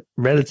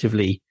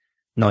relatively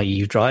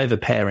naive driver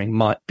pairing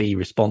might be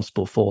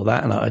responsible for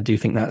that, and I do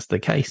think that's the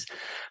case.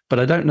 But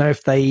I don't know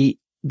if they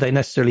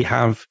necessarily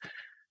have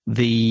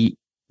the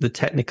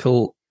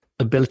technical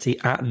ability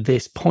at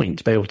this point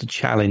to be able to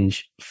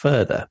challenge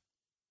further.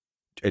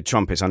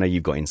 Trumpets, I know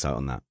you've got insight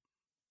on that.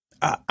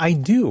 I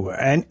do,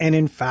 and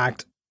in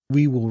fact,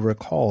 we will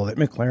recall that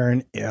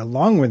McLaren,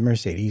 along with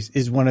Mercedes,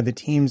 is one of the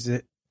teams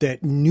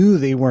that knew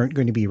they weren't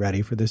going to be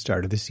ready for the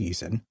start of the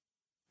season.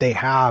 They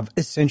have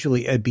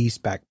essentially a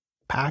B-spec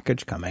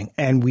package coming,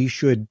 and we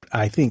should,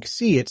 I think,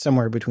 see it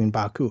somewhere between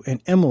Baku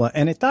and Imola.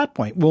 And at that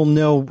point, we'll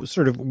know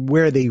sort of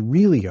where they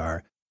really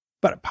are.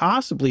 But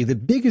possibly the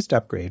biggest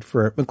upgrade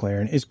for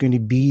McLaren is going to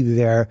be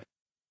their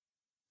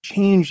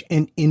change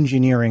in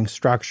engineering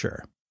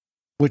structure,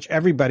 which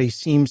everybody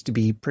seems to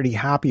be pretty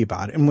happy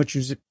about, and which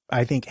is,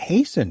 I think,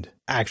 hastened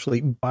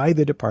actually by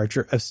the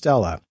departure of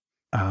Stella,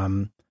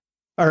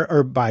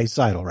 or by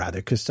Seidel rather,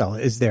 because Stella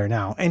is there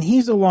now, and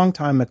he's a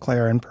longtime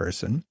McLaren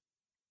person.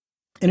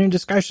 And in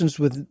discussions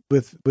with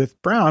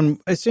Brown,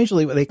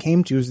 essentially what they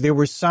came to is there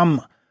were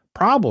some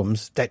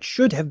problems that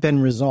should have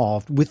been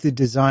resolved with the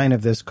design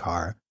of this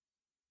car,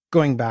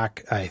 going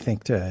back, I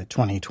think, to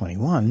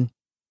 2021,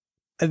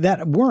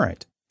 that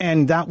weren't,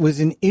 and that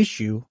was an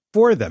issue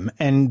for them,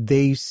 and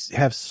they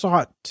have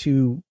sought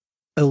to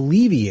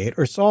alleviate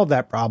or solve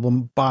that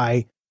problem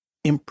by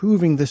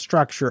improving the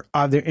structure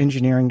of their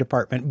engineering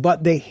department.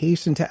 But they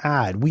hasten to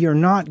add, we are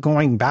not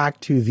going back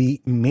to the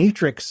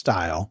Matrix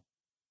style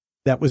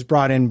that was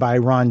brought in by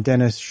Ron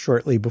Dennis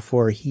shortly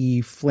before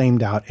he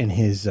flamed out in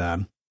his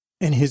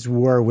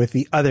war with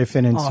the other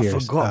financiers. I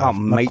forgot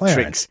about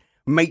Matrix.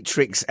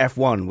 Matrix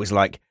F1 was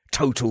like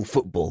total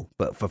football,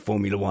 but for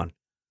Formula One.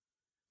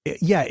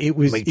 Yeah, it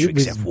was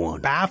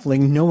F1.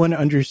 Baffling. No one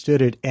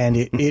understood it, and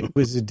it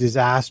was a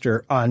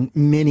disaster on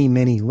many,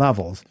 many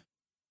levels.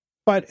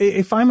 But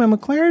if I'm a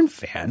McLaren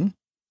fan,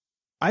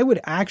 I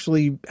would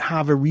actually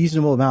have a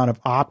reasonable amount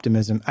of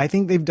optimism. I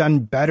think they've done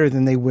better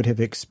than they would have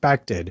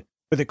expected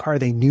with a car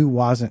they knew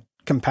wasn't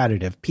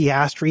competitive.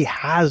 Piastri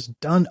has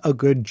done a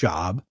good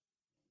job,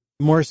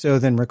 more so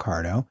than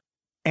Ricciardo.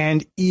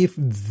 And if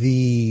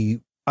the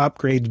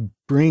upgrades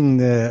bring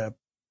the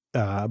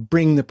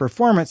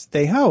performance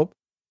they hope,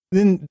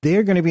 then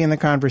they're going to be in the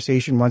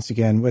conversation once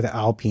again with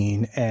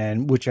Alpine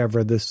and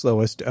whichever the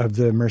slowest of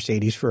the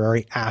Mercedes,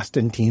 Ferrari,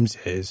 Aston teams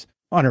is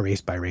on a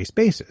race-by-race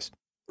basis.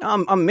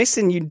 I'm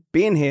missing you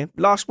being here.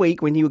 Last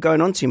week when you were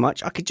going on too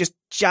much, I could just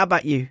jab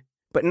at you.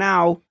 But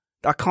now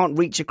I can't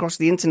reach across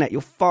the internet. You're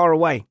far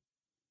away.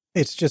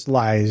 It's just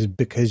lies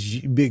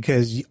because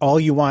all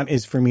you want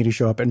is for me to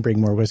show up and bring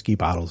more whiskey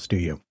bottles to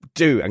you.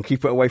 Do, and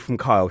keep it away from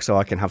Kyle so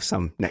I can have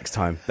some next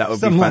time. That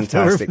would be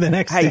fantastic. For the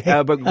next day.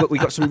 But we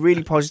got some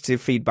really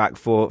positive feedback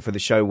for the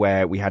show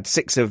where we had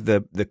 6 of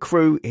the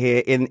crew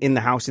here in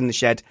the house, in the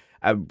shed,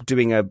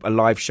 doing a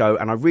live show.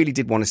 And I really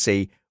did want to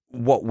see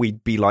what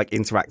we'd be like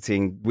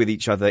interacting with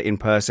each other in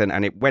person.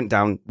 And it went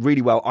down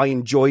really well. I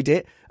enjoyed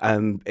it.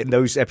 And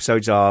those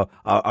episodes are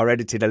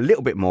edited a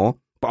little bit more.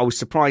 But I was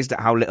surprised at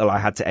how little I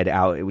had to edit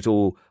out. It was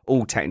all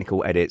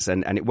technical edits,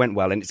 and it went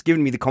well. And it's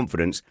given me the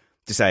confidence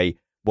to say,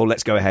 well,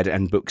 let's go ahead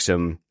and book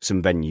some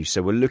venues.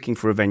 So we're looking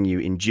for a venue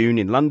in June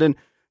in London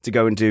to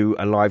go and do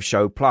a live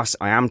show. Plus,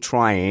 I am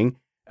trying,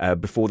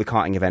 before the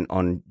karting event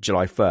on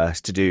July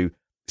 1st, to do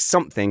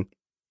something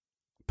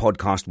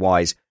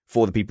podcast-wise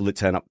for the people that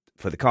turn up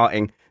for the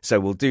karting. So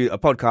we'll do a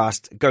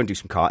podcast, go and do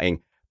some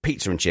karting,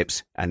 pizza and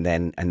chips, and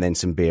then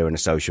some beer and a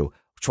social.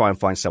 Try and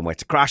find somewhere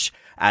to crash.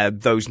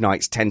 Those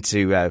nights tend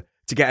to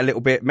get a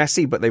little bit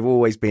messy, but they've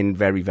always been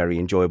very, very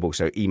enjoyable.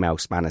 So email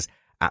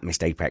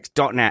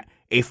spanners@missedapex.net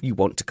if you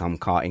want to come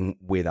karting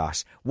with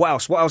us. What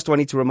else do I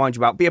need to remind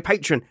you about? Be a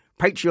patron,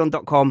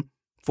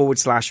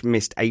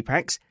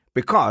 patreon.com/missedapex,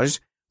 because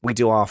we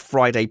do our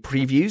Friday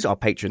previews. Our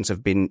patrons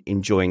have been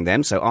enjoying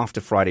them. So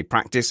after Friday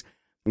practice,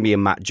 me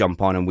and Matt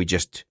jump on and we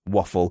just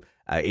waffle,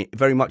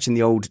 very much in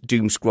the old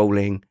doom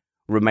scrolling,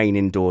 remain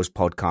indoors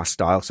podcast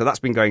style. So that's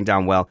been going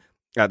down well.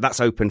 That's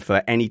open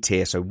for any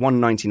tier, so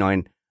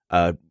 $1.99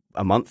 a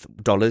month,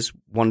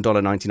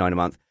 $1.99 a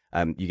month.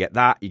 You get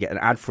that, you get an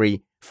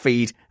ad-free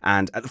feed,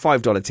 and at the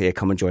 $5 tier,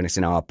 come and join us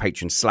in our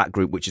Patreon Slack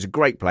group, which is a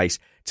great place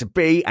to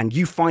be, and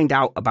you find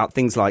out about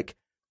things like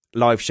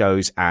live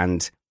shows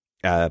and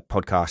live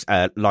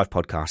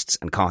podcasts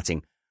and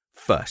karting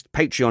first.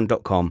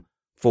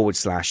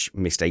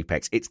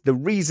 Patreon.com/MissedApex. It's the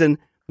reason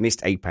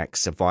Missed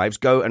Apex survives.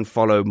 Go and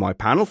follow my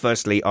panel.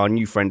 Firstly, our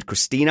new friend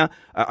Christina.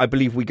 I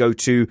believe we go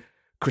to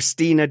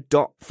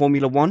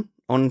Christina.Formula1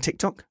 on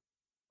TikTok.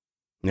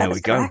 There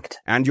we go. Correct.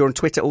 And you're on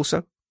Twitter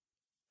also?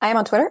 I am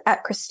on Twitter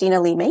 @Christina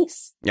Lee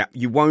Mace. Yeah,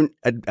 you won't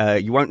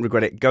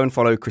regret it. Go and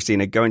follow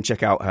Christina. Go and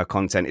check out her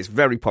content. It's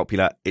very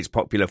popular. It's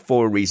popular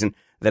for a reason.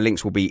 The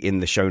links will be in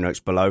the show notes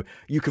below.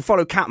 You can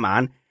follow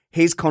Catman.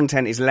 His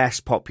content is less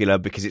popular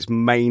because it's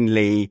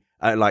mainly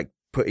like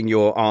putting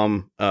your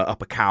arm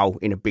up a cow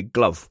in a big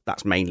glove.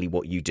 That's mainly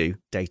what you do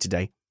day to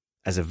day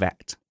as a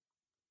vet.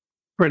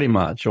 Pretty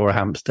much, or a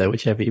hamster,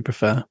 whichever you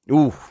prefer.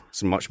 Ooh,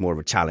 it's much more of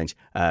a challenge.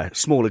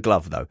 Smaller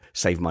glove, though.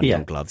 Save money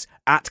on gloves.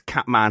 At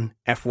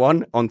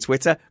CatmanF1 on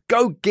Twitter.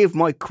 Go give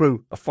my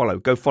crew a follow.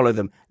 Go follow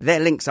them. Their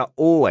links are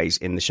always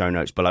in the show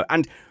notes below.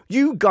 And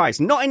you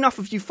guys, not enough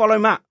of you follow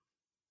Matt.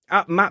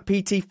 At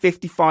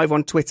MattPT55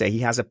 on Twitter. He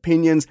has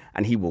opinions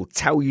and he will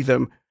tell you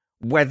them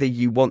whether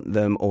you want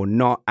them or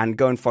not. And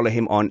go and follow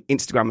him on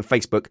Instagram and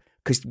Facebook,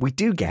 because we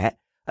do get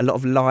a lot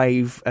of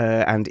live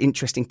and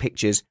interesting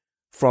pictures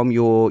from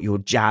your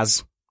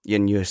jazz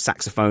and your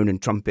saxophone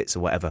and trumpets or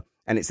whatever.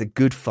 And it's a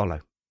good follow.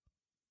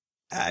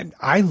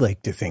 I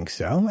like to think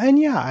so. And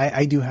yeah,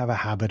 I do have a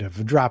habit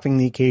of dropping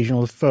the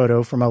occasional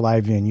photo from a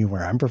live venue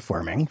where I'm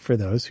performing for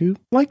those who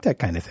like that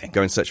kind of thing.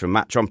 Go and search for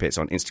Matt Trumpets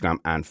on Instagram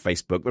and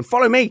Facebook. And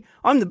follow me.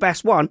 I'm the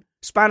best one.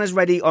 Spanners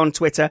Ready on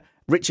Twitter,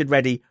 Richard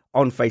Ready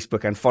on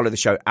Facebook, and follow the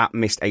show at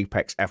Missed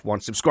Apex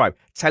F1. Subscribe.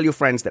 Tell your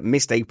friends that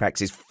Missed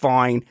Apex is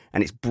fine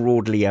and it's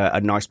broadly a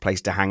nice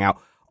place to hang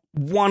out.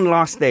 One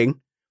last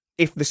thing.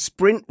 If the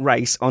sprint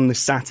race on the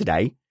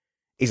Saturday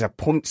is a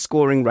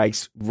point-scoring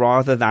race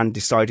rather than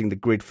deciding the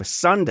grid for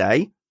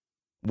Sunday,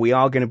 we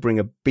are going to bring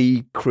a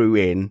B crew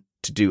in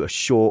to do a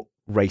short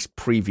race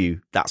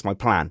preview. That's my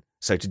plan.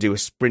 So to do a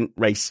sprint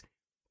race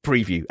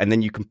preview, and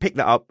then you can pick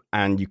that up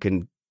and you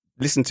can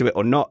listen to it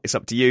or not. It's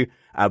up to you.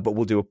 But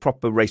we'll do a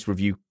proper race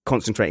review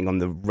concentrating on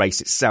the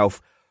race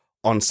itself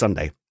on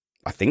Sunday.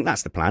 I think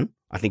that's the plan.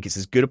 I think it's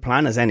as good a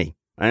plan as any.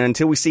 And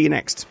until we see you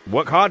next,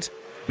 work hard,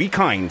 be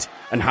kind,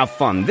 and have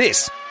fun.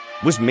 This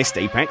was Missed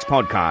Apex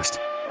Podcast.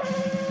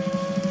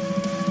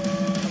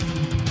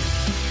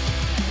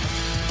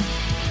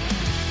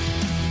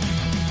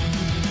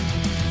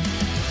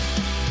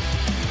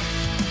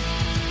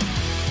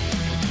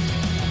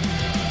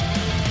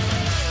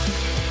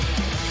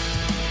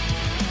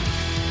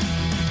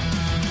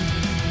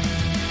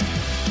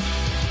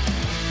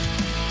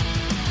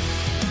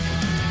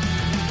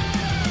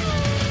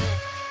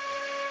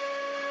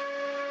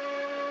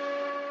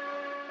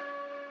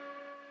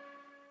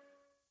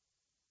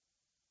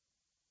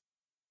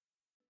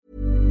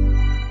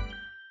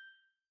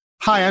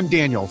 Hi, I'm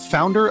Daniel,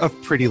 founder of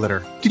Pretty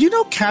Litter. Did you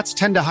know cats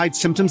tend to hide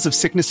symptoms of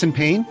sickness and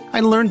pain? I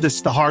learned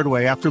this the hard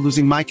way after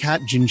losing my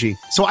cat, Gingy.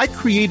 So I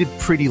created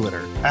Pretty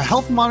Litter, a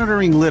health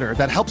monitoring litter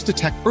that helps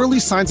detect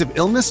early signs of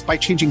illness by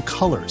changing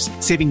colors,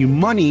 saving you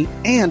money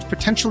and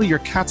potentially your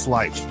cat's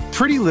life.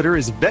 Pretty Litter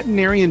is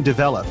veterinarian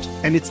developed,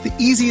 and it's the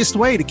easiest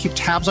way to keep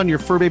tabs on your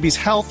fur baby's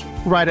health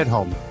right at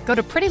home. Go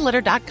to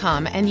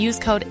prettylitter.com and use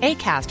code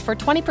ACAST for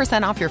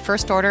 20% off your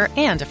first order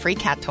and a free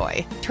cat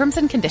toy. Terms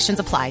and conditions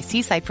apply.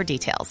 See site for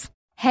details.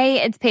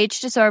 Hey, it's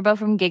Paige DeSorbo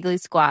from Giggly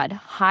Squad.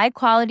 High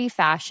quality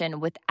fashion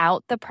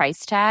without the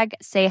price tag.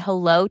 Say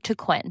hello to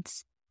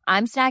Quince.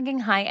 I'm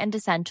snagging high-end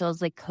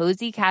essentials like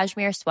cozy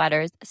cashmere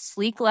sweaters,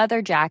 sleek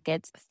leather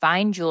jackets,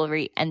 fine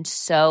jewelry, and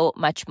so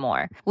much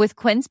more. With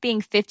Quince being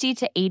 50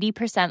 to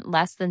 80%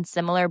 less than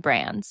similar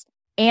brands.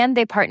 And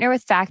they partner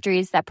with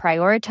factories that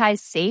prioritize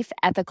safe,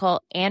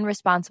 ethical, and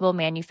responsible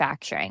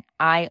manufacturing.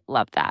 I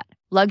love that.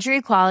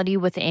 Luxury quality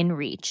within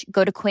reach.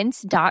 Go to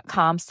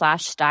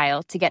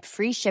quince.com/style to get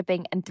free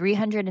shipping and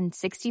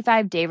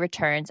 365-day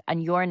returns on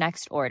your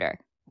next order.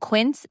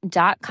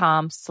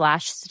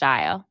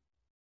 Quince.com/style.